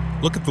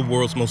 Look at the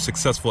world's most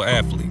successful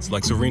athletes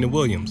like Serena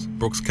Williams,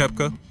 Brooks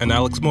Koepka, and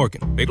Alex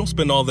Morgan. They don't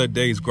spend all their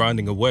days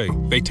grinding away.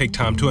 They take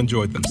time to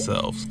enjoy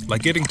themselves,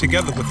 like getting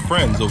together with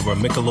friends over a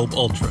Michelob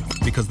Ultra,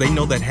 because they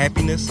know that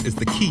happiness is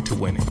the key to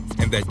winning,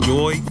 and that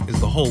joy is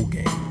the whole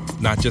game,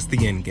 not just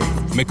the end game.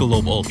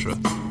 Michelob Ultra.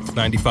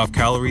 95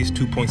 calories,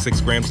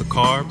 2.6 grams of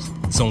carbs.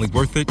 It's only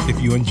worth it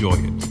if you enjoy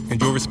it.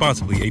 Enjoy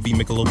responsibly. AB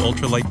Michelob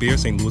Ultra Light Beer,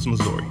 St. Louis,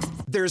 Missouri.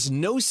 There's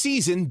no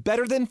season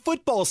better than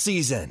football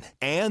season.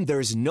 And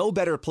there's no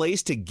better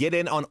place to get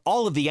in on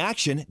all of the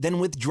action than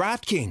with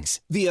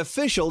DraftKings, the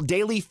official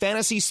daily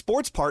fantasy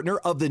sports partner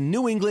of the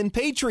New England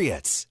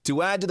Patriots.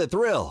 To add to the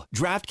thrill,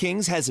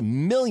 DraftKings has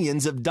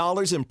millions of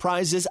dollars in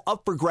prizes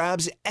up for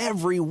grabs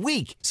every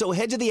week. So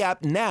head to the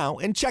app now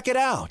and check it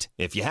out.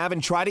 If you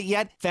haven't tried it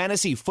yet,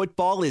 fantasy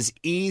football is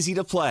easy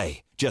to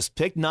play. Just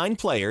pick 9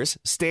 players,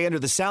 stay under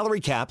the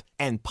salary cap,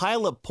 and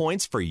pile up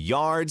points for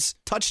yards,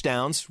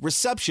 touchdowns,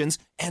 receptions,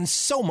 and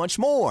so much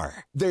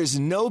more. There's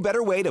no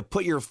better way to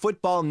put your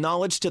football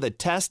knowledge to the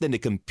test than to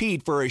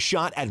compete for a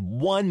shot at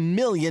 $1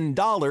 million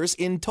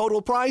in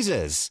total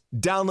prizes.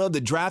 Download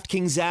the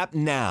DraftKings app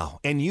now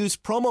and use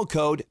promo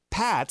code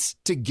PATS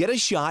to get a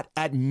shot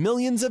at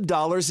millions of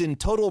dollars in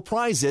total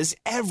prizes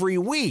every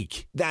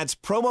week. That's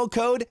promo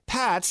code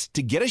PATS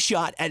to get a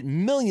shot at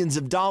millions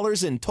of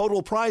dollars in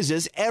total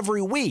prizes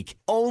every week,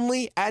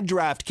 only at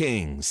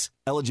DraftKings.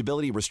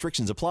 Eligibility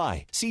restrictions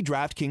apply. See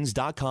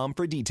DraftKings.com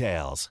for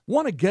details.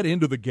 Want to get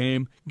into the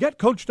game? Get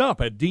coached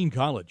up at Dean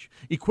College.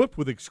 Equipped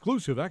with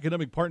exclusive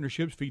academic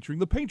partnerships featuring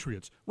the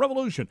Patriots,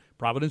 Revolution,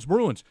 Providence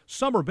Bruins,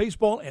 summer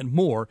baseball, and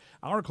more,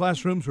 our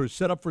classrooms are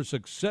set up for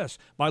success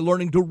by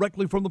learning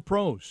directly from the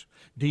pros.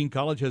 Dean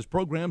College has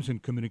programs in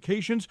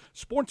communications,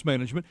 sports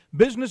management,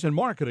 business, and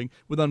marketing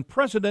with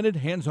unprecedented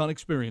hands-on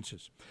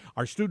experiences.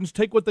 Our students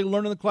take what they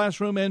learn in the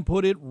classroom and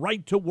put it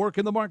right to work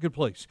in the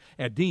marketplace.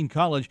 At Dean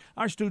College,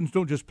 our students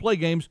don't just play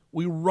games,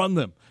 we run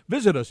them.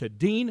 Visit us at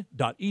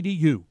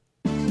dean.edu.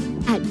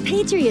 At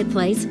Patriot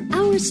Place,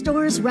 our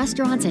stores,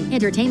 restaurants, and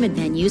entertainment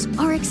venues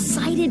are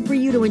excited for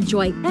you to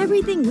enjoy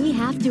everything we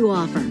have to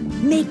offer.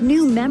 Make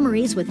new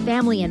memories with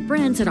family and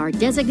friends at our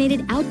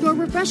designated outdoor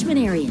refreshment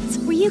areas,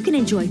 where you can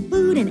enjoy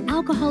food and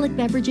alcoholic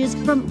beverages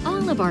from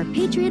all of our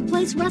Patriot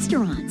Place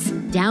restaurants.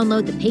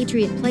 Download the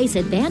Patriot Place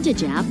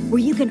Advantage app,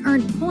 where you can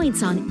earn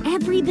points on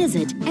every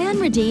visit and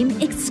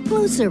redeem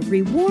exclusive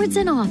rewards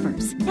and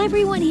offers.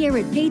 Everyone here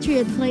at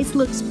Patriot Place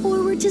looks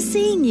forward to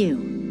seeing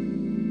you.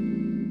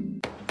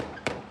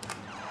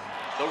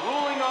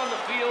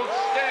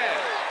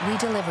 We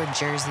deliver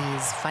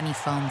jerseys, funny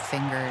foam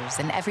fingers,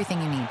 and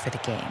everything you need for the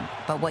game.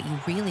 But what you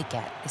really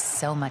get is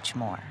so much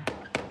more.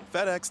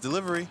 FedEx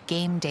Delivery.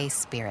 Game day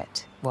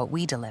spirit. What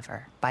we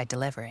deliver by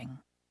delivering.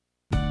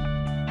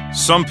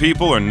 Some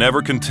people are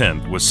never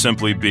content with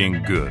simply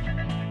being good.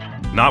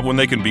 Not when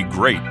they can be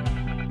great.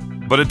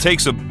 But it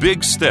takes a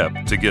big step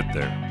to get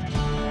there.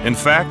 In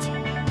fact,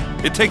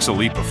 it takes a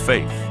leap of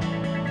faith.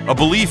 A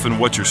belief in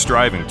what you're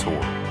striving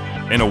toward.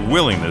 And a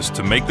willingness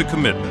to make the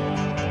commitment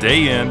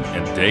day in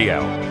and day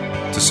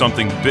out to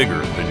something bigger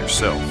than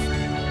yourself.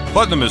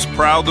 Putnam is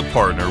proud to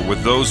partner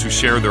with those who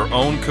share their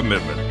own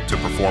commitment to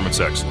performance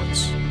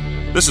excellence.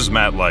 This is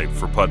Matt Light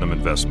for Putnam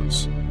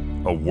Investments,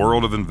 a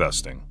world of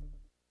investing.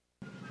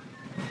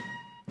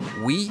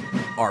 We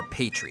are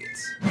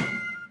Patriots,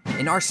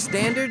 and our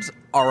standards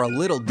are a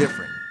little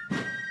different.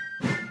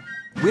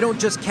 We don't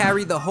just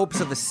carry the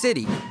hopes of a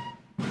city,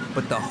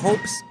 but the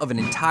hopes of an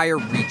entire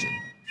region.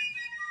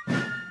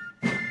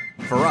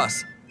 For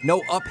us,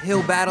 no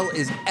uphill battle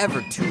is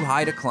ever too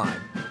high to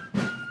climb.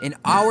 And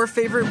our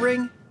favorite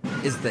ring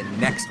is the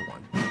next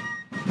one.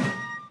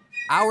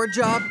 Our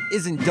job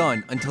isn't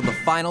done until the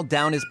final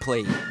down is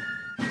played.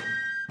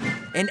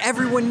 And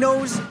everyone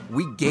knows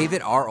we gave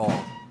it our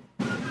all.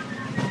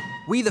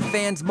 We the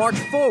fans march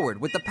forward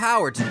with the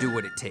power to do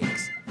what it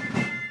takes.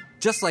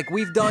 Just like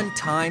we've done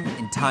time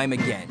and time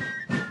again.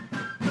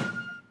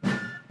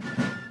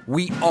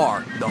 We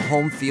are the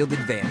home field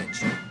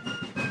advantage.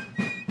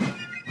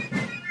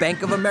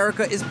 Bank of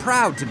America is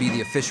proud to be the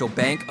official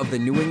bank of the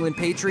New England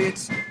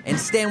Patriots and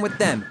stand with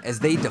them as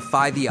they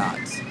defy the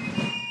odds.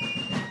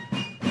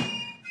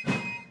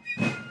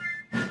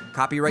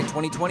 Copyright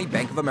 2020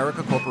 Bank of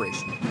America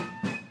Corporation.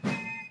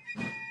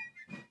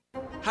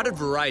 How did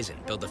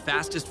Verizon build the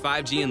fastest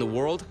 5G in the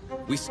world?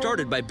 We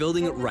started by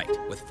building it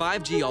right with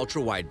 5G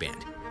Ultra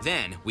Wideband.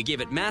 Then we gave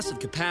it massive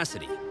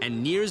capacity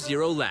and near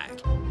zero lag.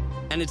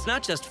 And it's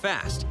not just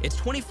fast, it's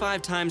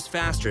 25 times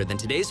faster than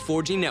today's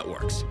 4G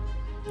networks.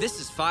 This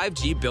is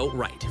 5G built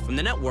right from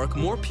the network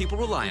more people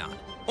rely on,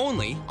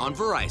 only on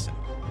Verizon.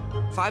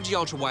 5G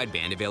Ultra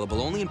Wideband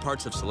available only in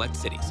parts of select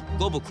cities.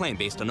 Global claim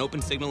based on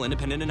open signal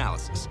independent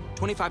analysis.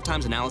 25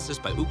 times analysis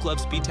by Ookla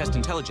Speed Test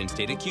Intelligence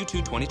data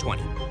Q2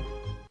 2020.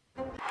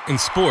 In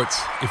sports,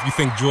 if you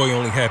think joy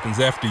only happens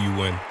after you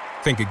win,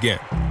 think again.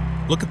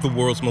 Look at the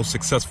world's most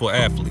successful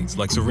athletes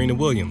like Serena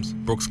Williams,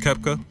 Brooks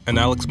Koepka, and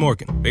Alex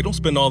Morgan. They don't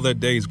spend all their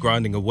days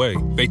grinding away.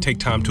 They take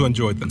time to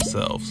enjoy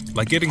themselves,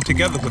 like getting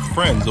together with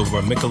friends over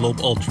a Michelob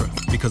Ultra,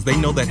 because they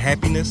know that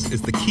happiness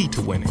is the key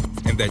to winning,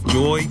 and that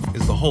joy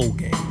is the whole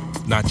game,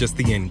 not just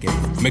the end game.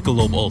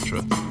 Michelob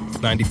Ultra.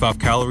 95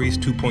 calories,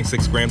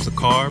 2.6 grams of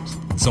carbs.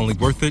 It's only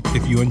worth it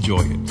if you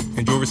enjoy it.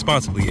 Enjoy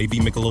responsibly. AB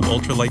Michelob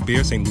Ultra Light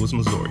Beer, St. Louis,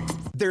 Missouri.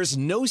 There's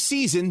no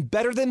season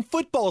better than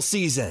football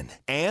season.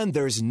 And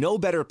there's no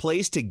better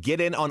place to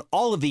get in on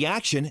all of the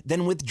action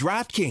than with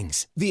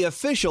DraftKings, the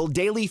official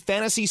daily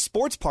fantasy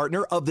sports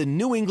partner of the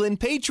New England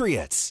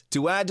Patriots.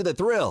 To add to the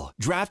thrill,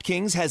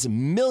 DraftKings has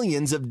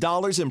millions of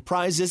dollars in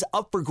prizes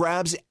up for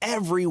grabs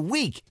every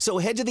week. So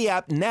head to the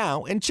app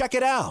now and check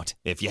it out.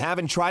 If you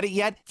haven't tried it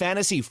yet,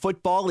 fantasy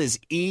football is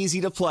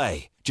easy to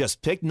play.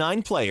 Just pick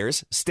 9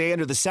 players, stay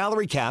under the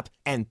salary cap,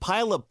 and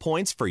pile up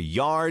points for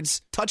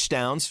yards,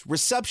 touchdowns,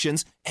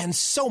 receptions, and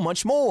so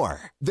much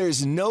more.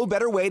 There's no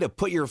better way to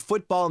put your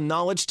football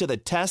knowledge to the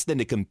test than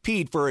to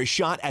compete for a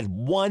shot at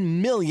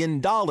 $1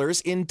 million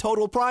in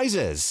total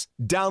prizes.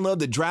 Download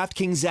the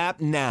DraftKings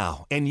app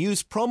now and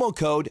use promo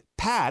code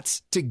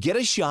PATS to get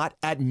a shot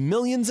at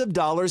millions of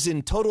dollars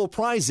in total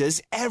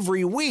prizes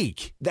every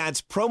week.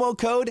 That's promo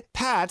code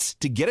PATS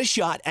to get a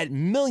shot at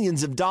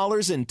millions of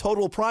dollars in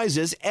total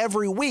prizes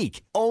every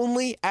week,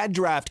 only at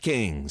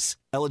DraftKings.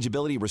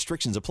 Eligibility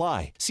restrictions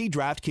apply. See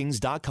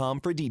DraftKings.com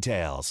for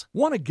details.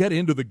 Want to get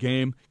into the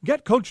game?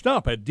 Get coached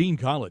up at Dean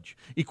College.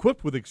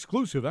 Equipped with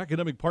exclusive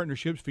academic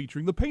partnerships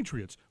featuring the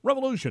Patriots,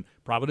 Revolution,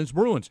 Providence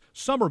Bruins,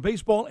 summer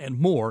baseball, and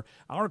more,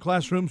 our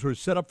classrooms are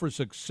set up for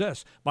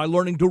success by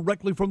learning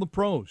directly from the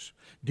pros.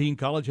 Dean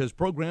College has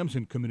programs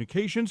in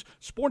communications,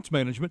 sports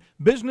management,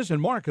 business, and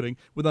marketing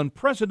with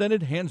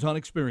unprecedented hands-on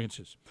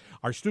experiences.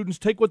 Our students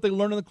take what they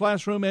learn in the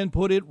classroom and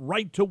put it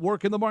right to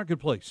work in the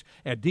marketplace.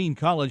 At Dean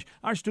College,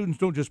 our students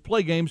don't just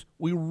play games,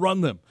 we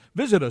run them.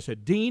 Visit us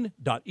at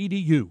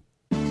dean.edu.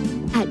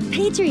 At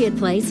Patriot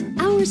Place,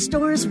 our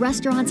stores,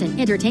 restaurants, and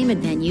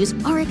entertainment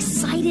venues are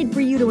excited for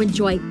you to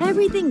enjoy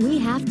everything we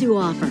have to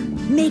offer.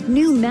 Make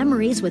new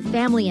memories with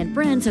family and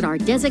friends at our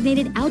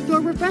designated outdoor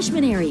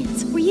refreshment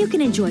areas, where you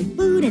can enjoy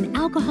food and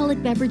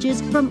alcoholic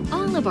beverages from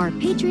all of our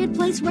Patriot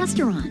Place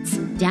restaurants.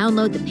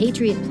 Download the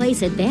Patriot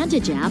Place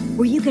Advantage app,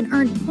 where you can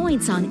earn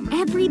points on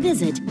every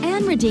visit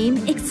and redeem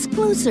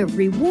exclusive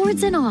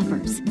rewards and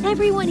offers.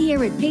 Everyone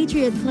here at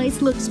Patriot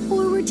Place looks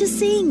forward to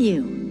seeing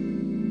you.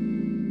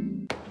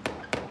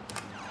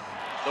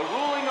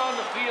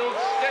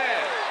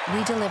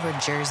 We deliver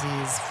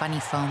jerseys, funny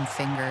foam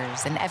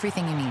fingers, and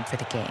everything you need for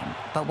the game.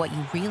 But what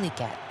you really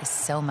get is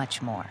so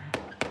much more.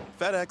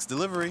 FedEx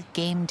Delivery.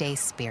 Game day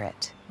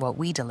spirit. What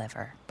we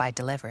deliver by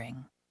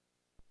delivering.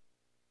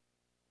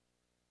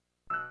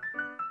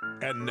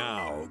 And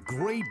now,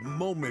 great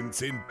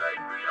moments in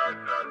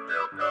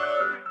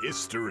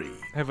history.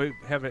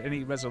 Have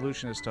any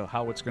resolution as to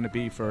how it's going to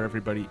be for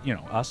everybody,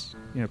 us,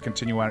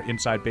 continue our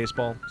inside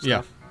baseball stuff?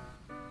 Yeah.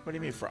 What do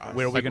you mean for us?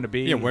 Where are we going to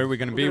be? Yeah, where are we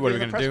going to be? What are we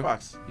going to do?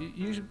 Box.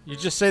 You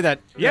just say that.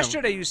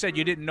 Yesterday you said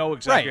you didn't know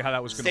exactly how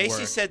that was going to work.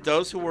 Stacey said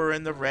those who were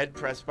in the red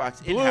press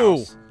box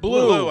in-house.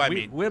 Blue.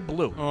 We're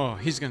blue. Oh,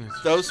 he's going to.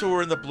 Those who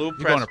were in the blue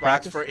press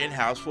box for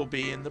in-house will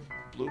be in the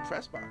blue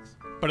press box.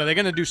 But are they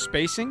going to do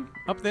spacing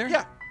up there?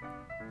 Yeah.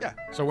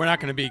 So we're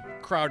not going to be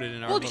crowded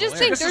in our little just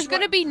area. think there's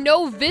going to be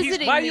no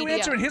visiting Why are media. you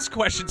answering his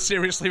question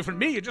seriously from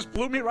me? You just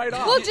blew me right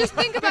off. Well, just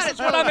think about it. That's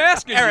what I'm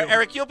asking you.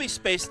 Eric, you'll be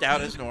spaced out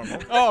as normal.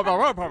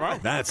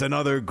 That's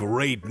another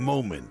great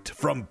moment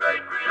from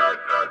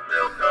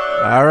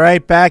All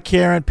right, back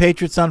here on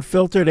Patriots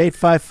Unfiltered,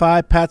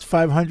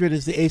 855-PATS-500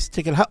 is the Ace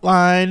Ticket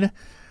Hotline.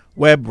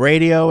 Web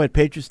radio at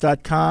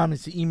patriots.com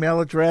is the email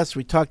address.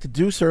 We talked to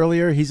Deuce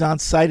earlier. He's on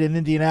site in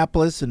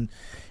Indianapolis, and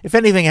if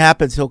anything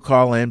happens, he'll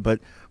call in, but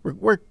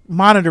we're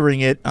monitoring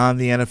it on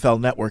the NFL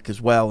Network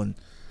as well, and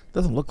it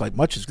doesn't look like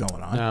much is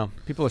going on. No,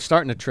 people are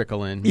starting to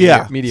trickle in.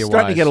 Media-wise,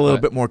 starting to get a little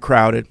bit more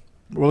crowded.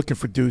 We're looking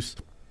for Deuce.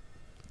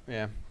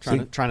 Yeah,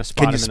 trying to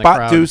spot him in the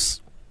crowd. Can you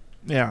spot Deuce?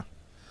 Yeah.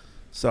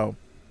 So,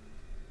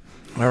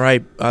 all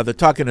right, they're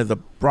talking to the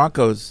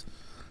Broncos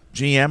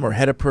GM or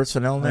head of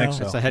personnel now. I think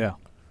so. It's the head,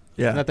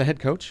 yeah. Isn't that the head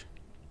coach?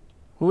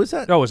 Who is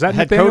that? Oh, was that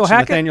head Nathaniel coach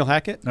Hackett? Nathaniel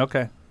Hackett?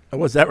 Okay. Oh,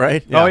 was that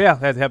right? Yeah. Oh, yeah.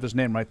 They have his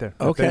name right there.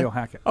 Okay. Nathaniel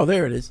Hackett. Oh,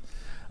 there it is.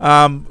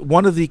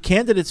 One of the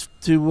candidates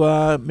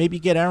to maybe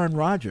get Aaron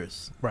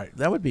Rodgers. Right.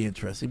 That would be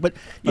interesting. But,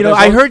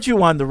 I heard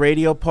you on the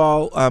radio,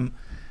 Paul.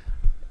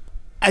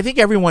 I think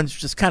everyone's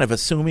just kind of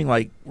assuming,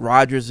 like,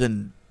 Rodgers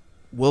and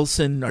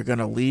Wilson are going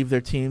to leave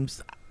their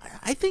teams.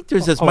 I think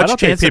there's as much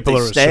chance that they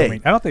stay.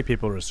 Assuming. I don't think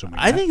people are assuming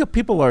I think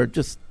people are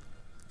just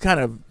kind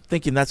of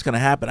thinking that's going to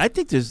happen. I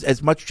think there's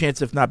as much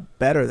chance, if not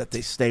better, that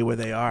they stay where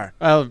they are.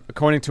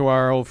 According to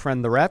our old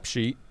friend, the Rap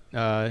Sheet,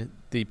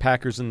 the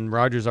Packers and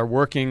Rodgers are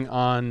working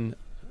on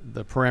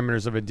the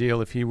parameters of a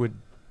deal if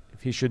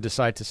he should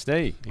decide to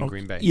stay in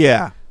Green Bay.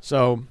 Yeah.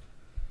 So,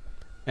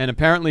 and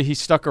apparently he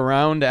stuck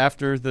around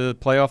after the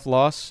playoff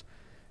loss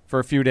for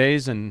a few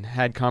days and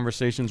had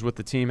conversations with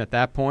the team at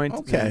that point.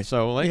 Okay. And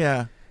so,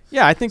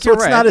 yeah, I think so you're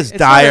it's right. not as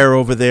dire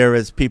over there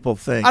as people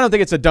think. I don't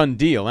think it's a done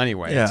deal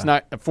anyway. Yeah. It's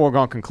not a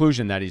foregone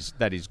conclusion that he's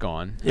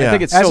gone. Yeah. I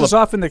think it's as still is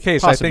often the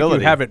case. I think you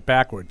possibility. have it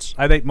backwards.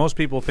 I think most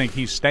people think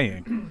he's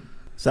staying.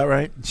 Is that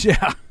right?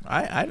 Yeah.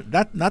 I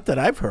not that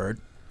I've heard.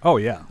 Oh,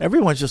 yeah.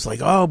 Everyone's just like,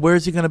 oh,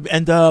 where's he going to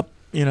end up,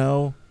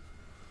 I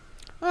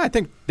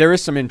think there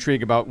is some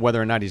intrigue about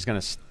whether or not he's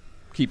going to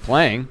keep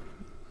playing.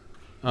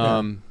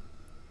 And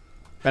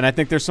I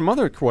think there's some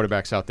other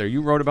quarterbacks out there.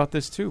 You wrote about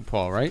this too,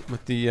 Paul, right?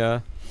 With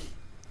the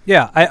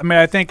Yeah,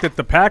 I think that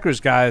the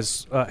Packers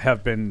guys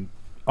have been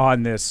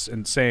on this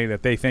and saying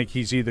that they think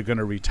he's either going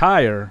to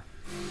retire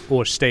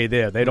or stay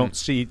there. They don't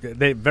see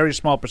very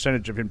small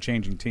percentage of him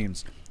changing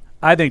teams.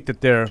 I think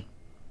that they're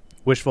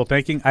wishful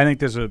thinking. I think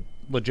there's a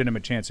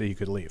legitimate chance that he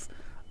could leave.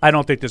 I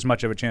don't think there's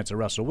much of a chance of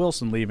Russell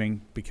Wilson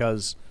leaving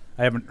because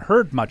I haven't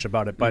heard much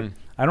about it, but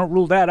I don't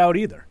rule that out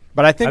either.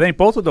 But I think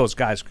both of those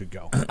guys could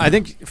go. I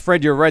think,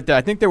 Fred, you're right there.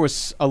 I think there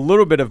was a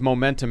little bit of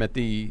momentum at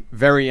the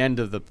very end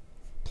of the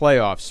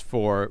playoffs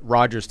for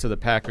Rodgers to the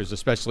Packers,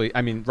 especially.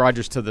 I mean,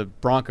 Rodgers to the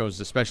Broncos,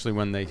 especially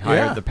when they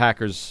hired the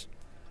Packers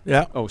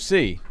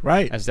OC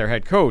as their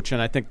head coach.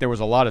 And I think there was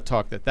a lot of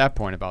talk at that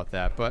point about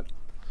that. But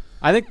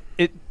I think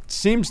it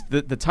seems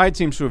that the tide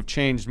seems to have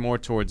changed more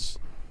towards.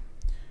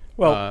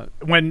 Well,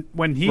 when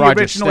he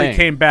Rodgers originally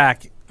came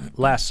back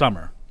last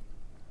summer,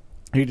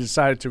 he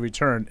decided to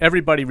return.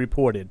 Everybody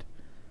reported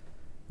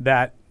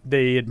that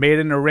they had made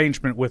an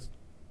arrangement with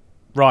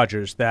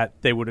Rodgers that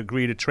they would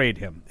agree to trade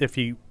him if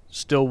he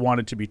still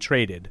wanted to be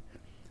traded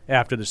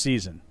after the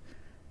season.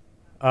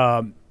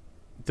 The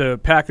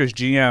Packers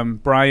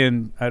GM,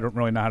 Brian, I don't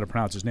really know how to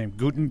pronounce his name,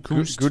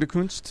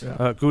 Gutekunst,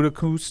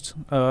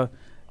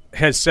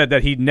 has said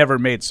that he never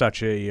made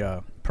such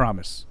a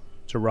promise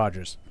to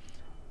Rodgers.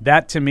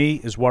 That, to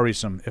me, is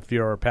worrisome if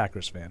you're a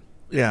Packers fan.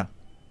 Yeah.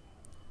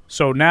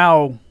 So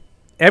now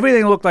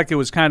everything looked like it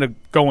was kind of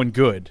going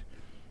good.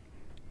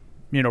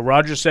 You know,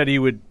 Rodgers said he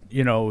would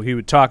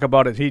talk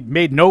about it. He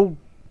made no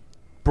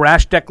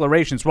brash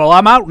declarations. Well,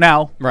 I'm out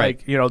now.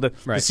 Right. Like,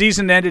 the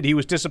season ended. He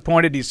was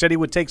disappointed. He said he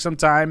would take some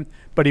time,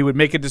 but he would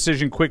make a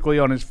decision quickly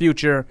on his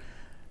future.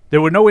 There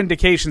were no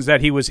indications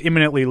that he was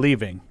imminently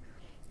leaving.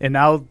 And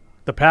now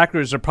the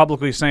Packers are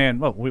publicly saying,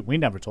 well, we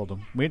never told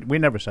him. We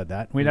never said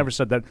that. We never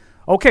said that.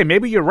 Okay,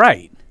 maybe you're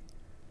right.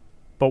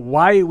 But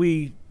why are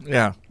we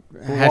why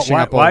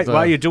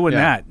are you doing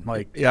that?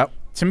 Like,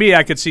 to me,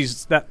 I could see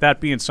that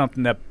being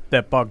something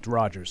that bugged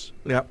Rodgers.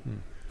 Yep.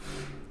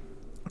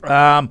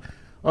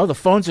 The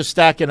phones are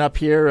stacking up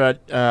here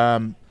at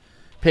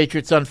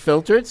Patriots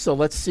Unfiltered, so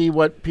let's see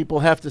what people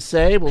have to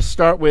say. We'll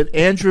start with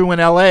Andrew in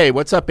L.A.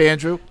 What's up,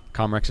 Andrew?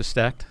 Comrex is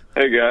stacked.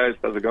 Hey, guys.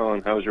 How's it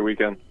going? How was your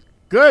weekend?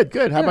 Good.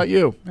 How about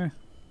you?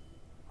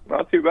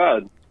 Not too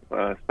bad.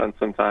 Spent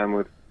some time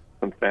with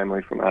some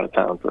family from out of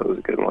town, so it was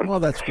a good one. Well,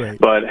 that's great.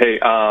 But, hey,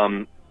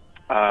 on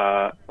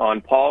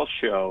Paul's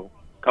show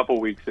a couple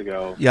weeks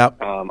ago,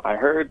 I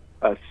heard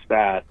a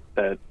stat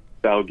that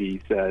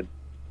Belgie said.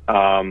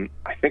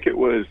 I think it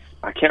was,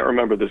 I can't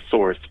remember the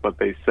source, but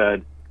they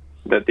said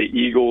that the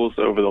Eagles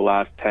over the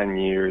last 10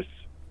 years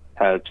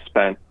had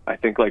spent, I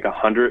think, like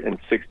 $160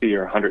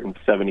 or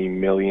 $170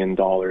 million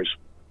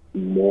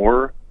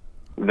more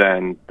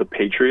than the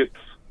Patriots.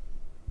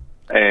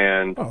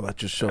 And that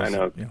just shows. I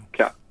know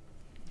cap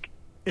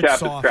is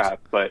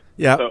crap, but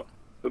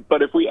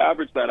but if we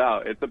average that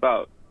out, it's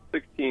about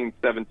 $16,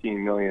 $17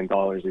 million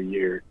a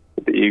year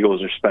that the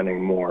Eagles are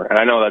spending more. And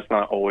I know that's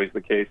not always the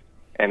case,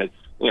 and it's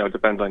it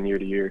depends on year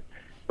to year.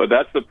 But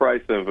that's the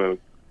price of a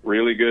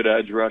really good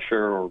edge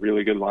rusher or a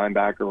really good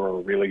linebacker or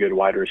a really good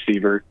wide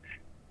receiver.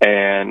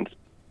 And,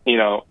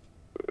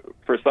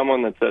 for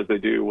someone that says they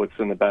do what's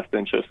in the best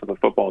interest of the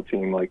football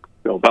team like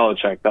Bill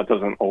Belichick, that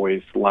doesn't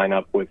always line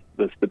up with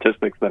the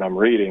statistics that I'm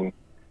reading.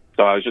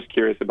 So I was just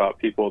curious about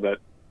people that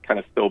kind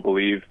of still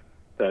believe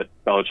that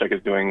Belichick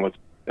is doing what's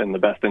in the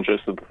best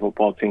interest of the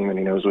football team and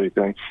he knows what he's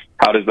doing.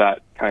 How does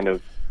that kind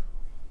of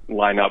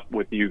line up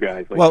with you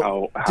guys? Like,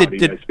 how do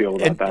you guys feel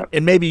about that?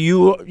 And maybe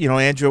you,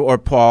 Andrew or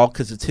Paul,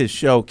 because it's his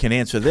show, can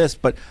answer this.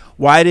 But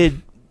why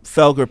did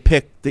Felger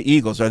pick the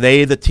Eagles? Are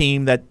they the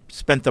team that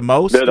spent the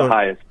most? They're the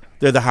highest.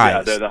 They're the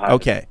highest. Yeah, they're the highest.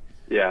 Okay.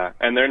 Yeah,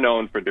 and they're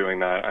known for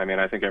doing that. I mean,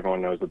 I think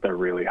everyone knows that they're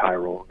really high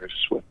rollers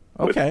with.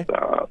 Okay.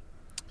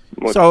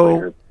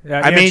 So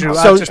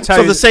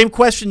the same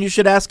question you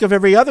should ask of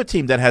every other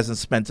team that hasn't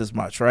spent as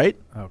much, right?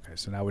 Okay,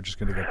 so now we're just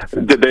going to get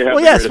defensive. Did they have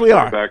yes, we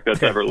are.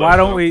 Why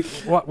don't we?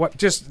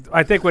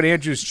 I think what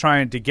Andrew's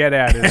trying to get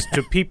at is,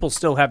 do people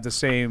still have the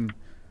same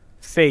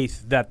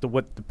faith that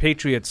what the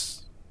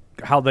Patriots,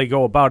 how they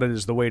go about it,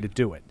 is the way to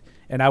do it?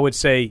 And I would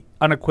say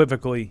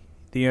unequivocally,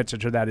 the answer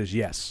to that is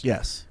yes.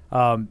 Yes.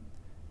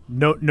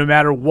 No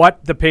matter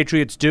what the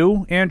Patriots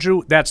do,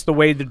 Andrew, that's the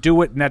way to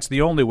do it, and that's the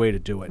only way to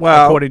do it,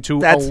 well, according to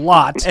a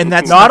lot. And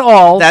that's not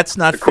all. That's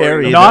not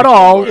fair either. Not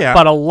all,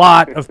 but a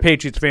lot of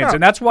Patriots fans.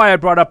 And that's why I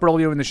brought up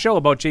earlier in the show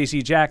about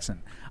J.C.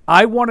 Jackson.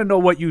 I want to know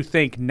what you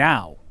think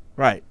now.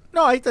 Right.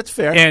 No, that's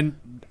fair. And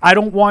I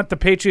don't want the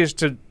Patriots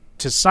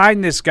to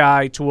sign this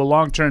guy to a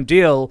long-term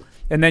deal,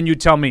 and then you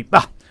tell me,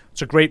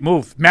 it's a great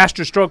move.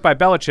 Master stroke by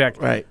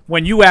Belichick. Right.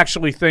 When you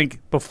actually think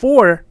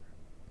before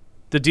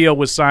the deal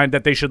was signed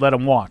that they should let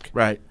him walk.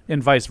 Right.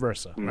 And vice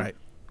versa. Right.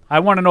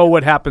 I want to know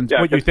what happened,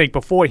 what you think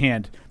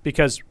beforehand,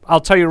 because I'll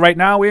tell you right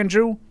now,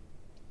 Andrew,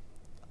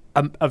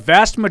 a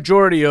vast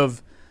majority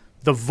of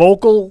the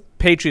vocal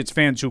Patriots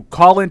fans who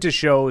call into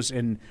shows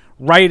and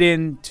write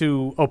in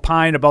to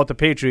opine about the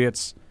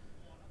Patriots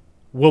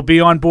will be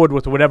on board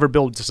with whatever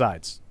Bill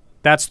decides.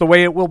 That's the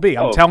way it will be.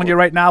 I'm telling you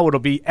right now, it'll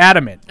be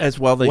adamant. As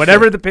well they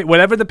whatever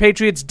the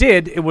Patriots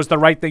did, it was the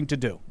right thing to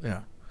do.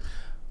 Yeah.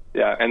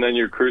 Yeah, and then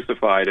you're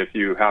crucified if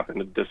you happen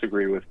to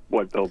disagree with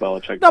what Bill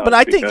Belichick does. No, but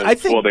I think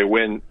will they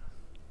win?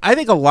 I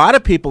think a lot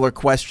of people are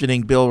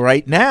questioning Bill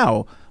right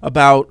now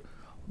about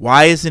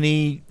Why isn't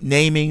he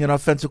naming an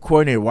offensive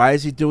coordinator? Why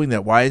is he doing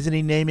that? Why isn't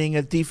he naming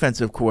a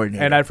defensive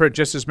coordinator? And I've heard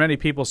just as many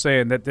people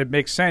saying that it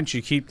makes sense.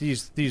 You keep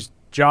these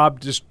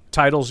job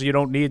titles. You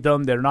don't need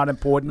them. They're not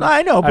important. No,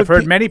 I know. I've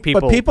heard many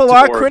people. But people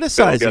are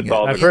criticizing it.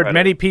 I've heard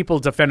many people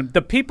defend him.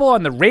 The people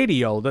on the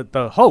radio,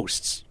 the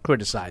hosts,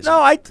 criticize him.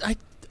 No,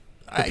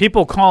 the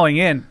people calling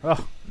in.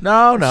 Oh,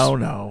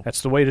 No.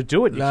 That's the way to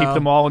do it. You keep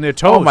them all on their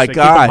toes. Oh, my they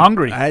God. Keep them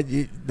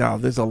hungry. No,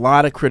 there's a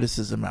lot of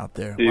criticism out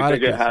there. Do you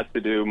think it has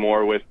to do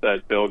more with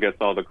that Bill gets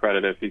all the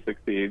credit if he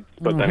succeeds,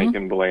 but then he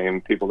can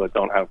blame people that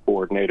don't have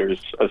coordinators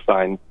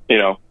assigned,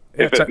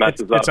 if it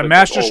messes up. It's a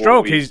master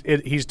stroke.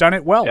 He's done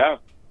it well. Yeah.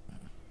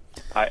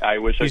 I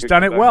wish he's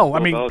done it well. I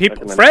mean,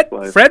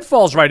 Fred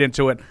falls right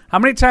into it. How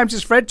many times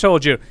has Fred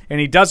told you? And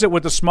he does it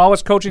with the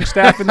smallest coaching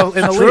staff in the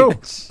league.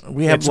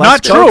 It's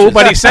not true,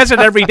 but he says it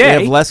every day.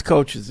 We have less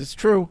coaches. It's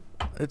true.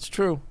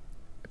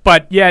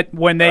 But yet,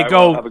 when they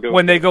go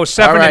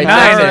 7-9,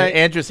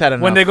 Andrew's had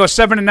enough. When they go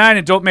 7-9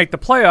 and don't make the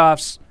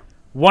playoffs,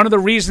 one of the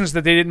reasons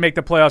that they didn't make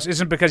the playoffs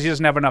isn't because he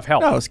doesn't have enough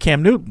help. No, it's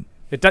Cam Newton.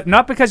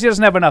 Not because he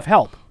doesn't have enough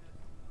help.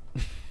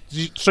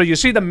 So you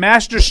see the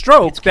master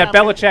stroke that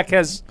Belichick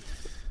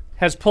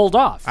has pulled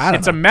off.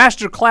 It's a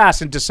master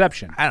class in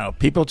deception. I don't know.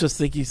 People just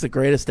think he's the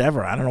greatest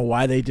ever. I don't know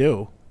why they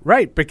do.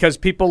 Right, because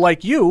people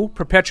like you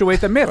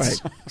perpetuate the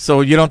myths. Right.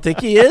 So you don't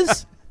think he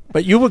is?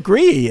 But you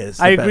agree he is.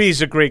 I agree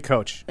he's a great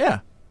coach. Yeah.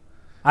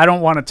 I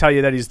don't want to tell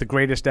you that he's the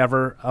greatest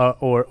ever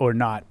or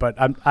not, but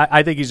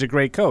I think he's a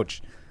great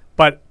coach.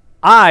 But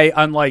I,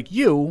 unlike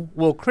you,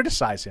 will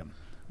criticize him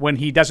when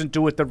he doesn't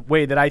do it the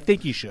way that I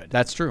think he should.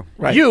 That's true.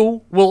 Right.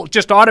 You will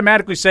just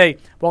automatically say,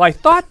 well, I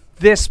thought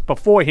this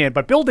beforehand,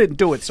 but Bill didn't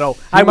do it, so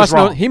I was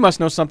wrong. He must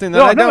know something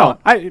that I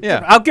don't.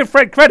 No. I'll give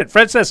Fred credit.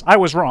 Fred says, I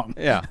was wrong.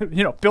 Yeah.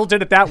 Bill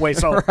did it that way,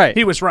 so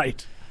he was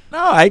right.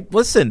 No,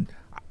 listen.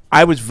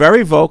 I was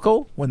very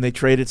vocal when they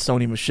traded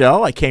Sony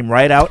Michel. I came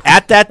right out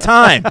at that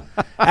time.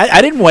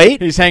 I didn't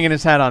wait. He's hanging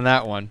his hat on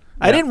that one.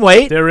 I didn't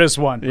wait. There is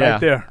one right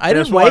there.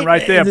 There's one wait.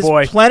 right there, there's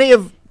boy.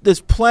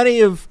 There's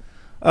plenty of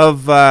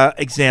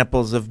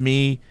examples of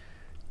me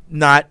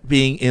not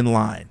being in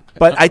line.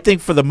 But I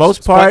think for the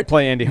most part,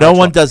 play Andy no Hartzell.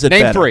 one does it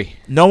Name better. 3.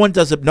 No one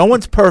does it. No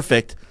one's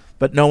perfect,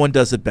 but no one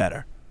does it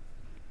better.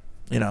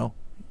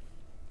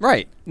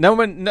 Right. No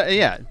one.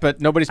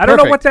 But nobody's perfect. I don't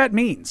know what that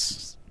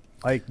means.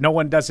 Like, no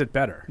one does it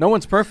better. No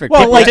one's perfect.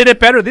 Well, People did it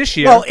better this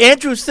year. Well,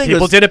 Andrew's thing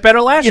People is, did it better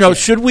last year.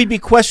 Should we be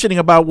questioning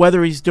about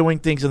whether he's doing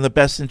things in the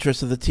best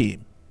interest of the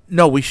team?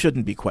 No, we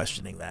shouldn't be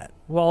questioning that.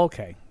 Well,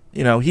 okay.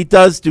 He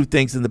does do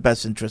things in the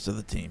best interest of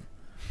the team.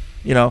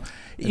 You don't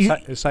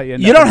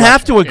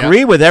have to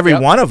agree with every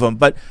one of them,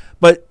 but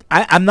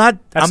I'm not.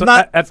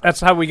 That's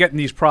how we get in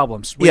these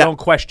problems. We don't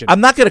question. I'm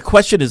not going to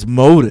question his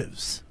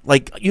motives.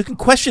 Like, you can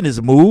question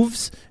his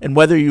moves and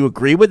whether you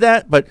agree with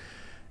that, but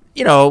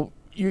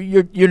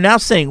you're now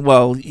saying,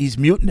 well, he's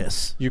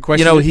mutinous. You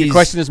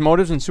question his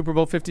motives in Super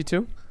Bowl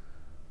 52?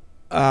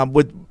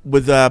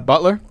 With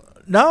Butler?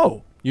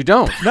 No, you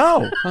don't.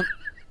 No.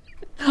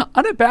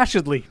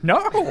 Unabashedly,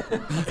 no.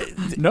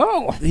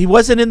 No. He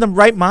wasn't in the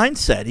right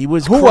mindset. He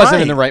was. Who crying.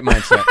 wasn't in the right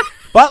mindset?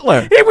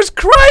 Butler. He was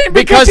crying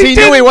because he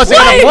knew he wasn't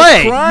going to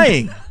play.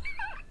 Crying.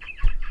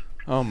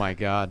 Oh my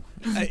God.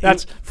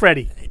 That's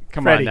Freddie.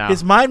 Come on now.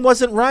 His mind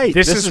wasn't right.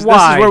 This is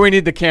where we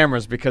need the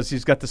cameras because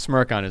he's got the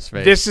smirk on his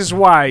face. This is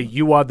why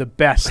you are the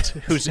best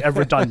who's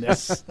ever done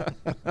this.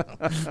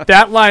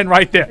 That line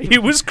right there. He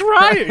was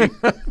crying.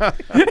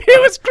 He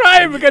was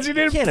crying because he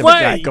didn't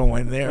play. Have a guy go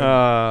in there.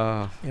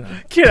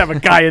 Can't have a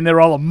guy in there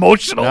all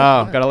emotional.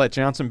 No, got to let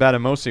Johnson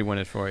Batamosi win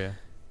it for you.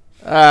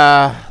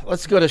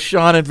 Let's go to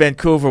Sean in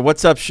Vancouver.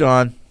 What's up,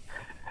 Sean?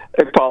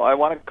 Hey, Paul, I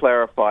want to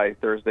clarify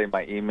Thursday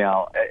my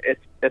email.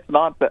 It's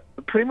not that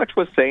pretty much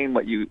was saying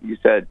what you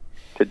said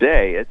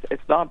today.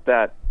 It's not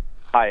that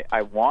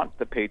I want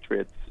the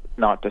Patriots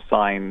not to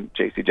sign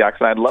J.C.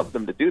 Jackson. I'd love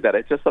them to do that.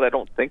 It's just that I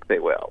don't think they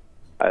will.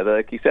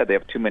 Like you said, they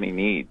have too many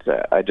needs.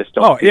 I just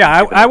don't. Oh,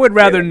 yeah, I would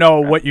rather know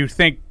what you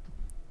think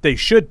they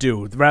should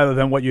do rather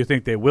than what you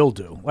think they will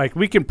do. Like,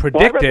 we can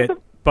predict it,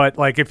 but,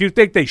 like, if you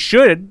think they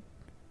should,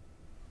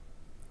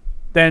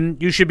 then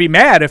you should be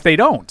mad if they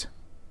don't.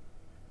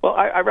 Well,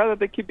 I'd rather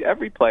they keep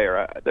every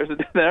player. There's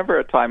never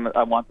a time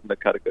I want them to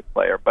cut a good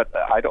player, but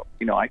I don't.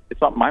 It's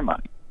not my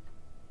money.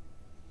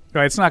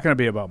 Right, it's not going to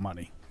be about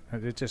money.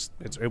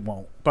 It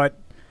won't. But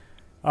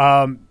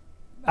I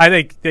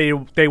think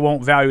they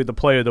won't value the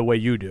player the way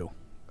you do.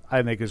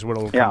 I think is what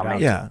it'll come down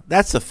to. Yeah,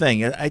 that's the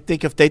thing. I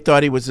think if they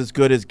thought he was as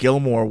good as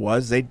Gilmore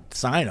was, they'd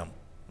sign him.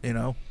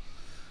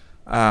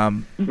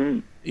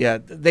 Yeah,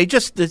 they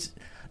just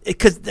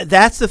because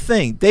that's the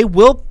thing. They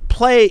will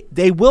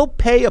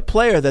pay a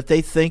player that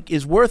they think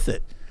is worth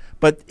it,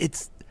 but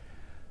it's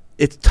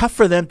tough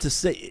for them to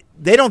say.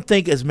 They don't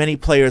think as many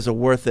players are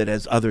worth it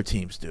as other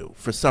teams do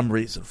for some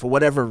reason, for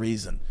whatever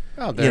reason.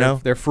 Oh,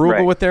 they're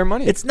frugal with their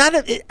money. It's not.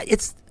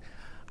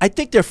 I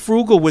think they're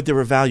frugal with their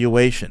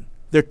evaluation.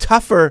 They're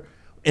tougher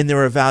in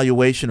their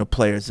evaluation of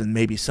players than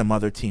maybe some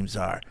other teams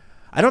are.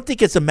 I don't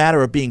think it's a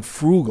matter of being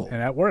frugal.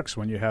 And that works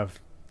when you have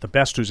the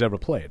best who's ever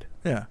played.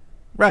 Yeah,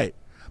 right.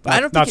 But I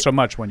don't not think so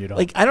much when you don't.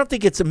 Like, I don't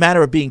think it's a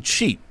matter of being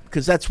cheap,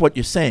 because that's what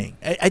you're saying.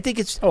 I think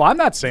it's. Oh, I'm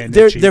not saying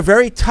they're cheap. They're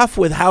very tough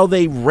with how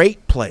they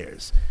rate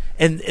players,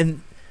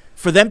 and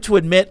for them to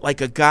admit like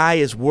a guy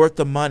is worth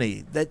the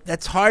money,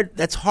 that's hard.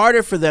 That's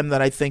harder for them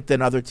than I think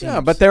than other teams.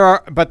 Yeah, but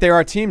there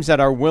are teams that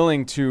are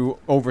willing to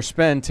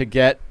overspend to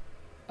get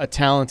a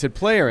talented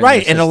player in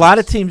right, their and a lot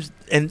of teams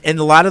and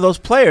a lot of those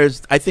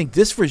players, I think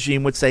this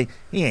regime would say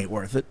he ain't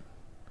worth it.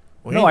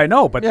 Well, no, I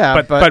know, but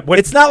but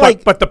it's not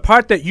like. But the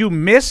part that you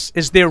miss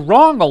is they're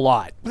wrong a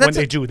lot when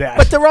they do that.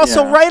 But they're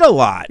also right a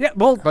lot. Yeah,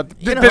 well, but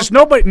there's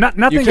nobody.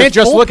 Nothing. You can't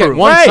just look at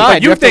one right, side.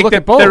 But you have to think look that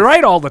at both. they're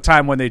right all the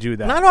time when they do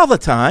that. Not all the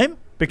time.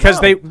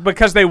 Because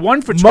they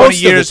won for 20 Most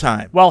of the years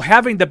time. while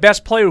having the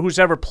best player who's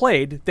ever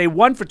played. They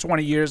won for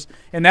 20 years,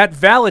 and that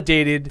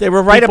validated. They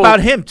were right people-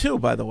 about him too,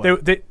 by the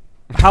way.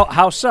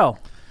 How so?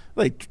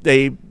 Like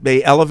they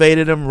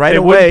elevated him right They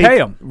away. wouldn't pay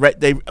him. Right,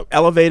 they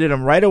elevated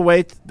him right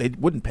away. They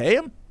wouldn't pay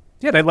him.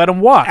 Yeah, they let him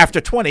walk after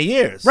 20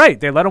 years. Right,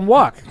 they let him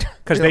walk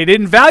because they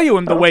didn't value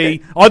him the way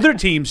other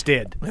teams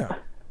did. Yeah.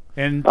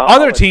 And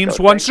other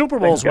teams won Super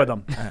Bowls with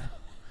him.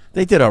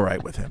 They did all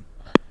right with him.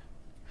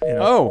 You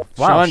know. Oh,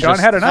 Wow, Sean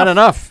had enough. Had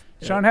enough.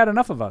 Sean had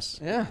enough of us.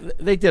 Yeah,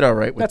 they did all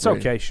right with That's Brady.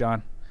 okay,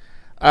 Sean.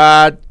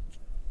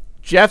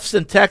 Jeff's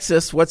in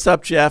Texas. What's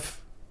up,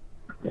 Jeff?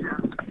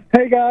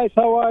 Hey guys,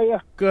 how are you?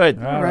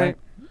 Good. All right.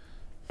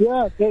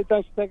 Yeah, thanks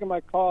for taking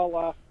my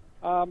call.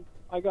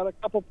 I got a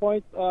couple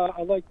points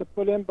I'd like to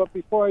put in, but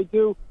before I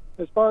do,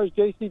 as far as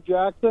J.C.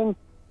 Jackson,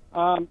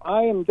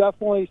 I am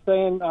definitely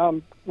saying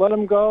let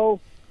him go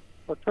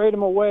or trade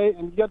him away,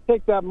 and you got to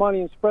take that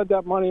money and spread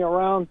that money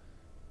around.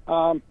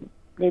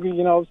 Maybe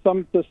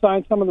some to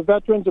sign some of the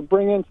veterans or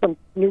bring in some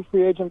new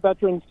free agent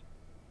veterans.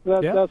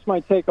 That's my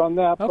take on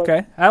that.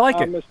 Okay, I like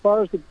it. As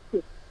far as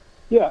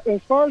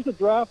the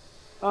draft,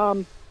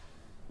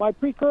 my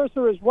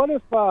precursor is what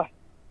if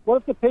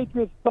the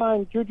Patriots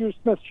signed Juju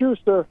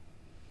Smith-Schuster?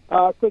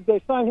 Could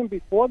they sign him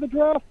before the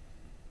draft?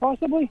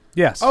 Possibly.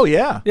 Yes. Oh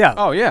yeah. Yeah.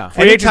 Oh yeah.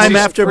 Free Anytime agency,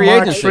 after free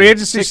March. agency. Free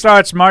agency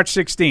starts March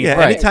 16th. Yeah.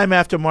 Right. Anytime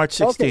after March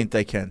 16th, Okay.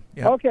 they can.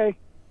 Yeah. Okay.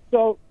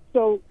 So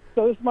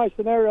this is my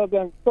scenario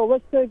then. So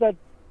let's say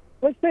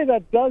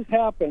that does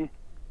happen.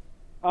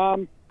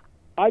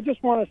 I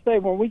just want to say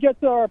when we get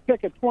to our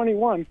pick at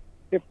 21,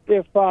 if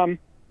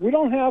we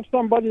don't have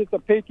somebody that the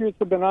Patriots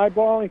have been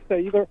eyeballing,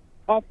 say either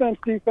offense,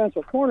 defense,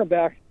 or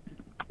cornerback,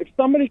 if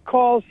somebody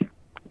calls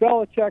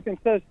Belichick and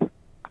says,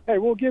 "Hey,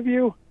 we'll give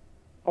you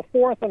a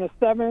 4th and a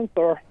 7th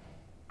or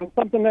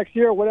something next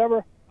year," or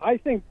whatever, I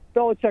think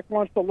Belichick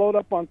wants to load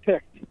up on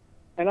picks,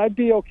 and I'd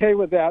be okay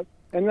with that.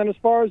 And then as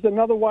far as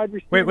another wide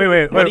receiver,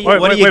 Wait.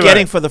 What are you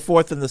getting for the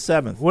 4th and the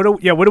 7th? What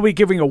are we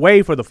giving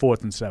away for the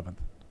 4th and 7th?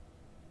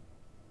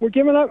 we're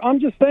giving up.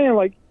 I'm just saying,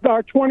 like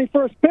our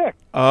 21st pick.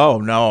 Oh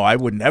no, I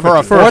would never For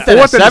a do fourth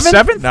that. and a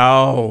seventh?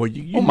 No,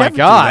 you Oh, my never do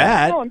God.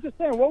 that. No, I'm just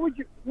saying. What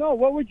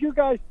would you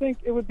guys think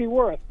it would be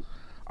worth?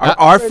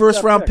 Our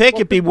first round pick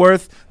would be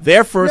worth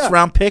their first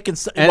round pick, and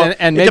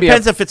And it maybe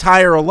depends if it's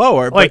higher or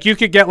lower. Like but you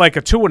could get like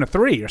a 2 and a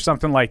 3 or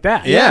something like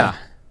that. yeah,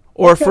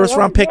 or Okay, a first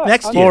round pick yeah,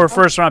 next I year, Or a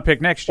first round pick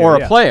next year. or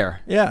yeah. a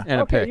player. Yeah. And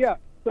a Okay, pick. yeah.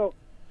 So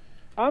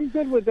I'm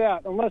good with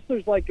that, unless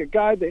there's like a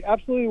guy they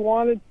absolutely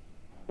wanted,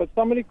 but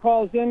somebody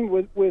calls in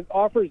with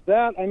offers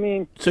that. I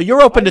mean, So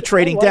you're open to I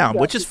trading like down, that.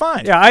 which is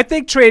fine. Yeah, I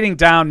think trading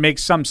down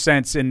makes some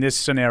sense in this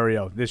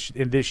scenario. This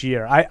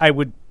year, I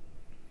would,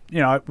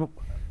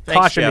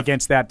 caution Jeff.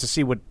 against that to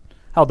see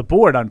how the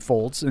board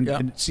unfolds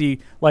and see,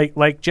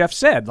 like Jeff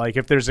said, like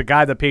if there's a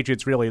guy the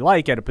Patriots really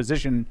like at a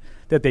position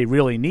that they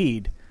really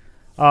need.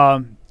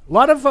 A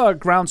lot of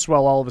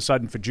groundswell all of a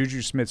sudden for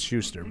Juju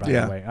Smith-Schuster, by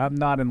Yeah. the way. I'm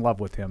not in love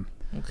with him.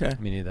 Okay.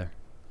 Me neither.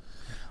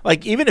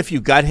 Like even if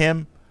you got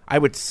him, I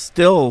would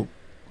still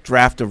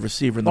draft a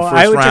receiver in the Well,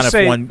 I first would round just if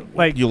say, one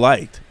like- you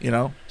liked.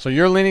 So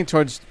you're leaning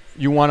towards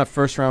you want a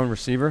first round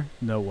receiver?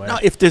 No way. No,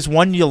 if there's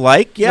one you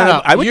like, yeah,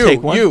 No, I would you,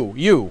 take one.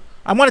 You.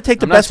 I want to take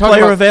the I'm not best talking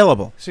player about-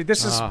 available. See,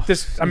 this is Oh,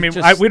 this. I you mean,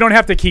 just- we don't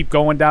have to keep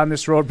going down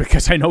this road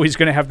because I know he's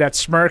going to have that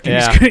smirk, and,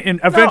 Yeah. and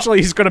eventually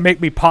he's going to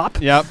make me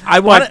pop. Yep. I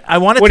want to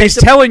What take he's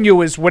the, telling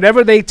you is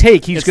whatever they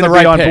take, he's It's going the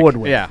to be right on pick. board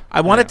with. Yeah.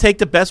 I want to take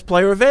the best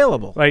player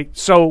available. Like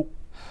so,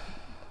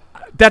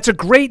 that's a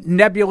great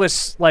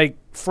nebulous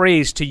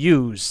phrase to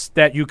use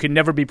that you can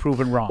never be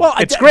proven wrong. Well,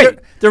 it's great.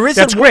 there is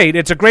That's great.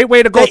 It's a great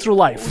way to go through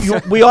life.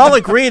 We all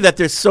agree that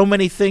there's so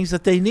many things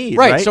that they need.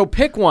 Right, Right. so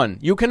pick one.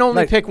 You can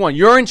only Right. pick one.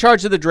 You're in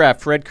charge of the draft,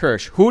 Fred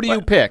Kirsch. Who do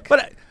you pick?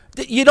 But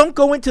you don't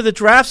go into the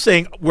draft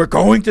saying we're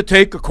going to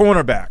take a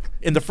cornerback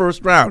in the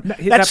first round.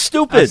 That's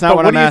stupid. That's not But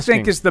what what I'm do you asking.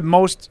 think is the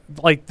most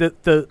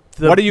the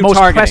What are you most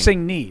targeting?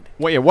 pressing need?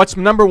 What's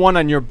number one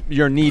on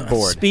your need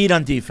board? Speed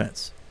on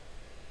defense.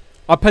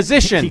 A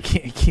position. He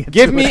can't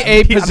Give do me it. a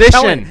I'm position.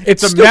 telling you,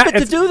 It's stupid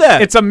to do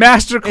that. It's a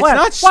master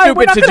class. It's not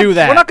stupid to do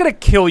that. We're not going to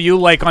kill you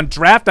like on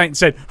draft night and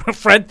say,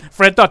 Fred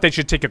thought they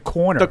should take a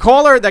corner. The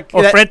caller that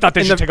Fred thought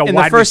they should take a wide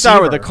receiver. In the first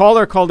hour, the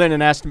caller called in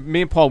and asked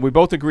me and Paul. We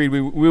both agreed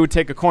we would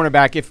take a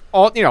cornerback if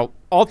all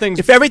things.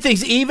 If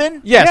everything's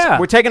even, yes,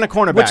 we're taking a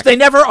cornerback, which they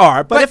never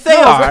are. But if they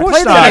no, are, of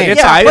course play not. the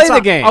game. Play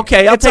the game.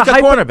 Okay, I'll take a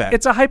cornerback.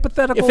 It's a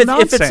hypothetical if it's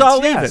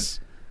all nonsense.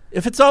 even.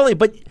 If it's all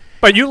even,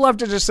 but you love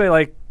to just say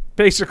like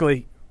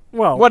basically,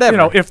 well,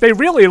 whatever. If they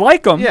really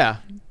like them, yeah.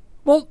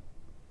 Well,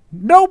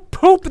 no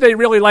poop. They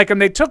really like him.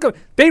 They took him.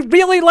 They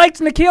really liked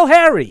N'Keal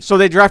Harry. So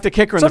they draft a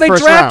kicker in so the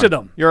first round. So they drafted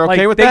him. You're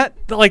okay with that?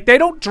 that? They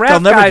don't draft They'll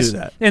never guys do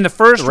that. in the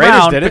first The Raiders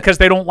round did it. because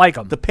they don't like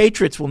them. The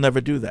Patriots will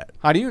never do that.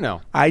 How do you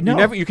know? I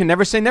know. You can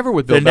never say never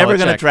with Bill Belichick. They're never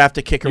going to draft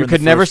a kicker. You in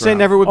could the never first say round.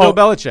 never with Bill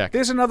Belichick.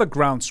 There's another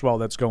groundswell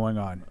that's going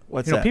on.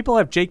 What's that? People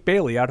have Jake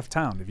Bailey out of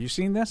town. Have you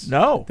seen this?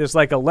 No. There's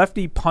like a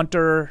lefty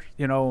punter.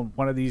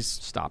 One of these.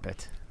 Stop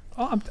it.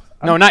 Oh,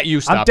 no, not you.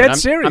 Stop I'm dead it.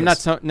 serious. I'm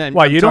not.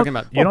 Why I'm you talking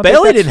don't? about. You don't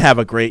Bailey think didn't have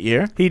a great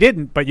year. He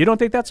didn't, but you don't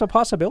think that's a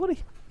possibility?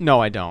 No,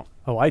 I don't.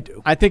 Oh, I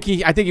do. I think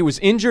he was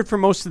injured for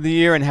most of the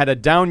year and had a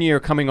down year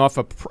coming off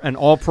an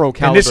All-Pro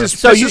caliber. And this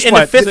is in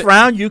the fifth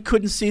round, you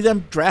couldn't see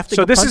them drafting.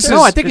 So a this punter? is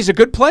no. I think he's a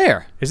good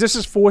player. Is this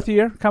his fourth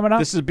year coming up?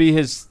 This would be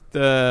his.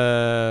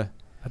 I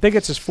think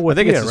it's his fourth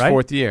year. I think it's his right?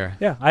 fourth year.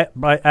 Yeah, I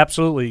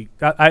absolutely.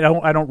 I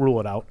don't rule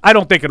it out. I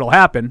don't think it'll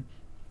happen.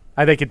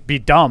 I think it'd be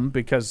dumb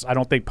because I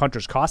don't think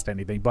punters cost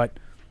anything. But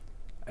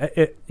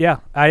I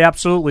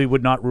absolutely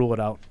would not rule it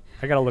out.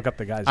 I got to look up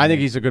the guys. I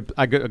think he's a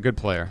good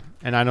player,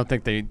 and I don't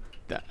think they.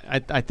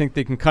 I think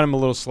they can cut him a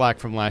little slack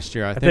from last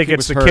year. I think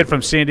it's the kid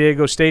from San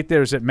Diego State.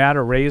 There is it Matt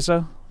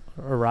Ariza?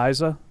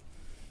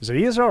 Is it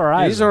Ariza or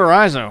Ariza? Ariza or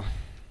Ariza?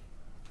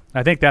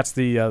 I think that's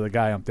the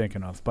guy I'm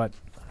thinking of. But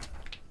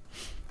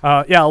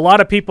a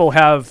lot of people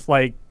have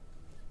like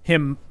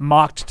him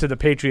mocked to the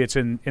Patriots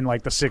in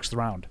like the sixth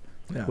round,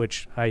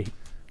 which I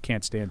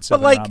can't stand. But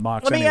like,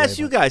 mocks let me anyway, ask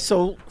you guys.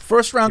 So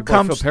first round Phil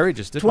comes, Perry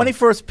just did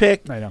 21st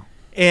pick. I know.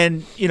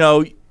 And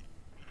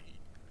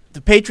the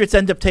Patriots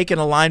end up taking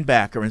a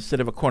linebacker instead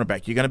of a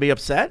cornerback. You going to be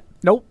upset?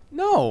 Nope.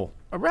 No.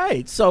 All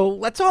right. So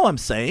that's all I'm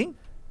saying.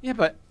 Yeah,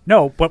 but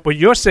no. But what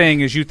you're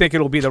saying is you think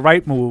it'll be the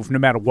right move no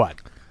matter what.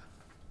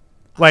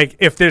 Like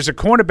if there's a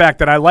cornerback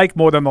that I like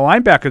more than the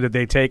linebacker that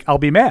they take, I'll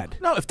be mad.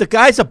 No, if the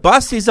guy's a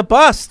bust, he's a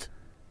bust.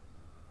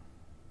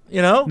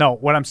 No,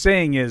 what I'm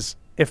saying is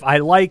if I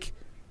like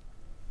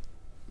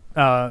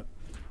Derek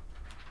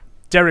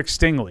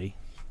Stingley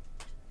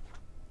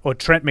or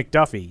Trent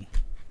McDuffie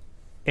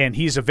and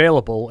he's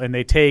available and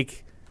they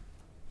take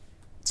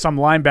some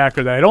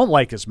linebacker that I don't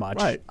like as much,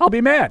 right. I'll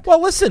be mad.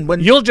 Well, listen, when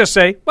you'll just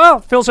say, well,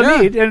 fills a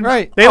need, and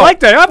right. they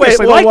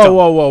obviously like him.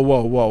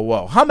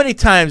 Whoa. How many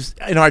times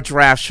in our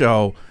draft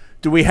show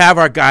do we have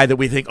our guy that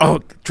we think,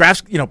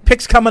 drafts,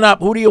 picks coming up,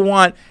 who do you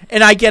want?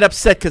 And I get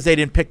upset because they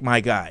didn't pick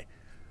my guy.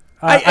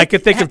 I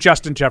could think of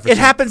Justin Jefferson. It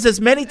happens as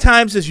many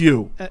times as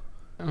you.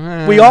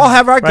 We all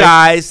have our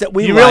guys that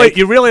we like.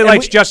 You really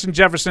like Justin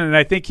Jefferson, and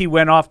I think he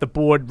went off the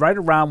board right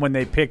around when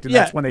they picked, and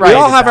that's when they we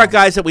all have our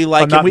guys that we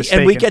like,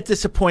 and we get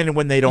disappointed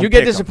when they don't. You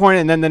get disappointed,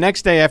 and then the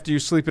next day after you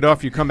sleep it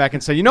off, you come back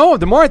and say,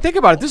 the more I think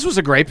about it, this was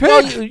a great pick.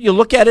 Well, you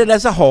look at it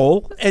as a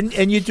whole,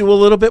 and you do a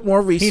little bit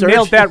more research. He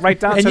nailed that right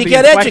down and to you the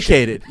get inflection.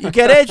 educated. You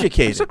get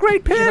educated. It's a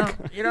great pick.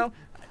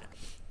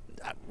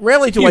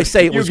 Rarely do I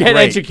say it was great. You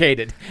get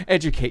educated.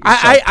 Educate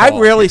yourself, I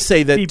rarely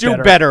say that. Do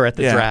better at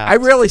the draft. I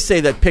rarely say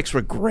that picks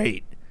were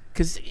great. That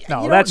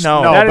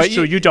is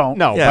true. You don't.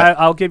 No, but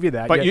I'll give you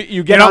that. But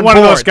you get on one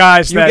board. of those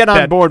guys. You get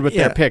on board with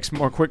their picks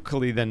more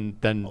quickly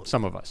than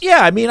some of us. Yeah,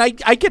 I mean, I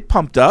get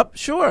pumped up.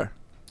 Sure.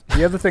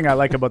 The other thing I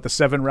like about the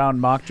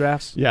 7-round mock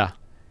drafts,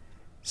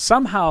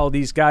 somehow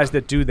these guys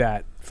that do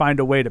that find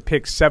a way to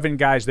pick 7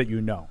 guys that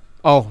you know.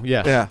 Oh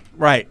yeah, yeah,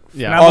 right.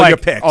 Yeah, all your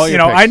picks. All your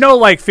picks. I know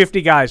like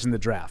 50 guys in the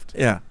draft.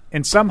 Yeah.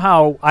 And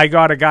somehow I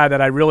got a guy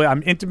that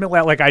I'm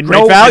intimately I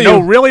know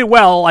really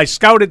well. I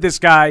scouted this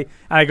guy and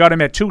I got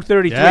him at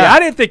 233. Yeah. I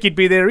didn't think he'd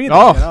be there either.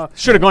 Oh,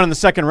 should have gone in the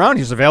second round.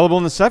 He was available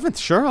in the 7th.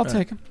 Sure, I'll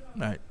take him.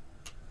 All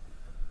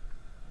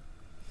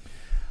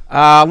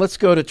right. Let's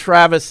go to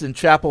Travis in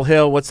Chapel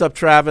Hill. What's up,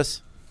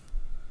 Travis?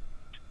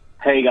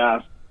 Hey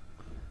guys.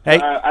 Hey.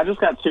 I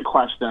just got 2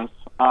 questions.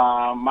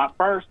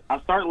 I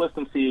started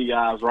listening to you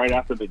guys right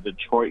after the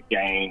Detroit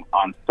game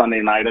on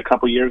Sunday night a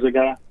couple years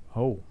ago.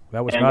 Oh.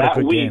 That was and not that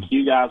a good week, game.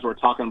 you guys were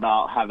talking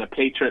about how the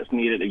Patriots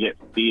needed to get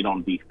speed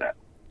on defense.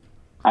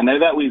 I know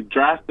that we've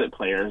drafted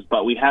players,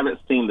 but we haven't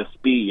seen the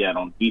speed yet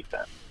on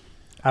defense.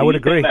 I would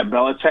agree. Think that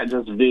Belichick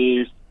just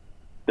views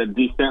the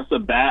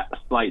defensive backs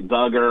like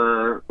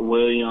Duggar,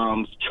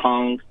 Williams,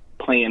 Chung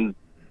playing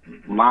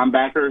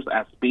linebackers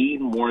at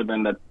speed more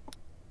than the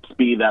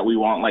speed that we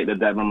want, like the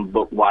Devin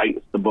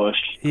White, the Bush.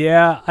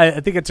 Yeah, I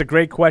think it's a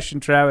great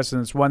question, Travis,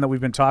 and it's one that we've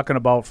been talking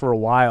about for a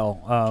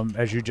while,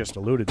 as you just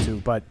alluded to.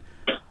 But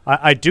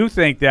I do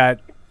think that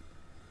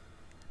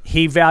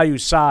he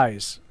values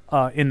size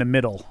in the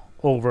middle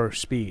over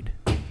speed.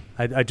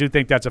 I do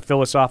think that's a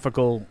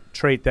philosophical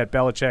trait that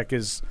Belichick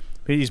is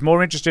He's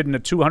more interested in a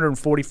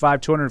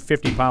 245,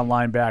 250-pound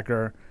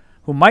linebacker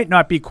who might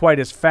not be quite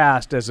as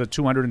fast as a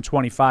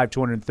 225,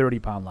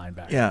 230-pound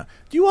linebacker. Yeah.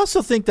 Do you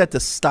also think that the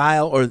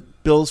style or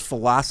Bill's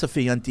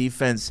philosophy on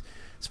defense,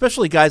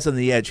 especially guys on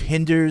the edge,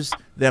 hinders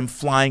them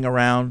flying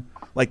around?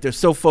 Like they're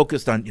so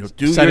focused on,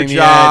 do Setting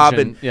your job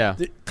and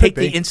take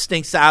the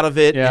instincts out of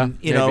it, and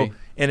maybe.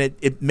 and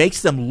it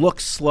makes them look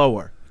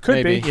slower.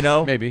 Could maybe. be.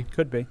 Maybe.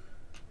 Could be.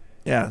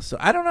 Yeah, so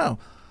I don't know.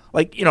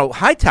 Like,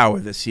 Hightower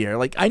this year,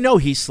 like I know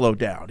he's slowed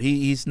down.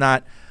 He's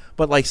not,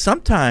 but like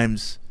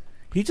sometimes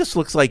he just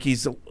looks like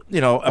he's,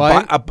 he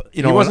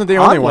wasn't the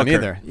only one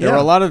either. Yeah. There were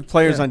a lot of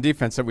players on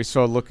defense that we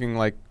saw looking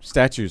like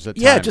statues at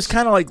times. Yeah, just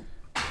kind of like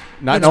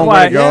not knowing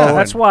where to go.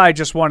 That's why I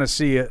just want to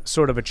see a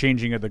sort of a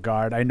changing of the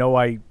guard. I know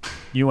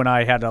you and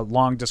I had a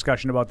long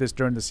discussion about this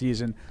during the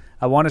season.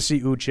 I want to see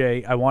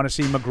Uche. I want to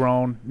see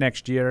McGrone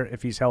next year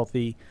if he's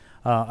healthy.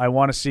 I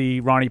want to see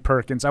Ronnie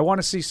Perkins. I want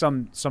to see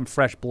some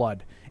fresh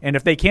blood. And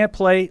if they can't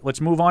play,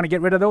 let's move on and get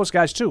rid of those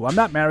guys too. I'm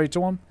not married to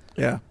them.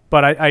 Yeah.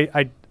 But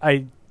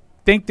I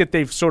think that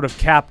they've sort of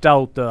capped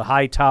out the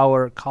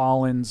Hightower,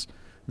 Collins,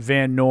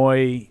 Van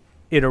Noy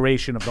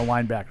iteration of the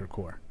linebacker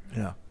core.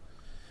 Yeah.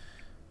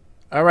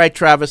 All right,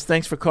 Travis,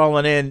 thanks for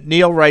calling in.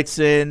 Neil writes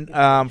in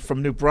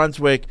from New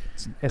Brunswick.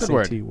 It's an SAT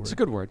word. It's a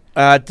good word.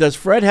 Does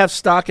Fred have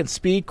stock in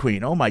Speed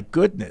Queen? Oh, my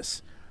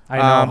goodness. I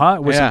know, huh?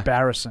 It was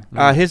embarrassing.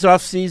 His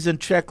offseason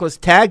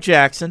checklist: tag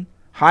Jackson,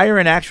 hire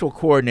an actual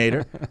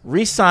coordinator,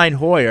 re-sign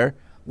Hoyer,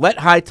 let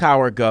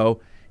Hightower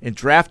go, and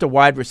draft a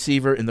wide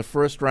receiver in the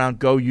first round.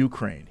 Go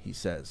Ukraine, he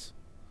says.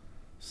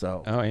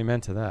 So. Oh, amen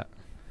to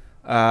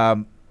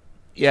that.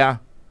 Yeah.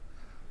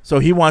 So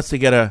he wants to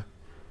get a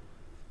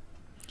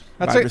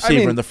wide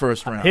receiver in the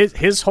first round.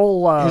 His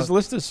whole his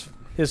list is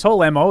his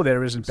whole MO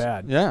there isn't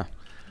bad. Yeah.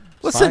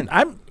 Listen,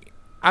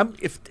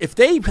 if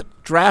they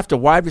draft a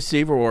wide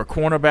receiver or a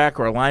cornerback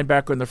or a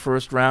linebacker in the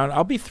first round,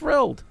 I'll be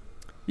thrilled.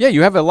 Yeah,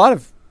 you have a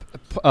lot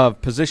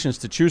of positions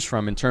to choose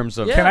from in terms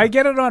of. Yeah. Can I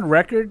get it on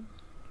record?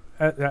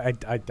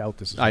 I doubt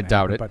this is. I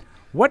doubt happen, it. But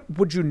what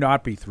would you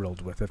not be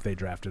thrilled with if they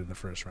drafted in the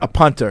first round? A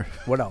punter.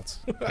 What else?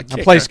 A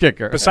place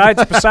kicker.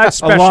 Besides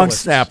specialists. A long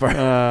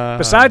snapper.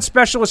 Besides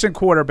specialists and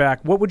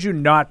quarterback, what would you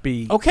not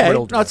be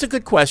thrilled with? It's a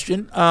good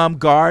question.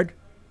 Guard.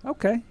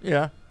 Okay.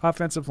 Yeah.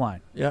 Offensive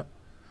line. Yeah.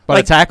 But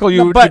a tackle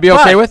you'd be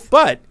okay with?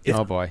 But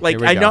oh boy, like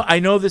I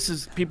know this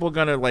is people are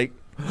gonna like.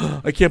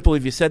 I can't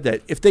believe you said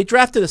that. If they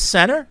drafted a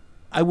center,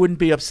 I wouldn't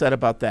be upset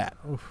about that.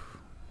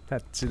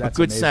 That's a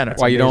good amazing. center.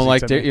 Why you don't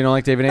like David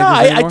Andrews? No,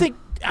 anymore? I think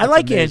I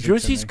like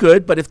Andrews. He's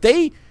good, but if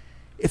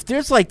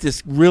there's like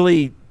this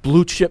really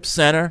blue chip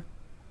center,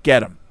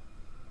 get him.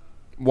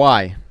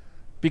 Why?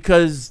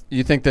 Because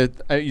you think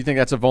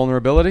that's a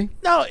vulnerability?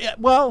 No,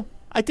 well,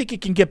 I think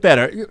it can get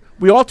better.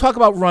 We all talk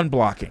about run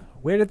blocking.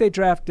 Where did they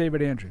draft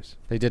David Andrews?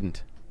 They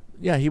didn't.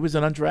 Yeah, he was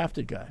an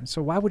undrafted guy.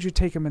 So why would you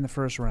take him in the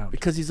first round?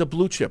 Because he's a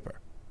blue chipper.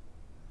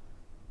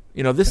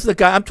 This is a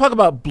guy. I'm talking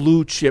about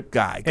blue chip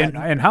guy.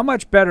 And how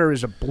much better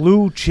is a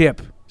blue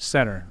chip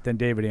center than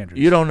David Andrews?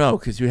 You don't know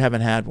because you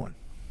haven't had one.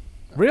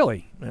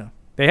 Really? Yeah.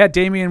 They had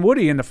Damian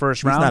Woody in the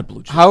first round. He's not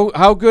blue chip.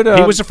 How good?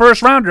 He was a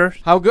first rounder.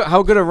 How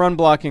good a run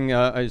blocking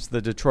is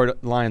the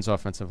Detroit Lions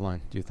offensive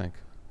line? Do you think?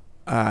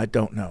 I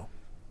don't know.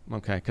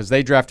 Okay, because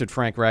they drafted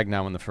Frank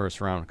Ragnow in the first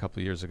round a couple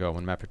of years ago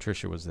when Matt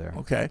Patricia was there.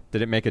 Okay.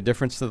 Did it make a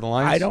difference to the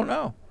Lions? I don't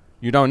know.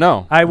 You don't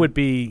know? I would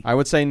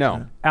say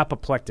no.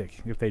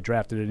 Apoplectic if they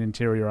drafted an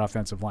interior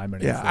offensive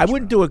lineman. Yeah, I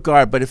wouldn't do a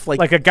guard, but if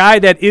like a guy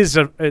that is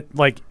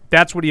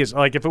that's what he is.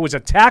 Like if it was a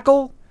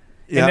tackle,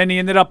 and then he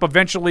ended up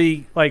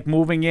eventually like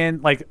moving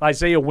in, like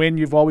Isaiah Wynn,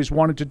 you've always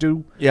wanted to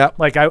do. Yeah.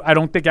 Like I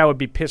don't think I would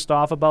be pissed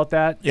off about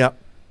that. Yeah.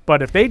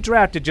 But if they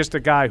drafted just a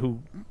guy who,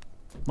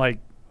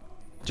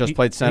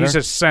 played center, he's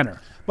a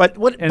center. But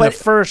what in the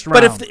first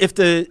round? But if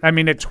the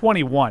at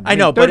 21, I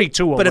know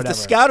 32. But if whatever. the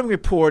scouting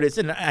report is,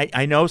 and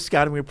I know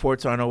scouting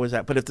reports aren't always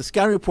that, but if the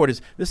scouting report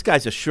is this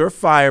guy's a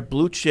surefire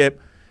blue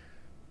chip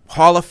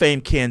Hall of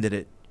Fame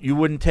candidate, you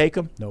wouldn't take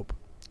him? Nope.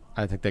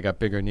 I think they got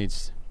bigger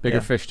needs,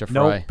 fish to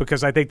fry. Nope,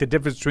 because I think the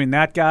difference between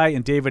that guy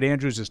and David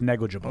Andrews is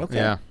negligible. Okay.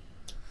 Yeah.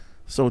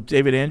 So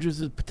David Andrews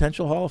is a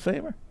potential Hall of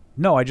Famer?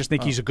 No, I just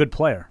think he's a good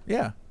player.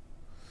 Yeah.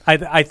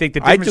 I think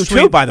the I difference do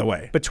too, by the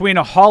way, between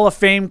a Hall of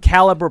Fame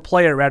caliber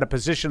player at a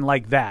position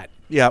like that.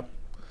 Yep.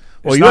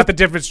 Well, it's not the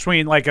difference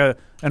between like an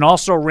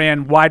also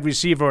ran wide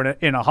receiver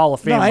in a Hall of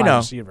Fame wide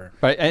receiver.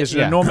 But there's an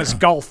enormous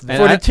gulf there.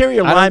 For an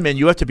interior lineman,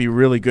 you have to be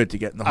really good to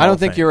get in the Hall of Fame. I don't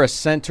think you're a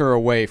center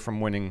away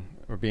from winning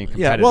or being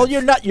competitive. Yeah, well,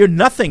 you're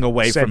nothing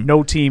away from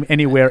no team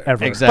anywhere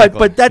ever. Exactly.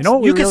 But that's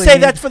you can really say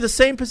mean? that for the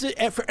same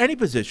position for any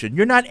position.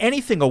 You're not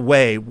anything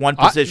away one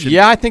position.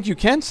 Yeah, I think you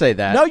can say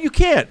that. No, you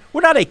can't. We're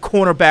not a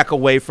cornerback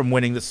away from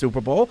winning the Super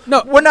Bowl.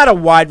 No, we're not a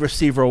wide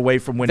receiver away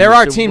from winning. There the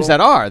are Super teams Bowl.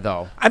 that are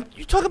though.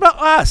 You're talking about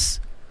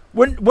us.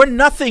 We're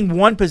nothing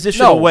one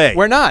position No, away.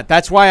 we're not.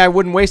 That's why I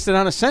wouldn't waste it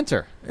on a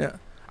center. Yeah,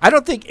 I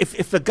don't think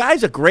if the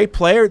guy's a great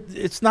player,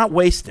 it's not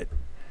wasted.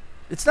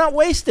 It's not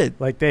wasted.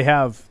 Like they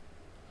have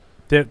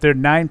They're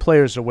 9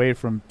 players away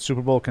from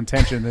Super Bowl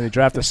contention, and they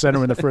draft a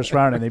center in the first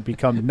round, and they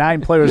become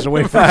 9 players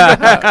away from Super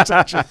Bowl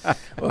contention.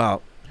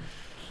 Well,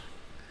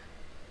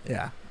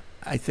 yeah,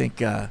 I think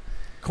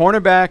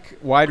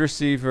cornerback, wide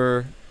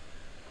receiver,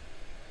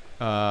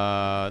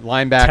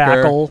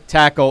 linebacker,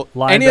 tackle.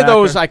 Any of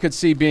those I could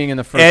see being in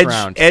the first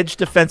round. Edge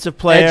defensive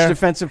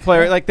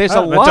player. Like there's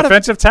a lot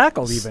defensive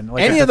tackle even.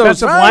 Like any a of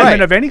those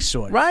lineman of any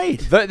sort. Right.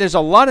 There's a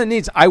lot of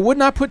needs. I would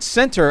not put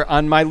center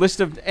on my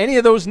list of any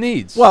of those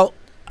needs. Well,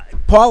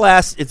 Paul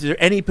asked, "Is there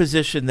any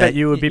position that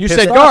you would be you pissed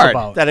said off guard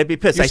about?" That I'd be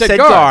pissed. You I said said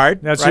guard.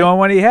 guard. That's right? the only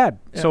one he had.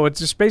 Yeah. So it's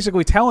just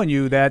basically telling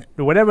you that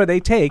whatever they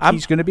take,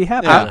 he's going to be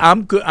happy. with it.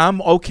 I'm good.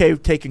 I'm okay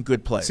with taking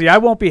good players. See, I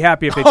won't be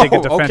happy if they take a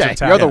defensive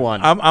tackle. You're the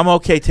one. I'm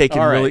okay taking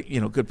All right.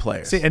 really good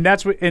players. See, and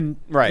that's what in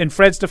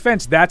Fred's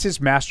defense, that's his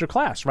master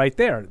class right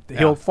there.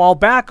 He'll fall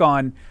back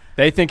on.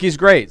 They think he's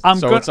great,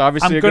 so it's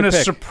obviously a good going to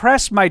pick.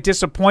 suppress my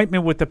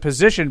disappointment with the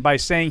position by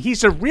saying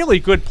he's a really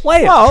good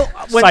player. Well,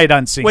 sight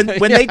unseen.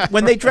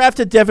 When they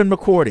drafted Devin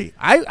McCourty,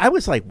 I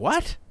was like,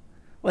 what?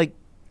 Like,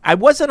 I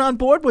wasn't on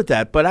board with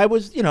that, but I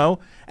was,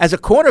 as a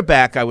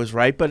cornerback, I was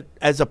right. But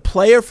as a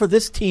player for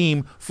this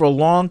team for a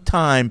long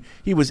time,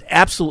 he was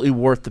absolutely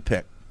worth the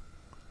pick.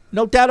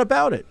 No doubt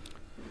about it.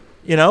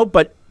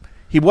 But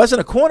he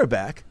wasn't a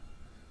cornerback.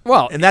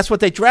 Well, and that's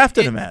what they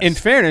drafted him as. In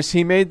fairness,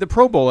 he made the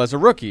Pro Bowl as a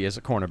rookie, as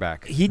a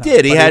cornerback. He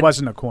did. He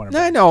wasn't a cornerback.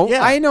 I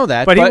know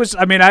that. But he was.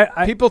 I mean,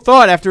 people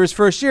thought after his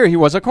first year he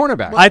was a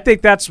cornerback. I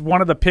think that's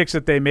one of the picks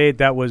that they made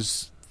that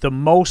was the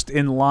most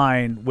in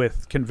line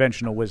with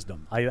conventional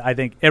wisdom. I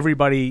think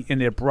everybody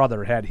and their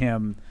brother had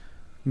him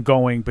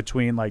going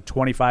between like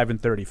 25 and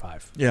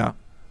 35. Yeah.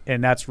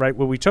 And that's right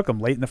where we took him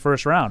late in the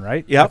first round,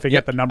 right? Yeah. I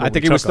forget the number. I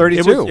think we it was took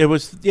him. 32. It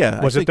was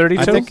yeah. Was it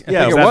 32? I think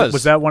it was.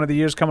 Was that one of the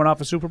years coming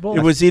off a Super Bowl?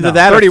 It was either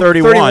that or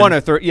 31. 31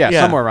 or 30. Yeah,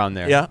 somewhere around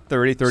there. Yeah.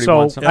 30,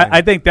 31. So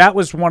I think that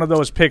was one of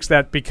those picks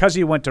that because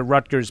he went to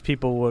Rutgers,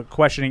 people were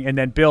questioning. And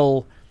then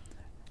Bill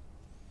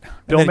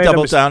made made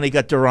double down. He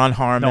got Duron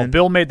Harmon. No,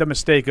 Bill made the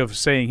mistake of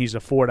saying he's a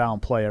 4-down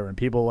player, and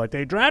people were like,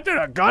 they drafted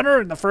a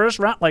gunner in the first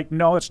round. Like,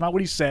 no, that's not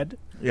what he said.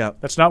 Yeah,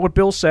 that's not what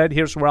Bill said.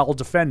 Here's where I'll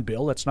defend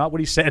Bill. That's not what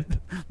he said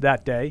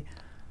that day.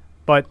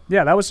 But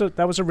yeah, that was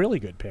a really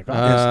good pick.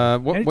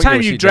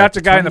 Anytime you draft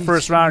a guy in the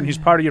first round and he's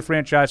part of your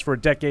franchise for a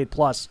decade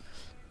plus,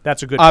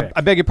 that's a good pick.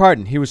 I beg your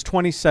pardon. He was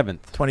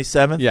 27th.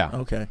 27th? Yeah.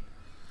 Okay.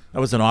 That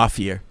was an off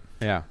year.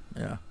 Yeah.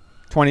 Yeah.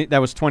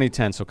 That was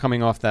 2010. So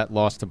coming off that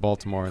loss to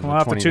Baltimore in Coming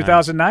off the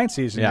 2009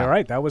 season, you're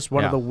right. That was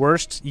one of Yeah. the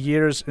worst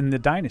years in the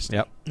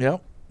dynasty.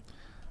 Yep.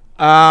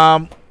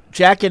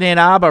 Jack in Ann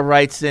Arbor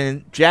writes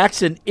in,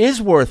 Jackson is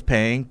worth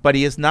paying, but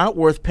he is not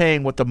worth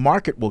paying what the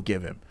market will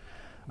give him.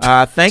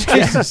 Thank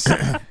you.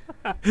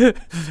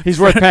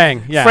 He's worth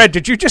paying. Yeah. Fred,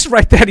 did you just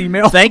write that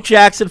email? Thank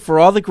Jackson for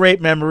all the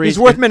great memories. He's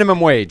worth minimum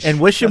wage. And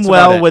wish him That's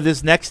well about it. with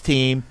his next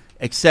team,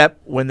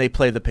 except when they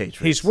play the Patriots.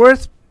 He's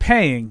worth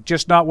paying,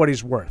 just not what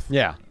he's worth.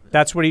 Yeah.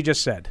 That's what he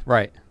just said.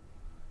 Right.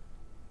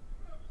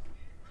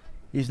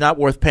 He's not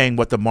worth paying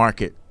what the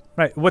market.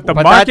 Right. What the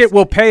But market that's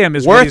will pay him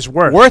is what he's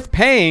worth. Worth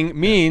paying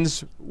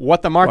means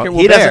what the market will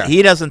he bear.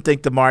 He doesn't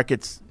think the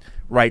market's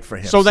right for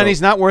him. So then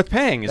he's not worth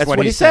paying. Is That's what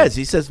he he says.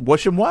 He says,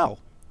 wish him well.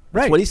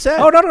 That's Right. what he said.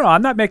 Oh, no.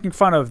 I'm not making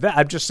fun of that.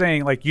 I'm just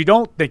saying, like, you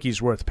don't think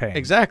he's worth paying.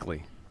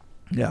 Exactly.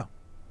 Yeah.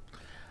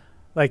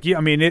 Like,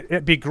 I mean,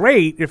 it'd be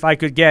great if I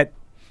could get,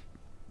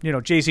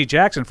 J.C.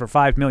 Jackson for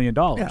 $5 million.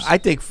 Yeah, I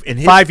think in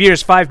his 5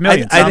 years, $5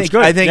 million. Sounds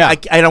good. I think Yeah.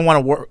 I don't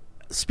want to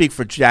speak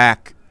for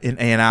Jack in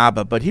Ann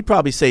Arbor, but he'd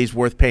probably say he's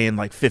worth paying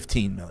like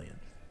 $15 million.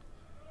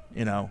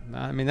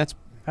 I mean, that's.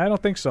 I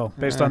don't think so,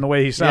 based on the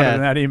way he sounded yeah.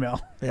 in that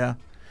email. Yeah.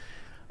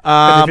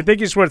 If you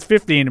think he's worth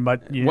 15,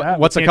 but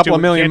What's a can't couple do-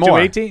 of million can't do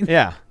more? 18?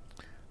 Yeah.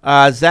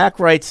 Zach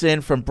writes in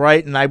from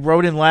Brighton. I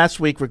wrote in last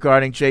week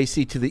regarding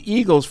JC to the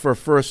Eagles for a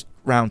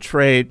first-round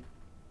trade.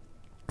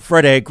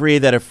 Fred, I agree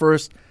that a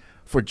first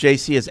for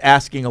JC is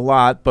asking a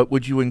lot, but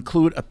would you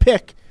include a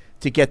pick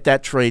to get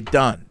that trade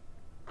done?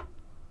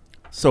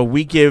 So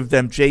we give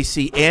them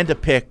JC and a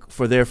pick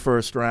for their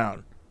first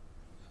round.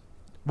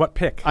 What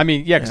pick? I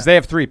mean, because they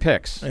have 3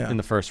 picks Yeah. in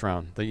the first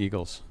round, the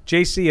Eagles.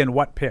 JC and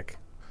what pick?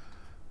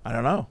 I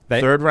don't know. They-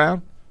 Third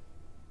round?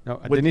 No,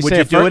 Would didn't he you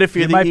say do it if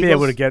you're You the might Eagles? be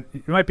able to get.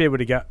 You might be able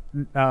to get.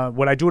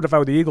 Would I do it if I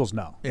were the Eagles?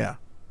 No. Yeah.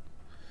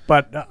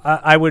 But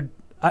I would.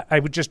 I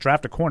would just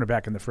draft a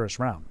cornerback in the first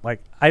round.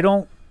 Like, I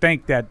don't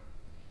think that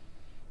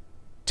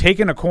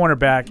taking a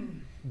cornerback,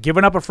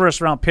 giving up a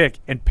first-round pick,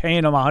 and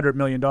paying him $100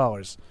 million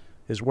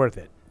is worth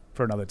it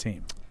for another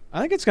team.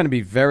 I think it's going to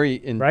be very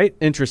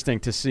interesting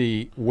to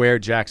see where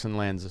Jackson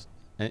lands.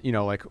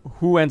 Like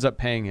who ends up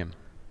paying him.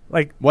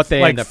 Like what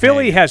they end up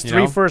Philly paying, has you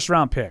 3 know?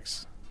 first-round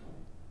picks.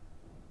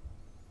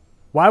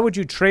 Why would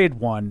you trade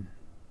one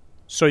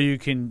so you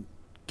can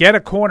get a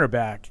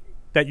cornerback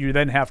that you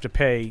then have to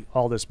pay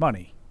all this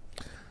money?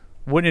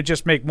 Wouldn't it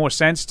just make more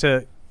sense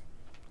to?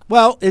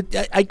 Well,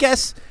 I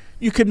guess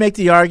you could make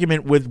the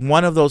argument with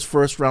one of those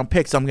first-round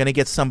picks, I'm going to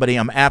get somebody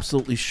I'm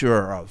absolutely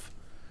sure of.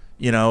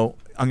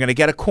 I'm going to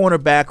get a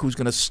cornerback who's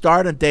going to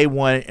start on day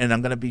one, and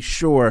I'm going to be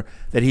sure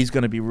that he's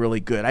going to be really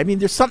good. I mean,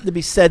 there's something to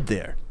be said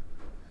there.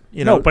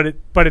 know,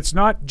 but it's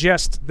not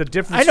just the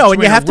difference. I know, and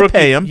between you have a rookie, to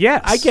pay him.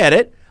 Yes, I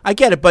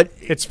get it, but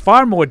it's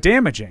far more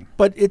damaging.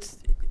 But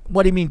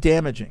what do you mean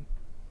damaging?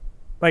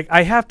 Like,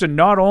 I have to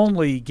not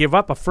only give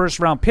up a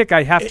first-round pick,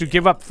 I have to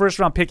give up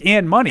first-round pick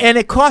and money. And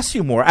it costs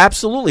you more,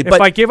 absolutely.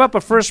 If I give up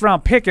a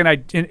first-round pick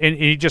and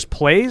he just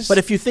plays... But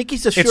if you think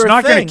he's a sure thing... It's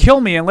not going to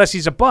kill me unless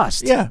he's a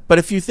bust. Yeah, but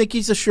if you think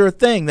he's a sure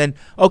thing, then,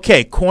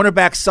 okay,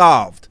 cornerback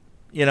solved,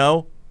 you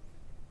know?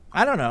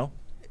 I don't know.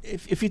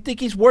 If you think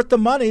he's worth the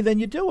money, then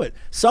you do it.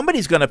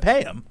 Somebody's going to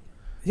pay him.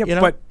 Yeah, you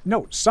know? But,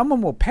 no,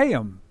 someone will pay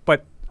him,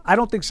 but I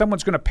don't think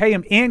someone's going to pay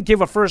him and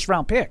give a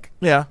first-round pick.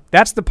 Yeah.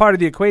 That's the part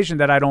of the equation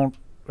that I don't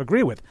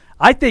agree with.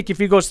 I think if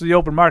he goes to the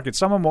open market,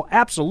 someone will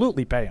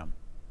absolutely pay him.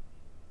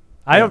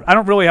 I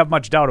don't really have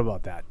much doubt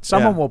about that.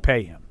 Someone will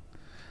pay him.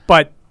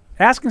 But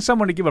asking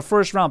someone to give a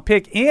first-round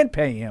pick and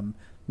pay him,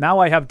 now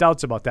I have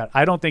doubts about that.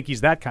 I don't think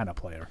he's that kind of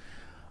player.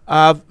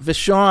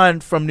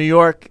 Vishon from New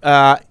York,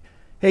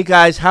 hey,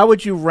 guys, how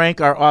would you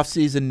rank our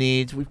offseason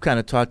needs? We've kind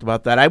of talked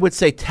about that. I would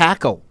say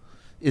tackle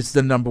is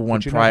the number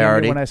one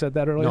priority. When I said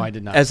that earlier? No, I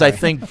did not. I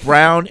think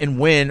Brown and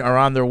Wynn are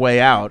on their way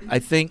out. I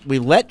think we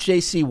let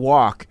JC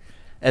walk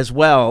as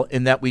well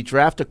in that we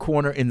draft a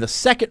corner in the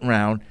second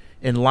round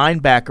and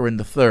linebacker in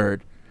the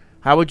third.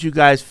 How would you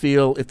guys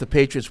feel if the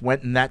Patriots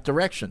went in that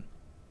direction?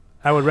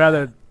 I would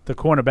rather the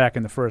cornerback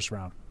in the first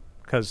round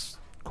because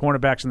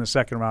cornerbacks in the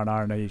second round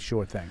aren't a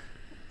sure thing.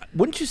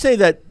 Wouldn't you say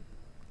that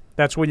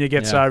that's when you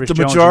get Cyrus the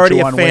Jones majority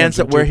and of Juwan fans Williams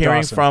that and we're Duke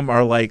hearing Dawson. from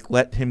are like,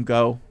 let him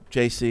go,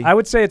 JC? I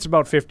would say it's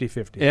about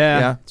 50-50.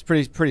 Yeah, it's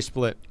pretty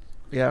split.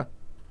 Yeah.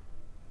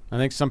 I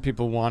think some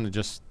people want to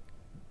just –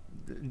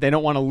 they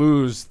don't want to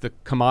lose the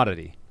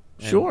commodity.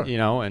 And, sure. You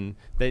know, and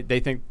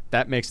they think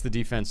that makes the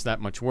defense that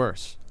much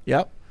worse.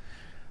 Yep.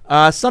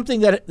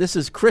 Something that – this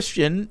is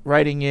Christian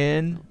writing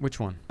in. Which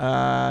one?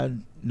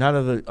 None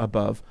of the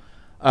above.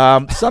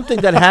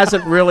 Something that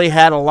hasn't really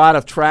had a lot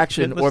of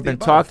traction or been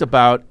talked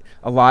about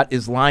a lot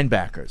is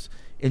linebackers.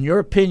 In your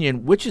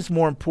opinion, which is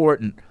more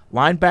important,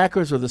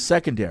 linebackers or the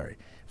secondary?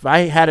 If I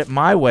had it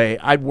my way,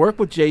 I'd work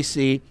with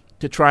JC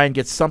to try and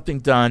get something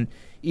done,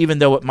 even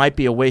though it might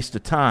be a waste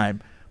of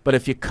time. But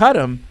if you cut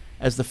him,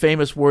 as the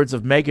famous words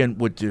of Megan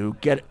would do,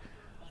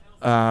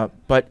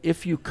 but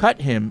if you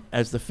cut him,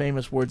 as the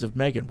famous words of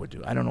Megan would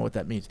do, I don't know what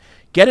that means.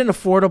 Get an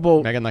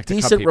affordable,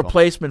 decent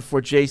replacement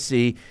for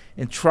JC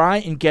and try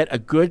and get a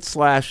good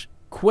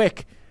 /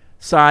 quick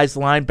size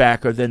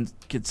linebacker then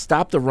can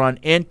stop the run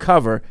and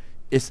cover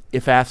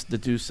if asked to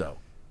do so.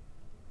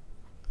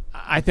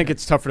 I think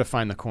it's tougher to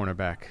find the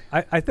cornerback.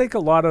 I think a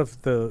lot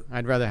of the...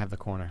 I'd rather have the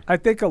corner. I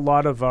think a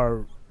lot of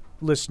our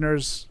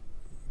listeners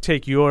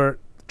take your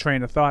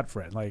train of thought,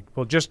 Fred. Like,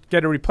 well, just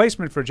get a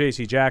replacement for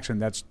J.C. Jackson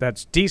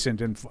that's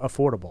decent and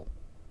affordable.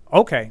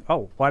 Okay.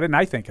 Oh, why didn't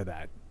I think of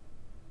that?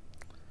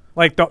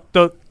 Like,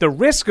 the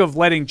risk of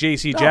letting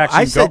J.C.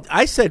 Jackson go...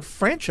 I said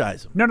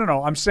franchise him.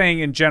 No. I'm saying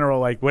in general,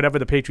 like, whatever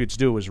the Patriots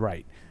do is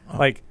right. Oh.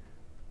 Like,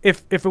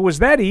 if it was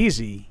that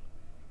easy,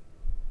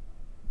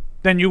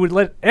 then you would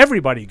let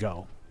everybody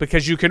go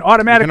because you can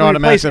automatically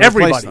replace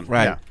everybody.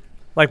 Right. Yeah.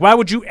 Like, why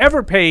would you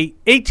ever pay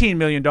 $18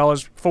 million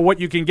for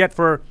what you can get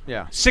for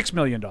 $6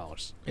 million?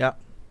 Yeah.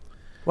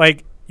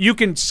 Like, you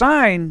can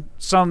sign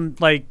some,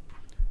 like,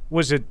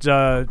 is it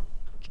Janarius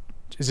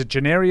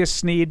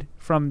Sneed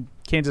from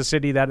Kansas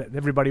City that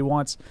everybody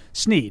wants?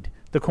 Sneed,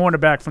 the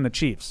cornerback from the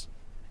Chiefs.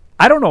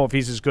 I don't know if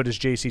he's as good as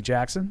J.C.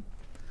 Jackson.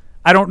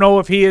 I don't know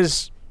if he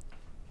is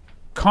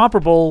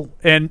comparable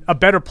and a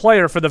better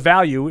player for the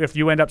value if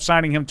you end up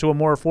signing him to a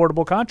more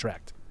affordable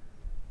contract.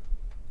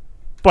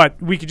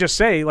 But we could just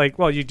say, like,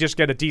 well, you just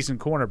get a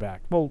decent cornerback.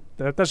 Well,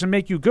 that doesn't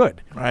make you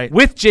good. Right.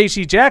 With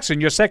J.C. Jackson,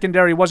 your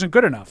secondary wasn't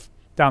good enough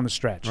down the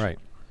stretch. Right.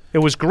 It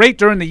was great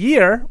during the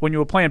year when you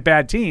were playing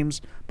bad teams,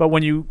 but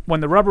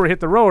when the rubber hit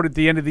the road at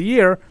the end of the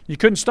year, you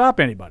couldn't stop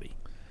anybody.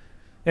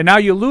 And now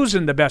you're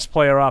losing the best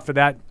player off of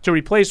that to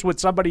replace with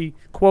somebody,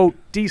 quote,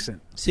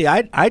 decent. See,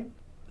 I'd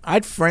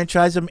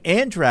franchise him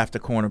and draft a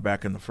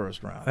cornerback in the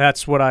first round.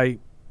 That's what I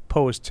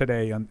posed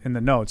today in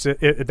the notes.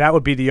 That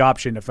would be the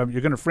option. If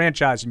you're going to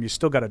franchise him, you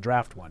still got to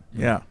draft one.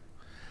 Yeah.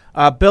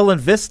 Bill in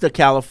Vista,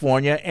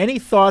 California, any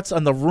thoughts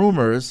on the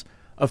rumors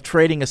of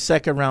trading a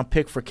second-round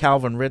pick for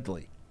Calvin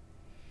Ridley?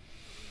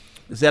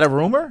 Is that a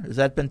rumor? Has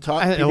that been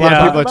talked? A lot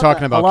of people are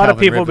talking about. A lot Calvin of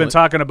people Ridley. have been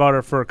talking about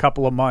it for a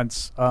couple of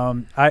months.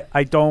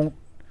 I don't.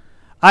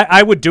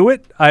 I would do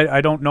it. I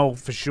don't know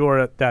for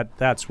sure that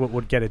that's what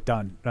would get it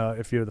done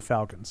if you're the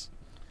Falcons.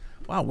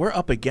 Wow, we're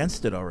up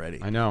against it already.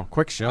 I know.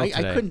 Quick show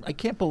today. I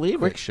can't believe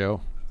Quick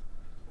show.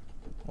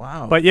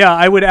 Wow. But yeah,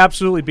 I would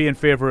absolutely be in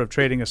favor of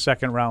trading a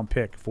second-round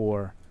pick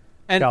for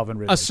Calvin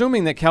Ridley.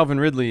 Assuming that Calvin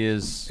Ridley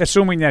is...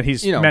 Assuming that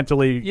he's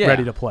mentally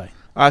ready to play.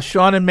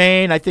 Sean in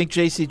Maine, I think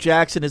J.C.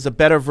 Jackson is a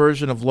better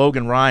version of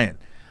Logan Ryan.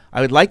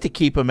 I would like to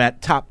keep him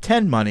at top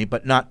 10 money,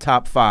 but not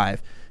top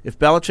 5. If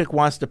Belichick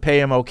wants to pay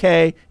him,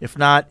 okay. If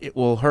not, it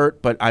will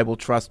hurt, but I will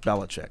trust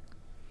Belichick.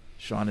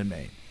 Sean in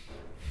Maine.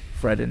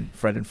 Fred in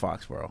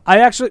Foxborough.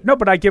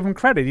 But I give him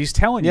credit. He's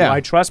telling you,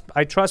 I trust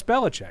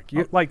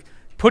Belichick.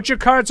 Put your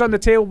cards on the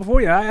table before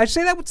you. I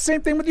say that with the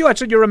same thing with you. I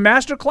said you're a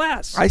master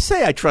class. I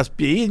say I trust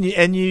B,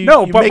 and you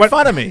but make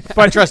fun of me. But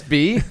I trust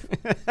B.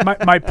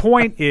 my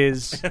point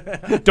is,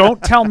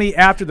 don't tell me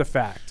after the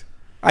fact.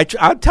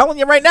 I'm telling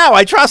you right now,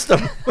 I trust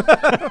him.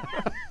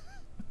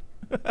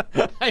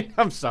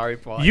 I'm sorry,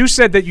 Paul. You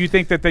said that you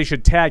think that they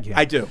should tag him.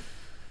 I do.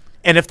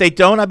 And if they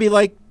don't, I'd be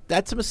like,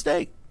 that's a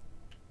mistake.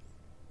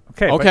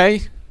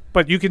 Okay.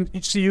 But you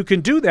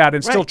can do that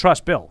and still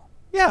trust Bill.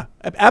 Yeah,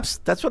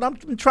 that's what I'm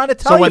trying to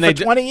tell you for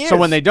 20 years. So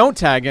when they don't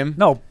tag him,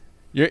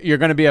 you're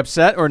going to be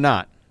upset or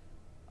not?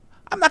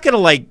 I'm not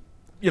going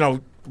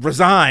to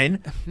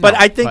resign, but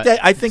I think they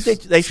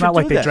should do that. It's not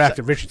like they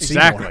drafted Richard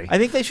Seymour. Exactly. I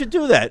think they should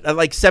do that.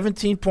 Like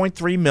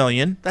 $17.3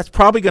 million. That's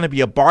probably going to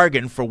be a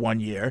bargain for 1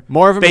 year.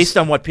 More of a based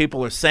on what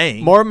people are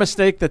saying. More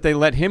mistake that they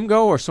let him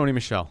go or Sony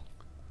Michel?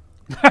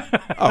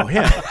 Oh,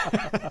 him.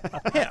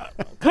 Yeah,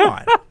 come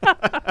on.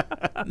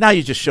 Now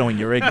you're just showing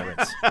your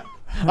ignorance.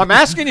 I'm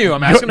asking you.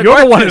 I'm asking You're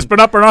the one who's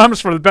been up in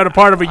arms for the better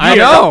part of a year. I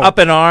know. Up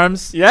in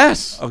arms?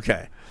 Yes.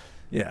 Okay.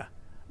 Yeah.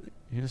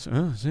 Yes. I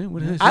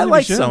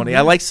like Sony.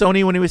 I like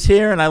Sony when he was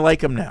here, and I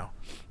like him now.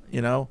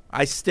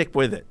 I stick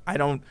with it. I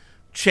don't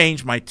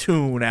change my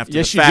tune after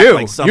the fact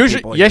like some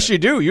people. Yes, you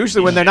do.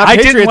 Usually when they're not I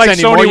Patriots didn't like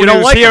anymore, Sony you when don't he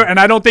was like here, him. and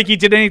I don't think he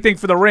did anything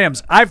for the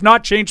Rams. I've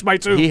not changed my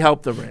tune. He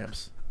helped the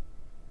Rams.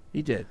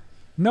 He did.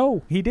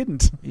 No, he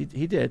didn't.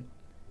 He did.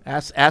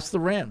 Ask the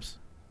Rams.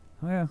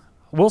 Yeah.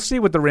 We'll see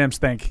what the Rams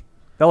think.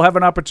 They'll have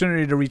an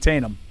opportunity to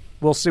retain him.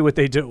 We'll see what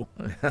they do.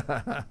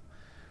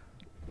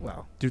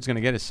 Well, dude's going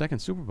to get his second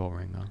Super Bowl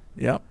ring, though.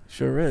 Yep,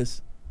 sure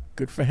is.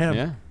 Good for him.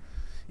 Yeah.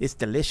 It's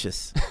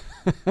delicious.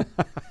 You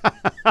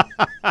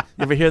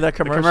ever hear that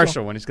commercial? The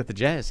commercial when he's got the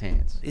jazz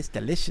hands. It's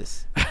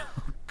delicious. Oh,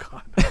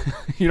 God.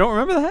 You don't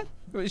remember that?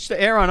 It used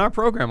to air on our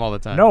program all the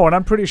time. No, and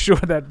I'm pretty sure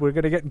that we're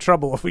going to get in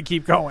trouble if we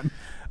keep going.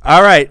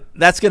 All right,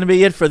 that's going to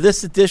be it for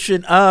this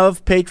edition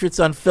of Patriots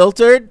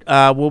Unfiltered.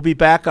 We'll be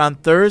back on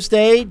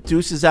Thursday.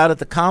 Deuce is out at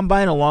the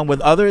Combine along with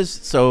others,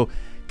 so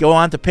go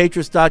on to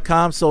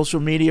Patriots.com,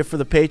 social media for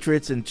the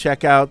Patriots, and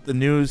check out the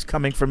news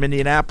coming from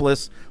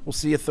Indianapolis. We'll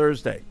see you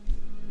Thursday.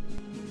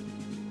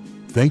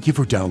 Thank you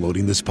for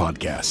downloading this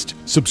podcast.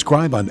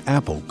 Subscribe on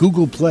Apple,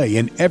 Google Play,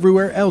 and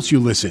everywhere else you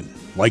listen.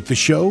 Like the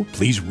show?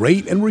 Please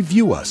rate and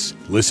review us.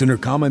 Listener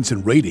comments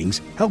and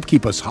ratings help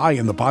keep us high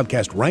in the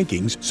podcast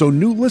rankings so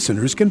new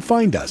listeners can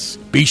find us.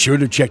 Be sure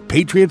to check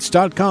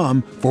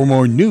Patriots.com for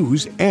more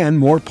news and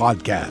more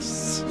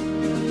podcasts.